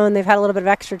with the zone. They've had a little bit of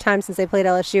extra time since they played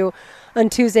LSU on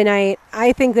Tuesday night.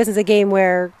 I think this is a game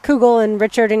where Kugel and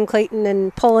Richard and Clayton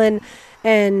and Pullen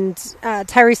and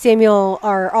Tyree Samuel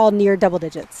are all near double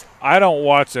digits. I don't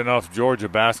watch enough Georgia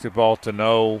basketball to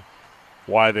know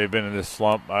why they've been in this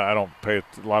slump. I don't pay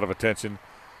a lot of attention.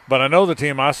 But I know the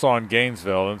team I saw in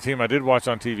Gainesville and the team I did watch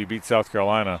on TV beat South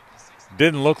Carolina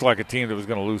didn't look like a team that was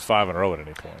going to lose 5 in a row at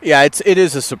any point. Yeah, it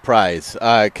is a surprise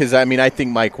because I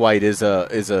think Mike White is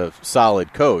a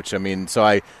solid coach. I mean,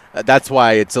 that's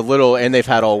why it's a little, and they've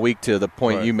had all week to the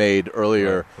point you made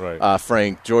earlier, right.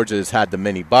 Frank. Georgia's had the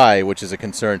mini bye, which is a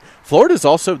concern. Florida's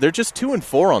also, they're just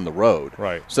 2-4 on the road.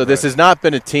 Right. So this has not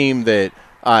been a team that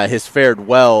has fared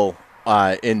well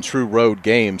in true road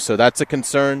games. So that's a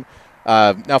concern.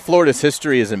 Now Florida's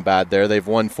history isn't bad there. They've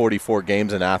won 44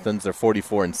 games in Athens. They're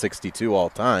 44-62 all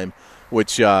time,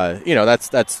 which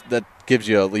that gives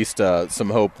you at least some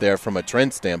hope there from a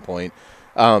trend standpoint.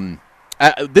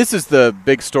 This is the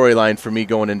big storyline for me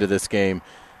going into this game.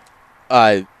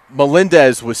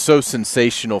 Melendez was so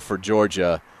sensational for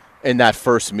Georgia in that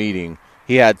first meeting.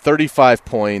 He had 35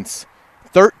 points,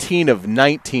 13 of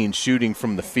 19 shooting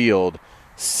from the field,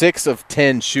 6 of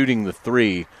 10 shooting the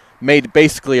three. Made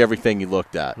basically everything he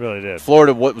looked at. Really did.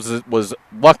 Florida was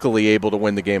luckily able to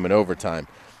win the game in overtime.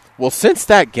 Well, since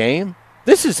that game,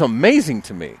 this is amazing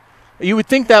to me. You would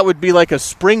think that would be like a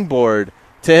springboard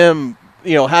to him,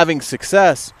 having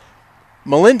success.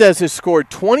 Melendez has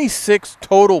scored 26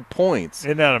 total points.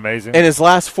 Isn't that amazing? In his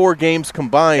last 4 games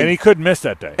combined. And he couldn't miss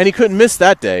that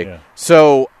day. Yeah.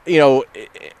 So,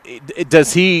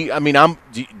 does he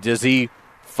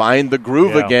find the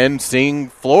groove again, seeing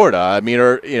Florida. I mean,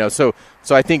 so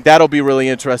I think that'll be really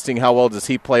interesting. How well does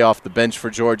he play off the bench for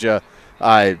Georgia?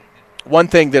 One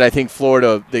thing that I think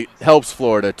that helps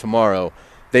Florida tomorrow,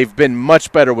 they've been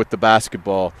much better with the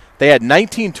basketball. They had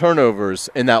 19 turnovers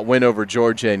in that win over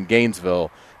Georgia in Gainesville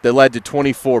that led to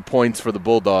 24 points for the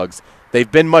Bulldogs.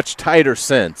 They've been much tighter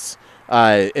since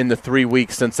in the 3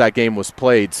 weeks since that game was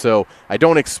played. So I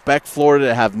don't expect Florida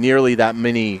to have nearly that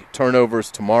many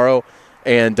turnovers tomorrow.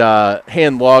 And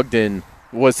Logden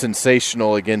was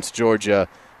sensational against Georgia,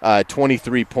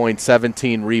 23 points,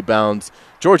 17 rebounds.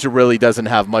 Georgia really doesn't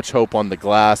have much hope on the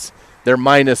glass. They're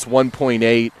minus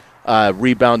 1.8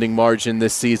 rebounding margin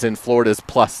this season. Florida's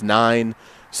plus 9.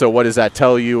 So what does that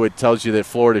tell you? It tells you that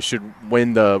Florida should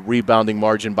win the rebounding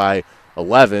margin by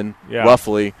 11,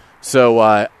 roughly. So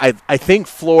I think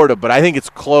Florida, but I think it's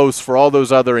close for all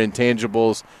those other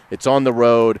intangibles. It's on the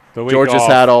road. Georgia's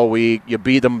had all week. You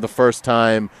beat them the first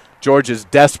time. Georgia's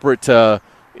desperate to,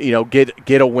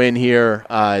 get a win here.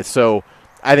 So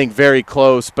I think very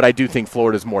close, but I do think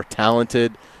Florida's more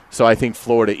talented. So I think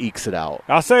Florida ekes it out.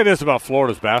 I'll say this about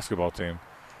Florida's basketball team: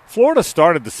 Florida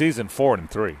started the season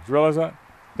 4-3. You realize that?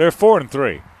 They're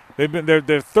 4-3. They're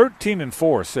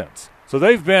 13-4 since. So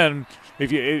they've been.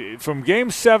 From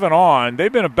Game 7 on,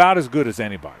 they've been about as good as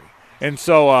anybody. And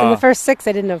so in the first 6,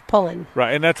 they didn't have Pullen.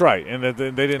 Right, and that's right. And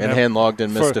they didn't. And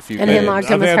Logden missed a few games. And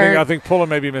Logden was hurt. I think Pullen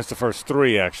maybe missed the first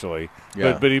 3 actually.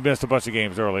 Yeah. But he missed a bunch of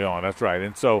games early on. That's right.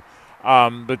 And so,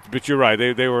 but you're right.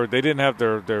 They didn't have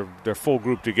their full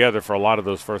group together for a lot of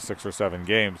those first 6 or 7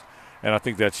 games, and I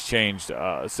think that's changed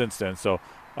since then. So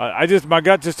my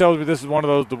gut just tells me this is one of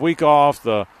those, the week off,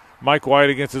 the Mike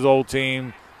White against his old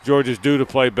team. Georgia's due to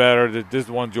play better. This is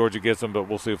one Georgia gets them, but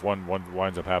we'll see if one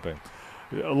winds up happening.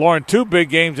 Lauren, 2 big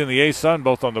games in the A-Sun,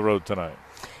 both on the road tonight.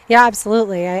 Yeah,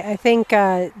 absolutely. I think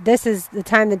this is the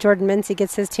time that Jordan Mincy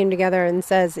gets his team together and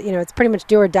says, it's pretty much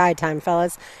do or die time,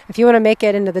 fellas. If you want to make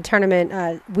it into the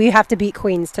tournament, we have to beat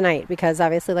Queens tonight because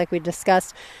obviously, like we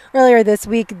discussed earlier this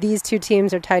week, these 2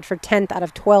 teams are tied for 10th out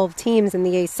of 12 teams in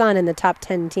the A-Sun, and the top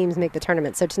 10 teams make the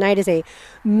tournament. So tonight is a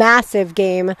massive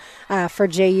game for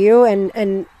JU,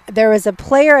 and there was a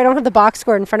player, I don't have the box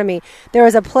score in front of me, there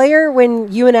was a player when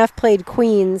UNF played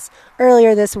Queens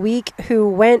earlier this week who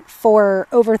went for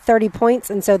over 30 points,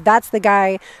 and so that's the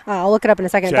guy, I'll look it up in a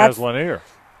second. Chaz Lanier.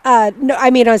 No,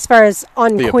 I mean as far as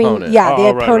on the Queen, opponent. Yeah,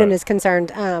 the opponent right. is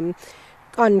concerned.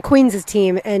 On Queens'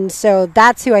 team, and so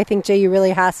that's who I think JU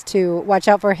really has to watch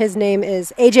out for. His name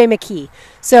is A.J. McKee.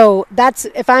 So that's,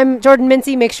 if I'm Jordan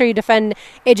Mincy, make sure you defend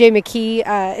A.J. McKee.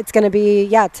 It's going to be,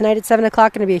 tonight at 7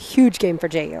 o'clock, going to be a huge game for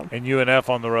JU. And UNF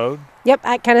on the road? Yep,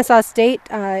 at Kennesaw State.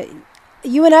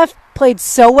 UNF played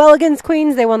so well against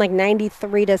Queens. They won like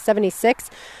 93-76.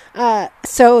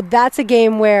 So that's a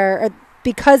game where,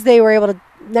 because they were able to,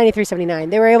 93-79,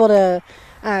 they were able to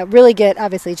really get,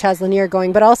 obviously, Chaz Lanier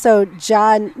going, but also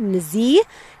John Nazee.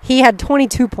 He had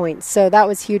 22 points, so that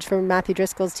was huge for Matthew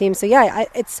Driscoll's team. So,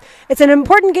 it's an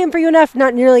important game for UNF,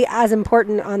 not nearly as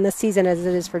important on the season as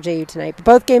it is for JU tonight. But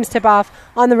both games tip off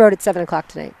on the road at 7 o'clock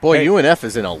tonight. Boy, UNF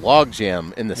is in a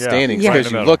logjam in the standings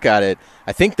because you look at it.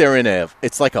 I think they're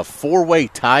it's like a 4-way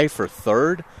tie for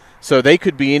 3rd, so they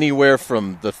could be anywhere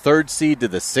from the 3rd seed to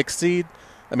the 6th seed.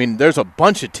 I mean, there's a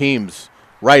bunch of teams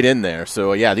right in there.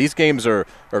 So, these games are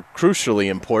crucially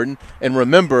important. And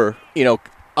remember,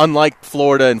 unlike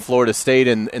Florida and Florida State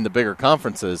in the bigger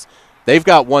conferences, they've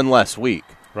got one less week.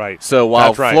 Right. So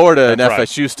while Florida and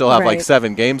FSU still have like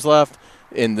 7 games left,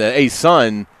 in the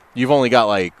A-Sun, you've only got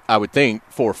I would think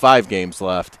 4 or 5 games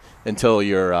left until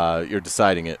you're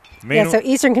deciding it. So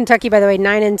Eastern Kentucky, by the way,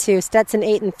 9-2, Stetson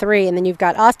 8-3, and then you've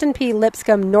got Austin Peay,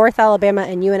 Lipscomb, North Alabama,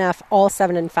 and UNF all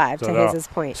 7-5. To Hayes'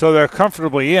 point, so they're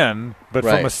comfortably in, but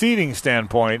from a seeding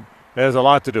standpoint, there's a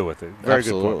lot to do with it. Very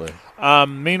good point.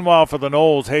 Meanwhile, for the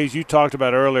Noles, Hayes, you talked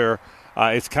about earlier,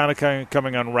 it's kind of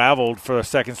coming unraveled for a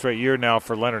second straight year now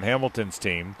for Leonard Hamilton's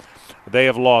team. They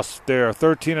have lost. They're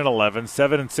 13-11,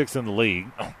 7-6 in the league.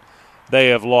 They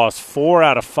have lost 4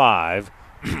 out of 5,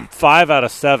 5 out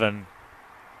of 7.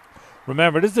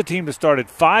 Remember, this is a team that started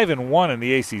 5-1 in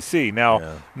the ACC.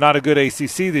 Now, not a good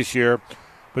ACC this year,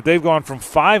 but they've gone from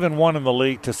 5-1 in the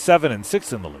league to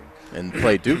 7-6 in the league. And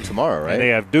play Duke tomorrow, right? And they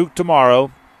have Duke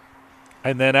tomorrow,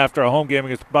 and then after a home game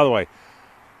against. By the way,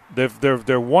 they're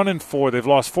 1-4. They've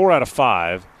lost 4 out of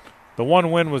 5. The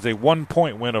one win was a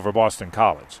 1-point win over Boston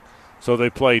College. So they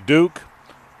play Duke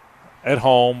at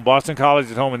home, Boston College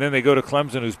at home, and then they go to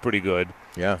Clemson, who's pretty good.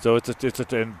 Yeah. So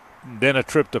then a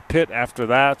trip to Pitt after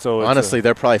that. So honestly,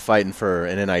 they're probably fighting for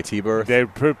an NIT berth. They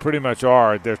pretty much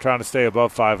are. They're trying to stay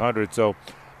above 500. So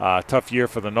tough year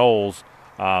for the Noles.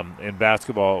 in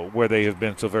basketball where they have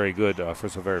been so very good for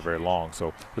so very, very long.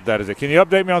 So, but that is it. Can you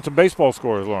update me on some baseball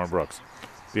scores, Lauren Brooks?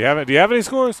 Do you have any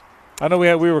scores? I know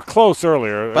we were close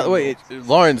earlier. By the way,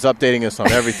 Lauren's updating us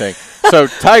on everything. So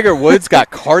Tiger Woods got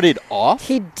carted off?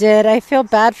 He did. I feel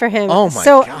bad for him. Oh, my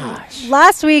gosh.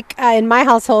 Last week in my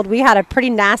household, we had a pretty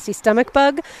nasty stomach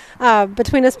bug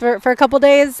between us for a couple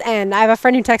days. And I have a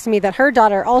friend who texted me that her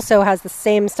daughter also has the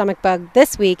same stomach bug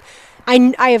this week.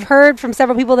 I have heard from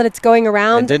several people that it's going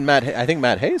around. And I think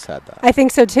Matt Hayes had that. I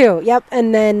think so too. Yep.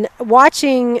 And then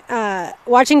watching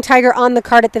Tiger on the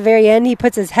cart at the very end, he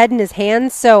puts his head in his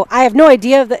hands. So I have no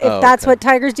idea if that's what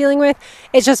Tiger's dealing with.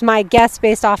 It's just my guess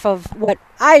based off of what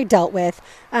I dealt with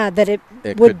that it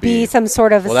would be some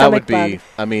sort of a stomach bug.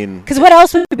 I mean, because what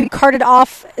else would be carted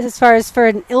off as far as for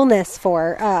an illness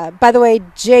for? By the way,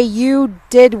 JU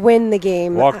did win the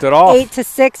game. Walked it off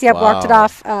 8-6. Yep, Wow. walked it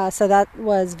off. So that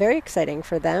was very exciting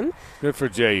for them. Good for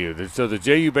JU. So the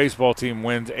JU baseball team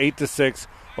wins 8-6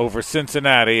 over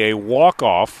Cincinnati, a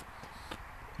walk-off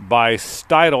by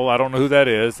Steidl. I don't know who that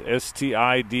is,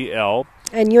 Stidl.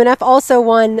 And UNF also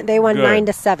won. They won Good.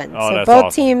 9-7. Oh, so that's both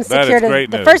awesome. teams That is secured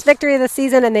great the news. first victory of the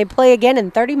season, and they play again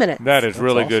in 30 minutes. That is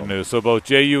really awesome. good news. So both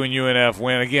JU and UNF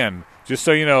win. Again, just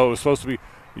so you know, it was supposed to be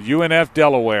UNF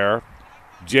Delaware,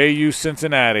 JU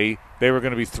Cincinnati. They were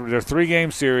going to be their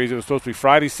three-game series. It was supposed to be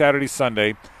Friday, Saturday,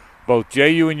 Sunday. Both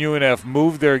JU and UNF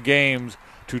moved their games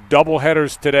to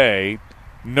doubleheaders today.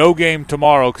 No game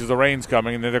tomorrow because the rain's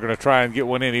coming, and then they're going to try and get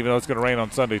one in, even though it's going to rain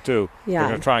on Sunday too. Yeah. They're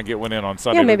going to try and get one in on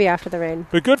Sunday. Yeah, maybe after the rain.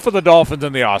 But good for the Dolphins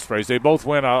and the Ospreys. They both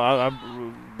win.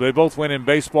 They both win in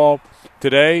baseball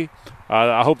today.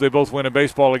 I hope they both win in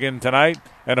baseball again tonight,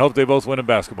 and I hope they both win in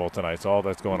basketball tonight. So all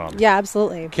that's going on. Yeah,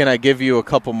 absolutely. can I give you a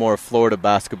couple more Florida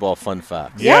basketball fun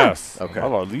facts? Yes. Okay.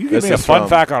 Hold on. You This give me a is fun from-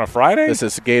 fact on a Friday? This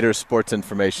is Gator Sports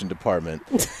Information Department.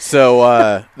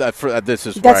 So this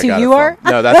is That's where I got who you it are? from.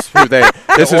 No, that's who they.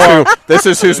 This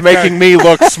is who's making me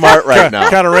look smart right now.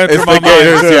 Kind of ran It's through my the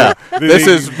Gators. mind, too. Yeah, this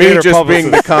The is me Gator just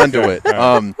being the publicist.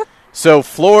 conduit. So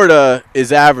Florida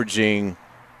is averaging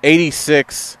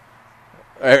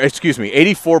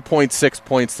 84.6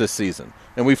 points this season.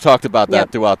 And we've talked about that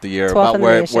Yep. throughout the year, 12th about in the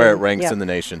where nation. it ranks Yep. in the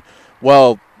nation.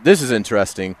 Well, this is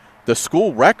interesting. The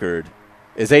school record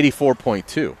is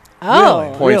 84.2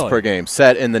 Oh. points per game,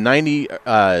 set in the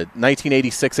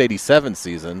 1986-87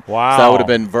 season. Wow. So that would have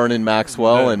been Vernon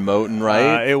Maxwell and Moten,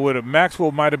 right? It would have.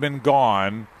 Maxwell might have been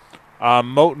gone.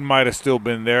 Moten might have still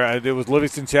been there. It was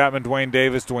Livingston Chapman, Dwayne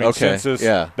Davis, Dwayne Census,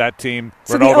 yeah. that team.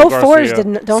 So Ronaldo the 04s Garcia.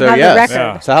 don't So, have yes. the record.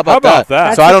 Yeah. So how about that?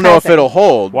 That's So I don't know if surprising. it'll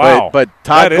hold, Wow. but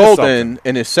Todd That is Golden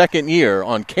in his second year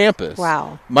on campus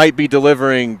Wow. might be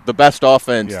delivering the best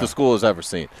offense Yeah. the school has ever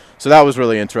seen. So that was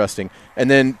really interesting.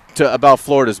 And then about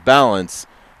Florida's balance,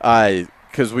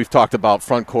 because we've talked about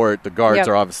front court, the guards Yep.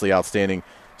 are obviously outstanding.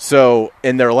 So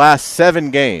in their last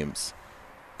 7 games,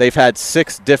 they've had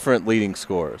 6 different leading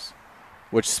scorers,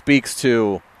 which speaks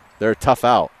to they're tough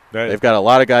out. They've got a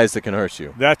lot of guys that can hurt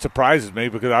you. That surprises me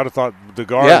because I would have thought the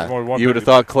guards Yeah, more you would have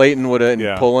thought Clayton would have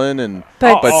Yeah. pull in, and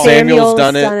But but Samuel's Samuel's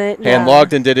done done it. it, yeah. And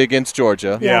Logden did it against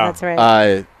Georgia. Yeah, Yeah. that's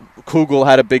right. Kugel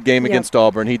had a big game Yep. against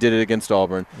Auburn. He did it against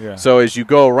Auburn. Yeah. So as you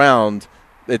go around,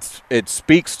 it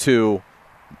speaks to,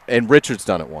 and Richard's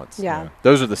done it once. Yeah.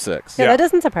 Those are the 6. Yeah, Yeah. that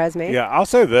doesn't surprise me. Yeah, I'll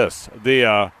say this: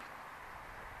 the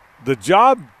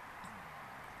job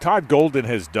Todd Golden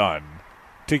has done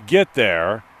to get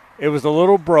there, it was a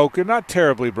little broken, not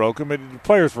terribly broken, but the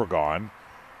players were gone.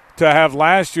 To have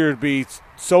last year be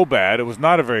so bad, it was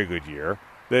not a very good year.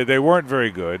 They weren't very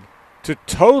good. To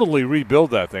totally rebuild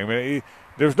that thing, I mean,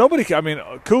 there's nobody. I mean,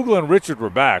 Kugel and Richard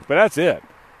were back, but that's it.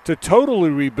 To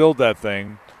totally rebuild that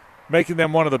thing, making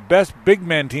them one of the best big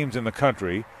man teams in the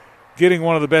country, getting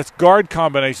one of the best guard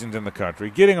combinations in the country,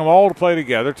 getting them all to play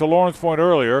together. To Lauren's point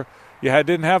earlier, you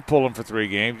didn't have Pullen for 3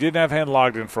 games, you didn't have Hen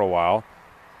Logden for a while.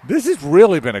 This has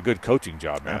really been a good coaching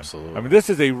job, man. Absolutely. I mean,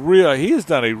 this is he has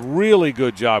done a really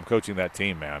good job coaching that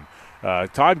team, man.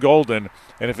 Todd Golden,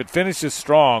 and if it finishes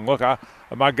strong, look,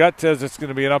 my gut says it's going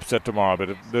to be an upset tomorrow, but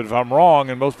if I'm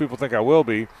wrong, and most people think I will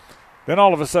be, then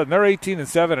all of a sudden they're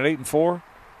 18-7 and 8-4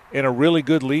 in a really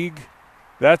good league.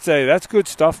 That's good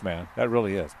stuff, man. That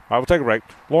really is. All right, we'll take a break.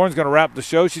 Lauren's going to wrap the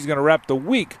show. She's going to wrap the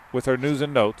week with her news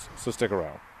and notes, so stick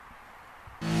around.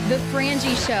 The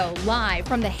Frangie Show, live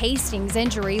from the Hastings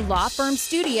Injury Law Firm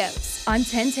Studios on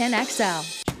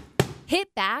 1010XL.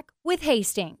 Hit back with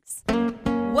Hastings.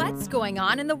 What's going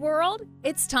on in the world?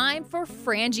 It's time for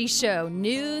Frangie Show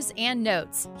news and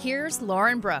notes. Here's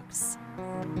Lauren Brooks.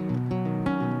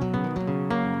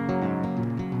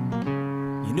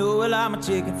 You know, well, I'm a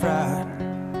chicken fried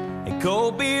and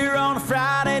cold beer on a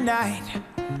Friday night.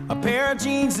 A pair of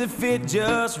jeans that fit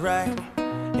just right,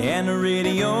 and the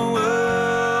radio.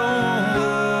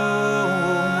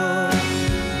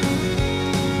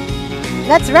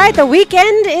 That's right. The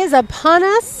weekend is upon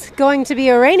us. Going to be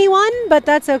a rainy one, but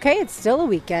that's okay. It's still a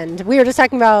weekend. We were just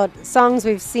talking about songs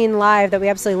we've seen live that we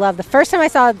absolutely love. The first time I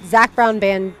saw Zac Brown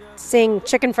Band sing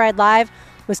Chicken Fried live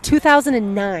was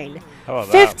 2009. How about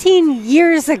 15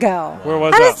 years ago. Where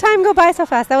was How that? does time go by so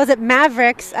fast? That was at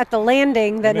Mavericks at the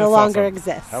Landing that no longer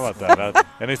exists. How about that?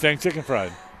 And they sang Chicken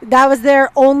Fried. That was their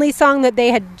only song that they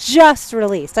had just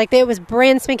released. Like, it was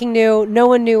brand spanking new. No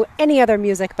one knew any other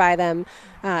music by them.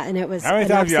 And it was How many an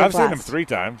times? I've seen them blast. 3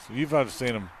 times. You've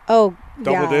seen them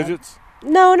Double digits?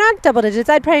 No, not double digits.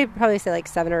 I'd probably say like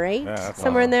 7 or 8,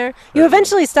 somewhere in there. You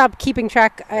eventually stop keeping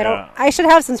track. I should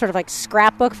have some sort of like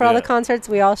scrapbook for all the concerts.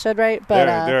 We all should, right? But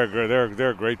they're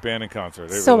a great band in concert.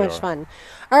 They so really much are. fun.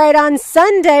 All right, on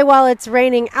Sunday, while it's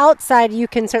raining outside, you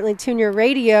can certainly tune your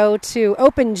radio to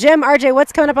Open Gym. RJ,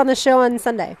 what's coming up on the show on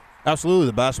Sunday? Absolutely,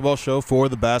 the basketball show for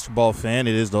the basketball fan.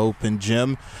 It is the Open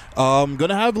Gym. Going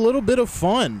to have a little bit of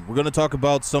fun. We're going to talk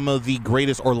about some of the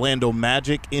greatest Orlando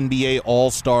Magic NBA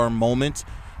All-Star moments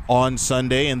on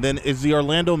Sunday. And then is the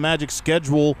Orlando Magic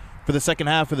schedule for the second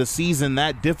half of the season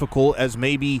that difficult as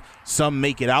maybe some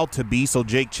make it out to be? So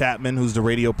Jake Chapman, who's the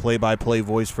radio play-by-play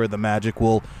voice for the Magic,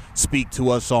 will speak to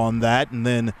us on that. And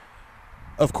then,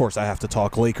 of course, I have to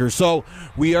talk Lakers. So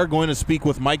we are going to speak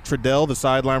with Mike Trudell, the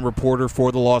sideline reporter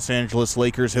for the Los Angeles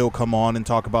Lakers. He'll come on and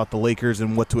talk about the Lakers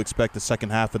and what to expect the second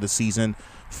half of the season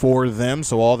for them.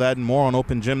 So all that and more on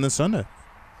Open Gym this Sunday.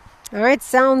 All right,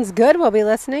 sounds good. We'll be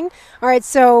listening. All right,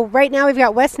 so right now we've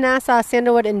got West Nassau,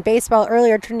 Sandalwood in baseball.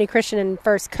 Earlier, Trinity Christian and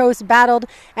First Coast battled.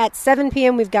 At 7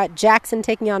 p.m., we've got Jackson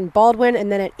taking on Baldwin.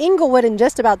 And then at Inglewood, in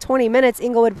just about 20 minutes,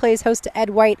 Inglewood plays host to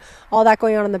Ed White. All that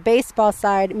going on the baseball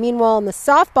side. Meanwhile, on the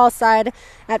softball side,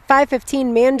 at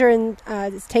 5:15, Mandarin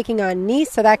is taking on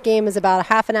Nice. So that game is about a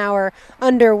half an hour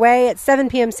underway. At 7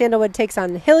 p.m., Sandalwood takes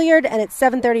on Hilliard. And at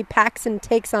 7:30, Paxton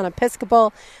takes on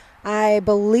Episcopal. I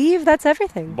believe that's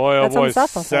everything. Boy, oh that's boy, on the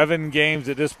softball 7 games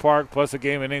at this park plus a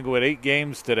game in Inglewood. 8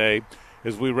 games today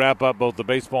as we wrap up both the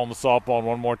baseball and the softball. And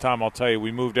one more time, I'll tell you,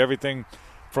 we moved everything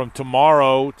from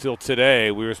tomorrow till today.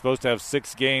 We were supposed to have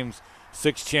 6 games,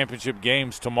 6 championship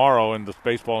games tomorrow in the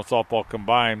baseball and softball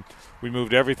combined. We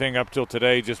moved everything up till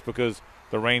today just because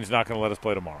the rain's not going to let us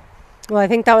play tomorrow. Well, I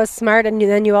think that was smart. And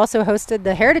then you also hosted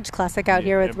the Heritage Classic out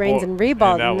here with Rains and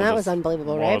Reball, and that was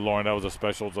unbelievable, right? Lauren, that was a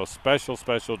special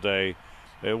day.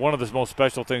 One of the most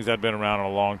special things that had been around in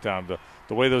a long time.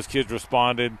 The way those kids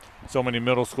responded, so many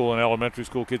middle school and elementary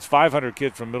school kids, 500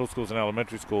 kids from middle schools and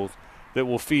elementary schools that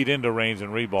will feed into Rains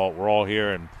and Reball. We're all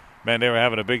here, and, man, they were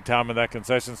having a big time in that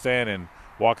concession stand and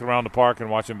walking around the park and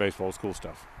watching baseball. It was cool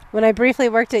stuff. When I briefly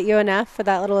worked at UNF for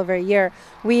that little over a year,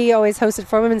 we always hosted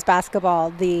for women's basketball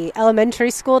the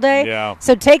elementary school day. Yeah.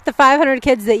 So take the 500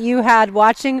 kids that you had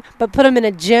watching, but put them in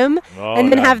a gym and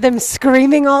then have them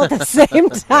screaming all at the same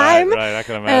time. Right, I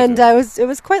can imagine. And it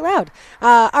was quite loud.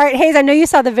 All right, Hayes, I know you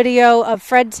saw the video of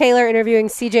Fred Taylor interviewing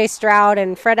C.J. Stroud,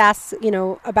 and Fred asks,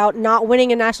 about not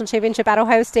winning a national championship at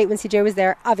Ohio State when C.J. was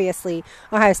there. Obviously,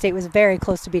 Ohio State was very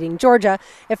close to beating Georgia,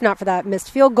 if not for that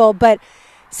missed field goal. But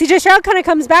C.J. Stroud kind of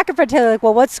comes back at Fred Taylor like,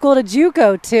 well, what school did you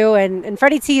go to? And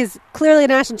Freddie T is clearly a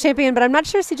national champion, but I'm not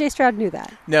sure C.J. Stroud knew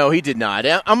that. No, he did not.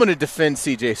 I'm going to defend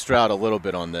C.J. Stroud a little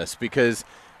bit on this because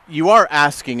you are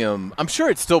asking him. I'm sure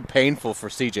it's still painful for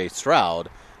C.J. Stroud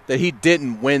that he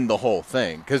didn't win the whole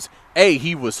thing because, A,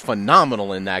 he was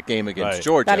phenomenal in that game against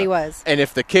Georgia. That he was. And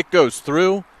if the kick goes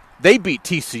through, they beat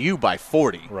TCU by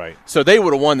 40. Right. So they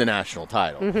would have won the national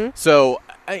title. Mm-hmm. So,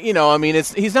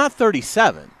 he's not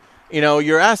 37.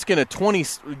 You're asking a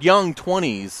young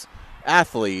 20s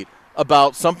athlete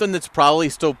about something that's probably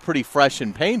still pretty fresh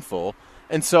and painful.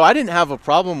 And so I didn't have a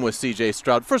problem with C.J.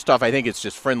 Stroud. First off, I think it's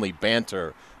just friendly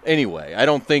banter anyway. I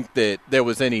don't think that there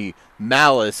was any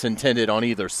malice intended on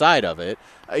either side of it,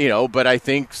 but I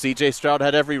think C.J. Stroud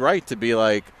had every right to be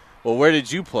like, well, where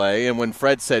did you play? And when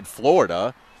Fred said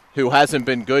Florida, who hasn't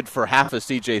been good for half of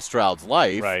C.J. Stroud's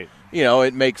life, right.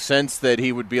 It makes sense that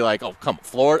he would be like, oh, come on,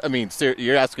 Florida. I mean,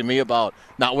 you're asking me about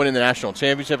not winning the national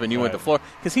championship and you went to Florida?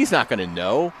 Because he's not going to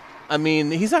know. I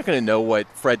mean, he's not going to know what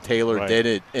Fred Taylor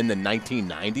did in the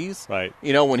 1990s. Right.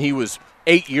 When he was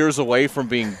 8 years away from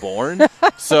being born.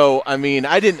 So, I mean,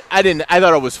 I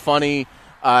thought it was funny.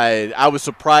 I was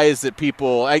surprised that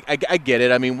people, I get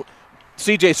it. I mean,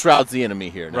 C.J. Stroud's the enemy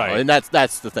here now, right. and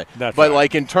that's the thing. That's but,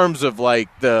 right. in terms of,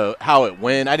 how it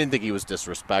went, I didn't think he was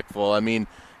disrespectful. I mean,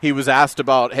 he was asked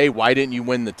about, hey, why didn't you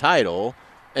win the title?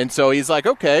 And so he's like,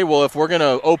 okay, well, if we're going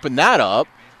to open that up,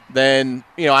 then,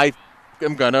 I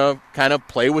am going to kind of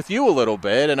play with you a little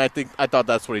bit. And I thought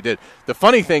that's what he did. The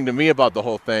funny thing to me about the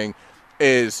whole thing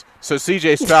is, so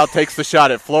C.J. Stroud takes the shot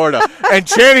at Florida, and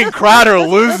Channing Crowder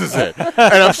loses it. And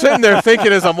I'm sitting there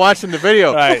thinking as I'm watching the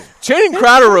video, right. Channing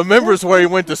Crowder remembers where he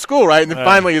went to school, right? And then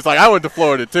finally he's like, I went to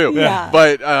Florida too. Yeah.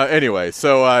 But anyway,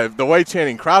 so the way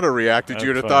Channing Crowder reacted,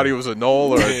 you'd have thought he was a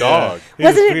knoll or a dog.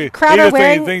 Wasn't Crowder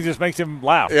wearing? Things just makes him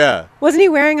laugh. Yeah. Wasn't he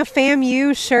wearing a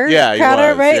FAMU shirt? Yeah, he Crowder,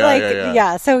 was. right?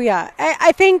 Yeah, So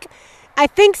I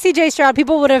think C.J. Stroud,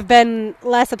 people would have been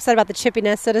less upset about the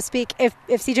chippiness, so to speak, if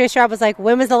C.J. Stroud was like,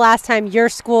 when was the last time your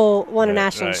school won a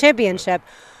national championship?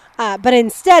 But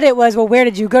instead it was, well, where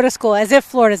did you go to school? As if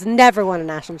Florida's never won a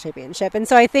national championship. And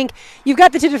so I think you've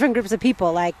got the two different groups of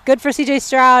people. Like, good for C.J.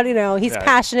 Stroud, he's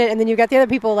passionate. And then you've got the other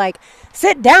people like,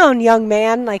 sit down, young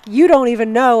man. Like, you don't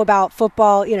even know about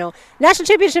football. National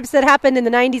championships that happened in the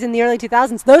 90s and the early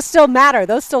 2000s, those still matter.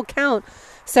 Those still count.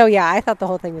 So, yeah, I thought the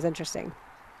whole thing was interesting.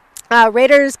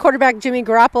 Raiders quarterback Jimmy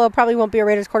Garoppolo probably won't be a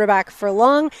Raiders quarterback for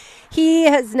long. He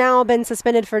has now been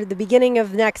suspended for the beginning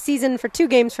of next season for 2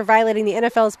 games for violating the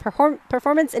NFL's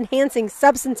performance-enhancing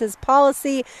substances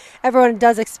policy. Everyone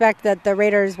does expect that the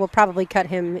Raiders will probably cut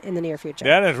him in the near future.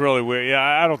 That is really weird. Yeah,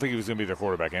 I don't think he was going to be their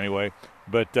quarterback anyway.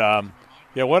 But,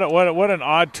 what an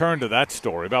odd turn to that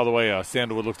story. By the way,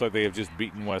 Sandalwood looks like they have just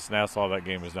beaten West Nassau. That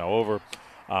game is now over.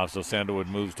 So Sandalwood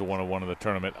moves to 1-1 in the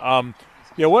tournament.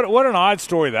 What an odd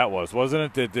story that was,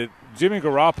 wasn't it? That Jimmy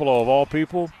Garoppolo, of all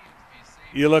people,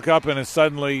 you look up and is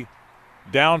suddenly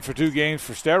down for 2 games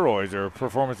for steroids or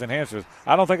performance enhancers.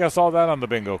 I don't think I saw that on the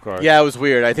bingo card. Yeah, it was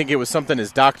weird. I think it was something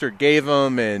his doctor gave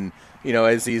him, and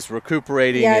as he's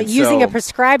recuperating. Yeah, using a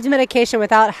prescribed medication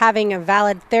without having a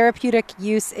valid therapeutic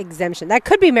use exemption. That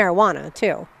could be marijuana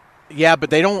too. Yeah,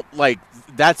 but they don't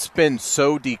that's been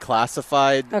so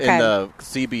declassified in the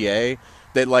CBA.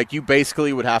 That, you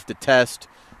basically would have to test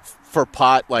for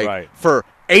pot, for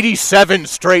 87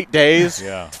 straight days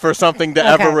for something to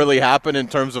ever really happen in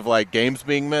terms of, games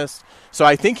being missed. So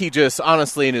I think he just,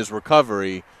 honestly, in his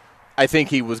recovery, I think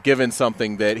he was given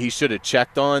something that he should have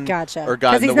checked on. Gotcha. Or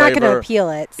gotten the waiver. Because he's not going to appeal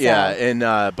it. So. Yeah,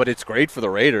 and but it's great for the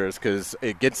Raiders because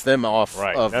it gets them off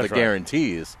of the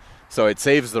guarantees. So it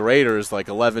saves the Raiders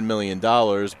 $11 million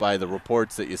by the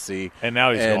reports that you see. And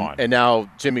now he's gone. And now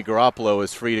Jimmy Garoppolo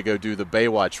is free to go do the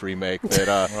Baywatch remake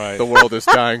that the world is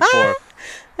dying for.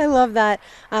 I love that.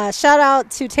 Shout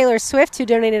out to Taylor Swift, who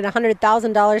donated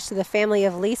 $100,000 to the family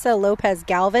of Lisa Lopez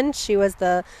Galvin. She was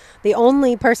the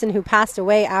only person who passed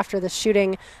away after the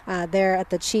shooting there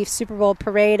at the Chiefs Super Bowl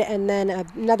parade. And then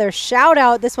another shout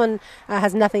out. This one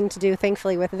has nothing to do,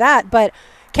 thankfully, with that. But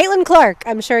Caitlin Clark,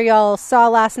 I'm sure y'all saw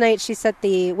last night, she set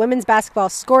the women's basketball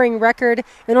scoring record.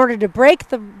 In order to break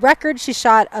the record, she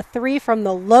shot a 3 from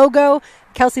the logo.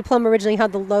 Kelsey Plum originally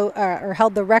held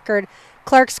the record.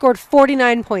 Clark scored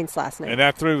 49 points last night. And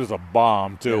that 3 was a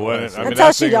bomb, too. That's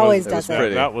how she always does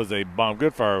it. That was a bomb.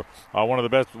 Good for her. One of the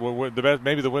best,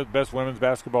 maybe the best women's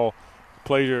basketball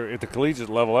player at the collegiate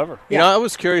level ever. I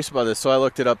was curious about this, so I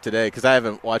looked it up today because I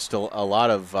haven't watched a lot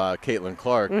of Caitlin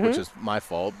Clark, which is my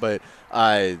fault. But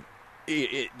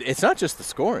it's not just the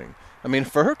scoring. I mean,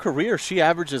 for her career, she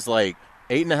averages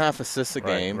 8.5 assists a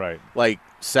game,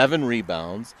 7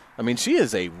 rebounds. I mean, she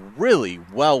is a really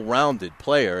well-rounded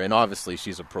player, and obviously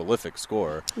she's a prolific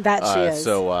scorer. That she is.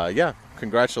 So,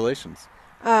 congratulations.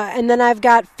 And then I've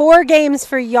got 4 games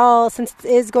for y'all, since it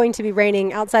is going to be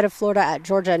raining outside of Florida at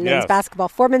Georgia and men's basketball.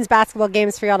 4 men's basketball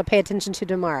games for y'all to pay attention to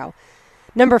tomorrow.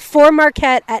 Number 4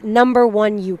 Marquette at number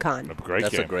 1 UConn.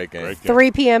 That's a great game.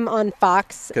 3 p.m. on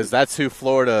Fox. Because that's who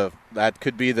Florida, that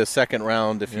could be the second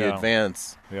round if you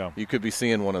advance. Yeah. You could be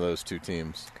seeing one of those 2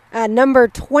 teams. Number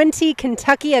 20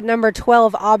 Kentucky at number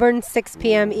 12 Auburn, 6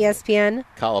 p.m. ESPN.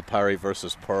 Calipari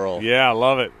versus Pearl. Yeah, I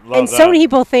love it. So many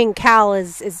people think Cal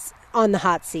is on the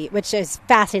hot seat, which is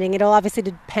fascinating. It'll obviously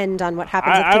depend on what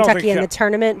happens with Kentucky in the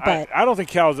tournament. But I don't think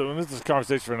Cal's, and this is a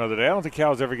conversation for another day, I don't think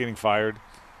Cal's ever getting fired.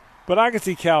 But I can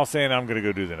see Cal saying, I'm going to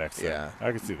go do the next thing. Yeah.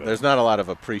 I can see that. There's not a lot of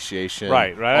appreciation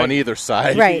right. on either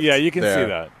side. Right. Yeah, you can see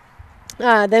that.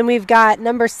 Then we've got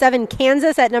number 7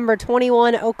 Kansas at number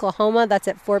 21 Oklahoma. That's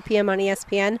at 4 p.m. on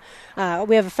ESPN.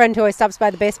 We have a friend who always stops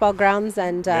by the baseball grounds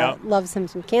and loves him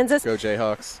some Kansas. Go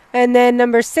Jayhawks. And then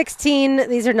number 16,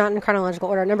 these are not in chronological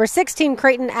order. Number 16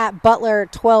 Creighton at Butler,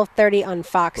 12:30 on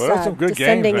Fox. Well, that's some good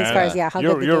descending games, as far as how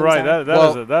good the You're right. are.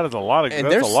 That is a lot of.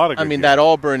 That's a lot of. I mean, that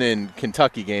Auburn and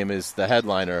Kentucky game is the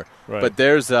headliner. Right. But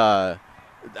there's I'm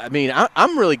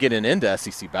really getting into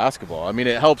SEC basketball. I mean,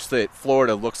 it helps that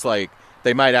Florida looks like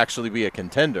they might actually be a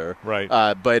contender. Right.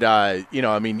 But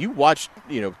you watch,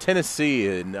 Tennessee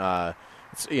and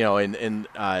in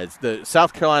the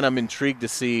South Carolina, I'm intrigued to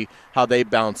see how they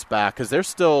bounce back because they're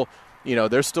still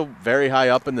very high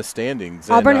up in the standings.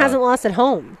 Auburn hasn't lost at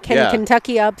home. Can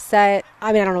Kentucky upset?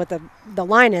 I mean, I don't know what the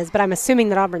line is, but I'm assuming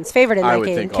that Auburn's favored in that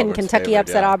game. Can Kentucky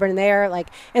upset Auburn there? Like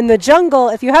in the Jungle,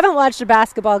 if you haven't watched a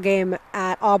basketball game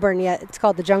at Auburn yet, it's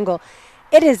called the Jungle.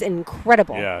 It is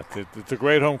incredible. Yeah, it's a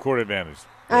great home court advantage.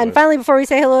 And finally, before we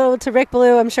say hello to Rick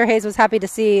Ballou, I'm sure Hayes was happy to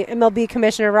see MLB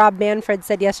Commissioner Rob Manfred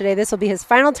said yesterday this will be his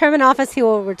final term in office. He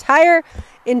will retire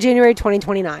in January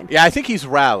 2029. Yeah, I think he's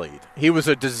rallied. He was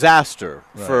a disaster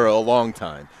for a long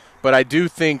time. But I do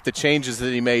think the changes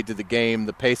that he made to the game,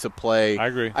 the pace of play, I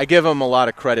agree. I give him a lot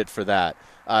of credit for that.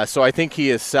 So I think he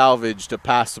has salvaged a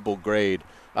passable grade,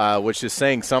 which is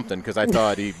saying something because I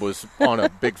thought he was on a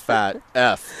big fat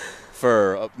F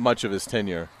for much of his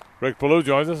tenure. Rick Ballou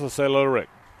joins us. Let's say hello to Rick.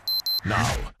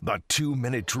 Now, the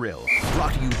 2-minute drill,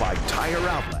 brought to you by Tire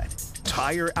Outlet.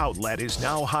 Tire Outlet is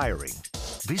now hiring.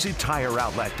 Visit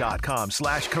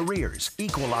TireOutlet.com/careers.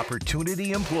 Equal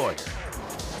opportunity employer.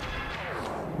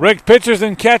 Rick, pitchers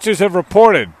and catchers have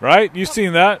reported, right? You've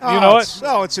seen that. You know it?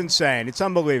 Oh, it's insane. It's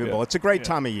unbelievable. Yeah. It's a great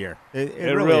time of year. It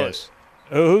really is.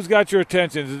 Who's got your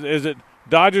attention? Is it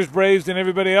Dodgers, Braves, and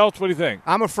everybody else? What do you think?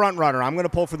 I'm a front runner. I'm going to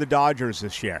pull for the Dodgers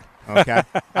this year. Okay,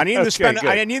 I need to spend.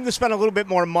 I need to spend a little bit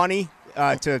more money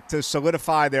to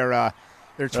solidify their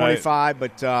 25. Right.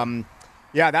 But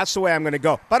yeah, that's the way I'm going to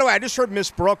go. By the way, I just heard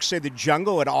Miss Brooks say the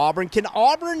Jungle at Auburn. Can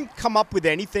Auburn come up with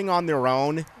anything on their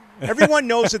own? Everyone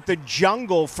knows that the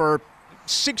Jungle for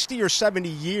 60 or 70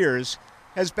 years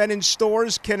has been in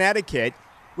Storrs, Connecticut,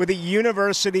 with a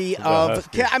university of.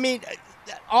 I mean.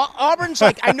 Auburn's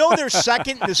like, I know they're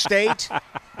second in the state,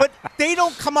 but they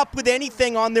don't come up with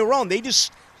anything on their own. They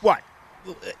just,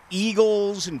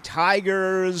 Eagles and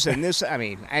Tigers and this. I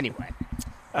mean, anyway.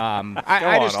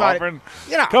 I just thought, Auburn.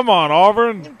 Come on,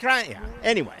 Auburn.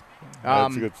 Anyway.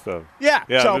 That's good stuff. Yeah.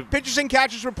 So pitchers and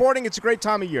catchers reporting. It's a great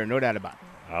time of year, no doubt about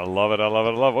it. I love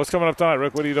it. What's coming up tonight,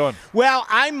 Rick? What are you doing? Well,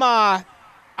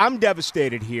 I'm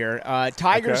devastated here.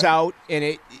 Tiger's out,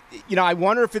 and I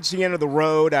wonder if it's the end of the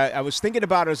road. I was thinking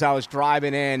about it as I was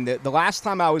driving in. The last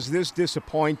time I was this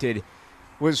disappointed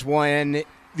was when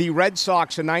the Red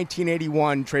Sox in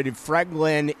 1981 traded Fred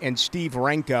Lynn and Steve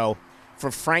Renko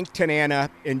for Frank Tanana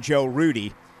and Joe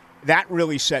Rudy. That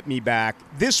really set me back.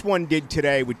 This one did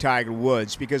today with Tiger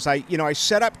Woods because I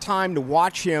set up time to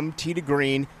watch him tee to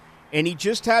green, and he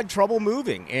just had trouble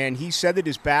moving. And he said that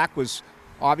his back was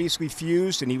obviously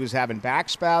fused, and he was having back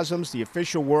spasms. The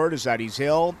official word is that he's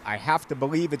ill. I have to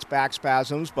believe it's back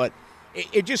spasms, but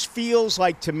it just feels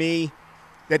like to me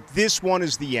that this one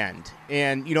is the end.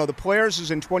 And, the Players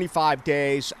is in 25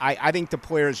 days. I think the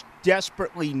Players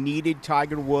desperately needed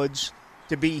Tiger Woods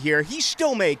to be here. He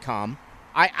still may come.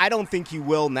 I don't think he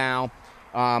will now.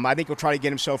 I think he'll try to get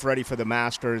himself ready for the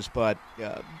Masters, but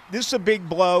this is a big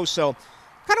blow. So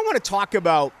kind of want to talk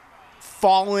about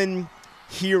fallen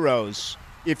heroes,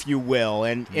 if you will.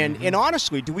 And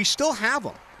honestly, do we still have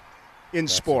them in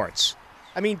sports?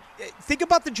 I mean, think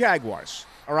about the Jaguars,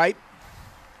 all right?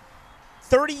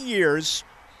 30 years,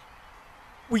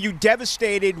 were you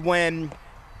devastated when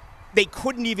they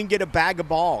couldn't even get a bag of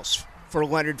balls for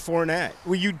Leonard Fournette?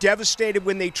 Were you devastated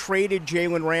when they traded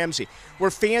Jalen Ramsey?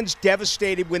 Were fans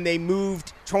devastated when they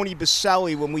moved Tony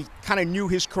Baselli, when we kind of knew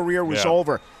his career was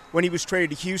over, when he was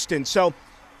traded to Houston? So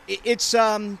it's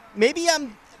maybe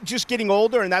I'm just getting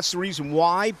older, and that's the reason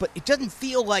why, but it doesn't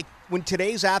feel like when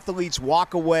today's athletes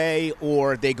walk away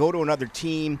or they go to another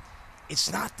team,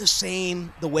 it's not the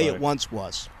same the way it once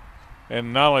was.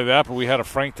 And not only that, but we had a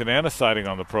Frank Tanana sighting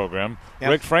on the program. Yep.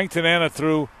 Rick, Frank Tanana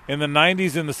threw in the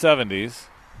 90s and the 70s.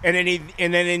 And then he threw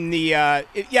in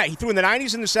the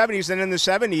 90s and the 70s, then in the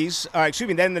 70s,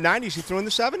 then in the 90s he threw in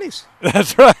the 70s.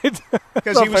 That's right.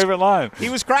 Because he was favorite line. He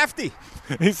was crafty.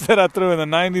 He said I threw in the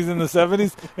 90s and the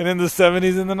 70s, and in the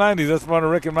 70s and the 90s. That's one of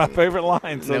Rick and my favorite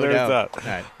lines. So there's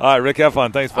that. All right, Rick, have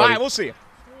fun. Thanks, buddy. All right, we'll see you.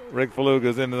 Rick Ballou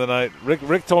goes into the night.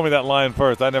 Rick told me that line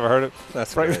first. I never heard it.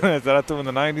 That's right. I said I threw in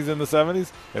the 90s and the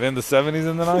 70s, and in the 70s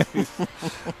and the 90s.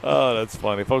 Oh, that's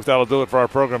funny. Folks, that'll do it for our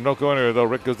program. Don't go anywhere, though.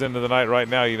 Rick goes into the night right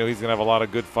now. He's going to have a lot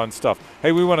of good, fun stuff.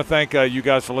 Hey, we want to thank you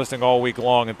guys for listening all week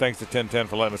long, and thanks to 1010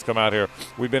 for letting us come out here.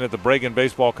 We've been at the Bregan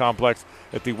Baseball Complex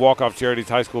at the Walk-Off Charities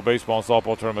High School Baseball and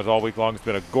Softball Tournament all week long. It's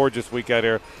been a gorgeous week out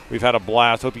here. We've had a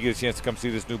blast. Hope you get a chance to come see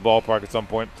this new ballpark at some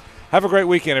point. Have a great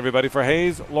weekend, everybody. For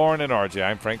Hayes, Lauren, and RJ,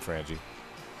 I'm Frank Frangie.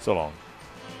 So long.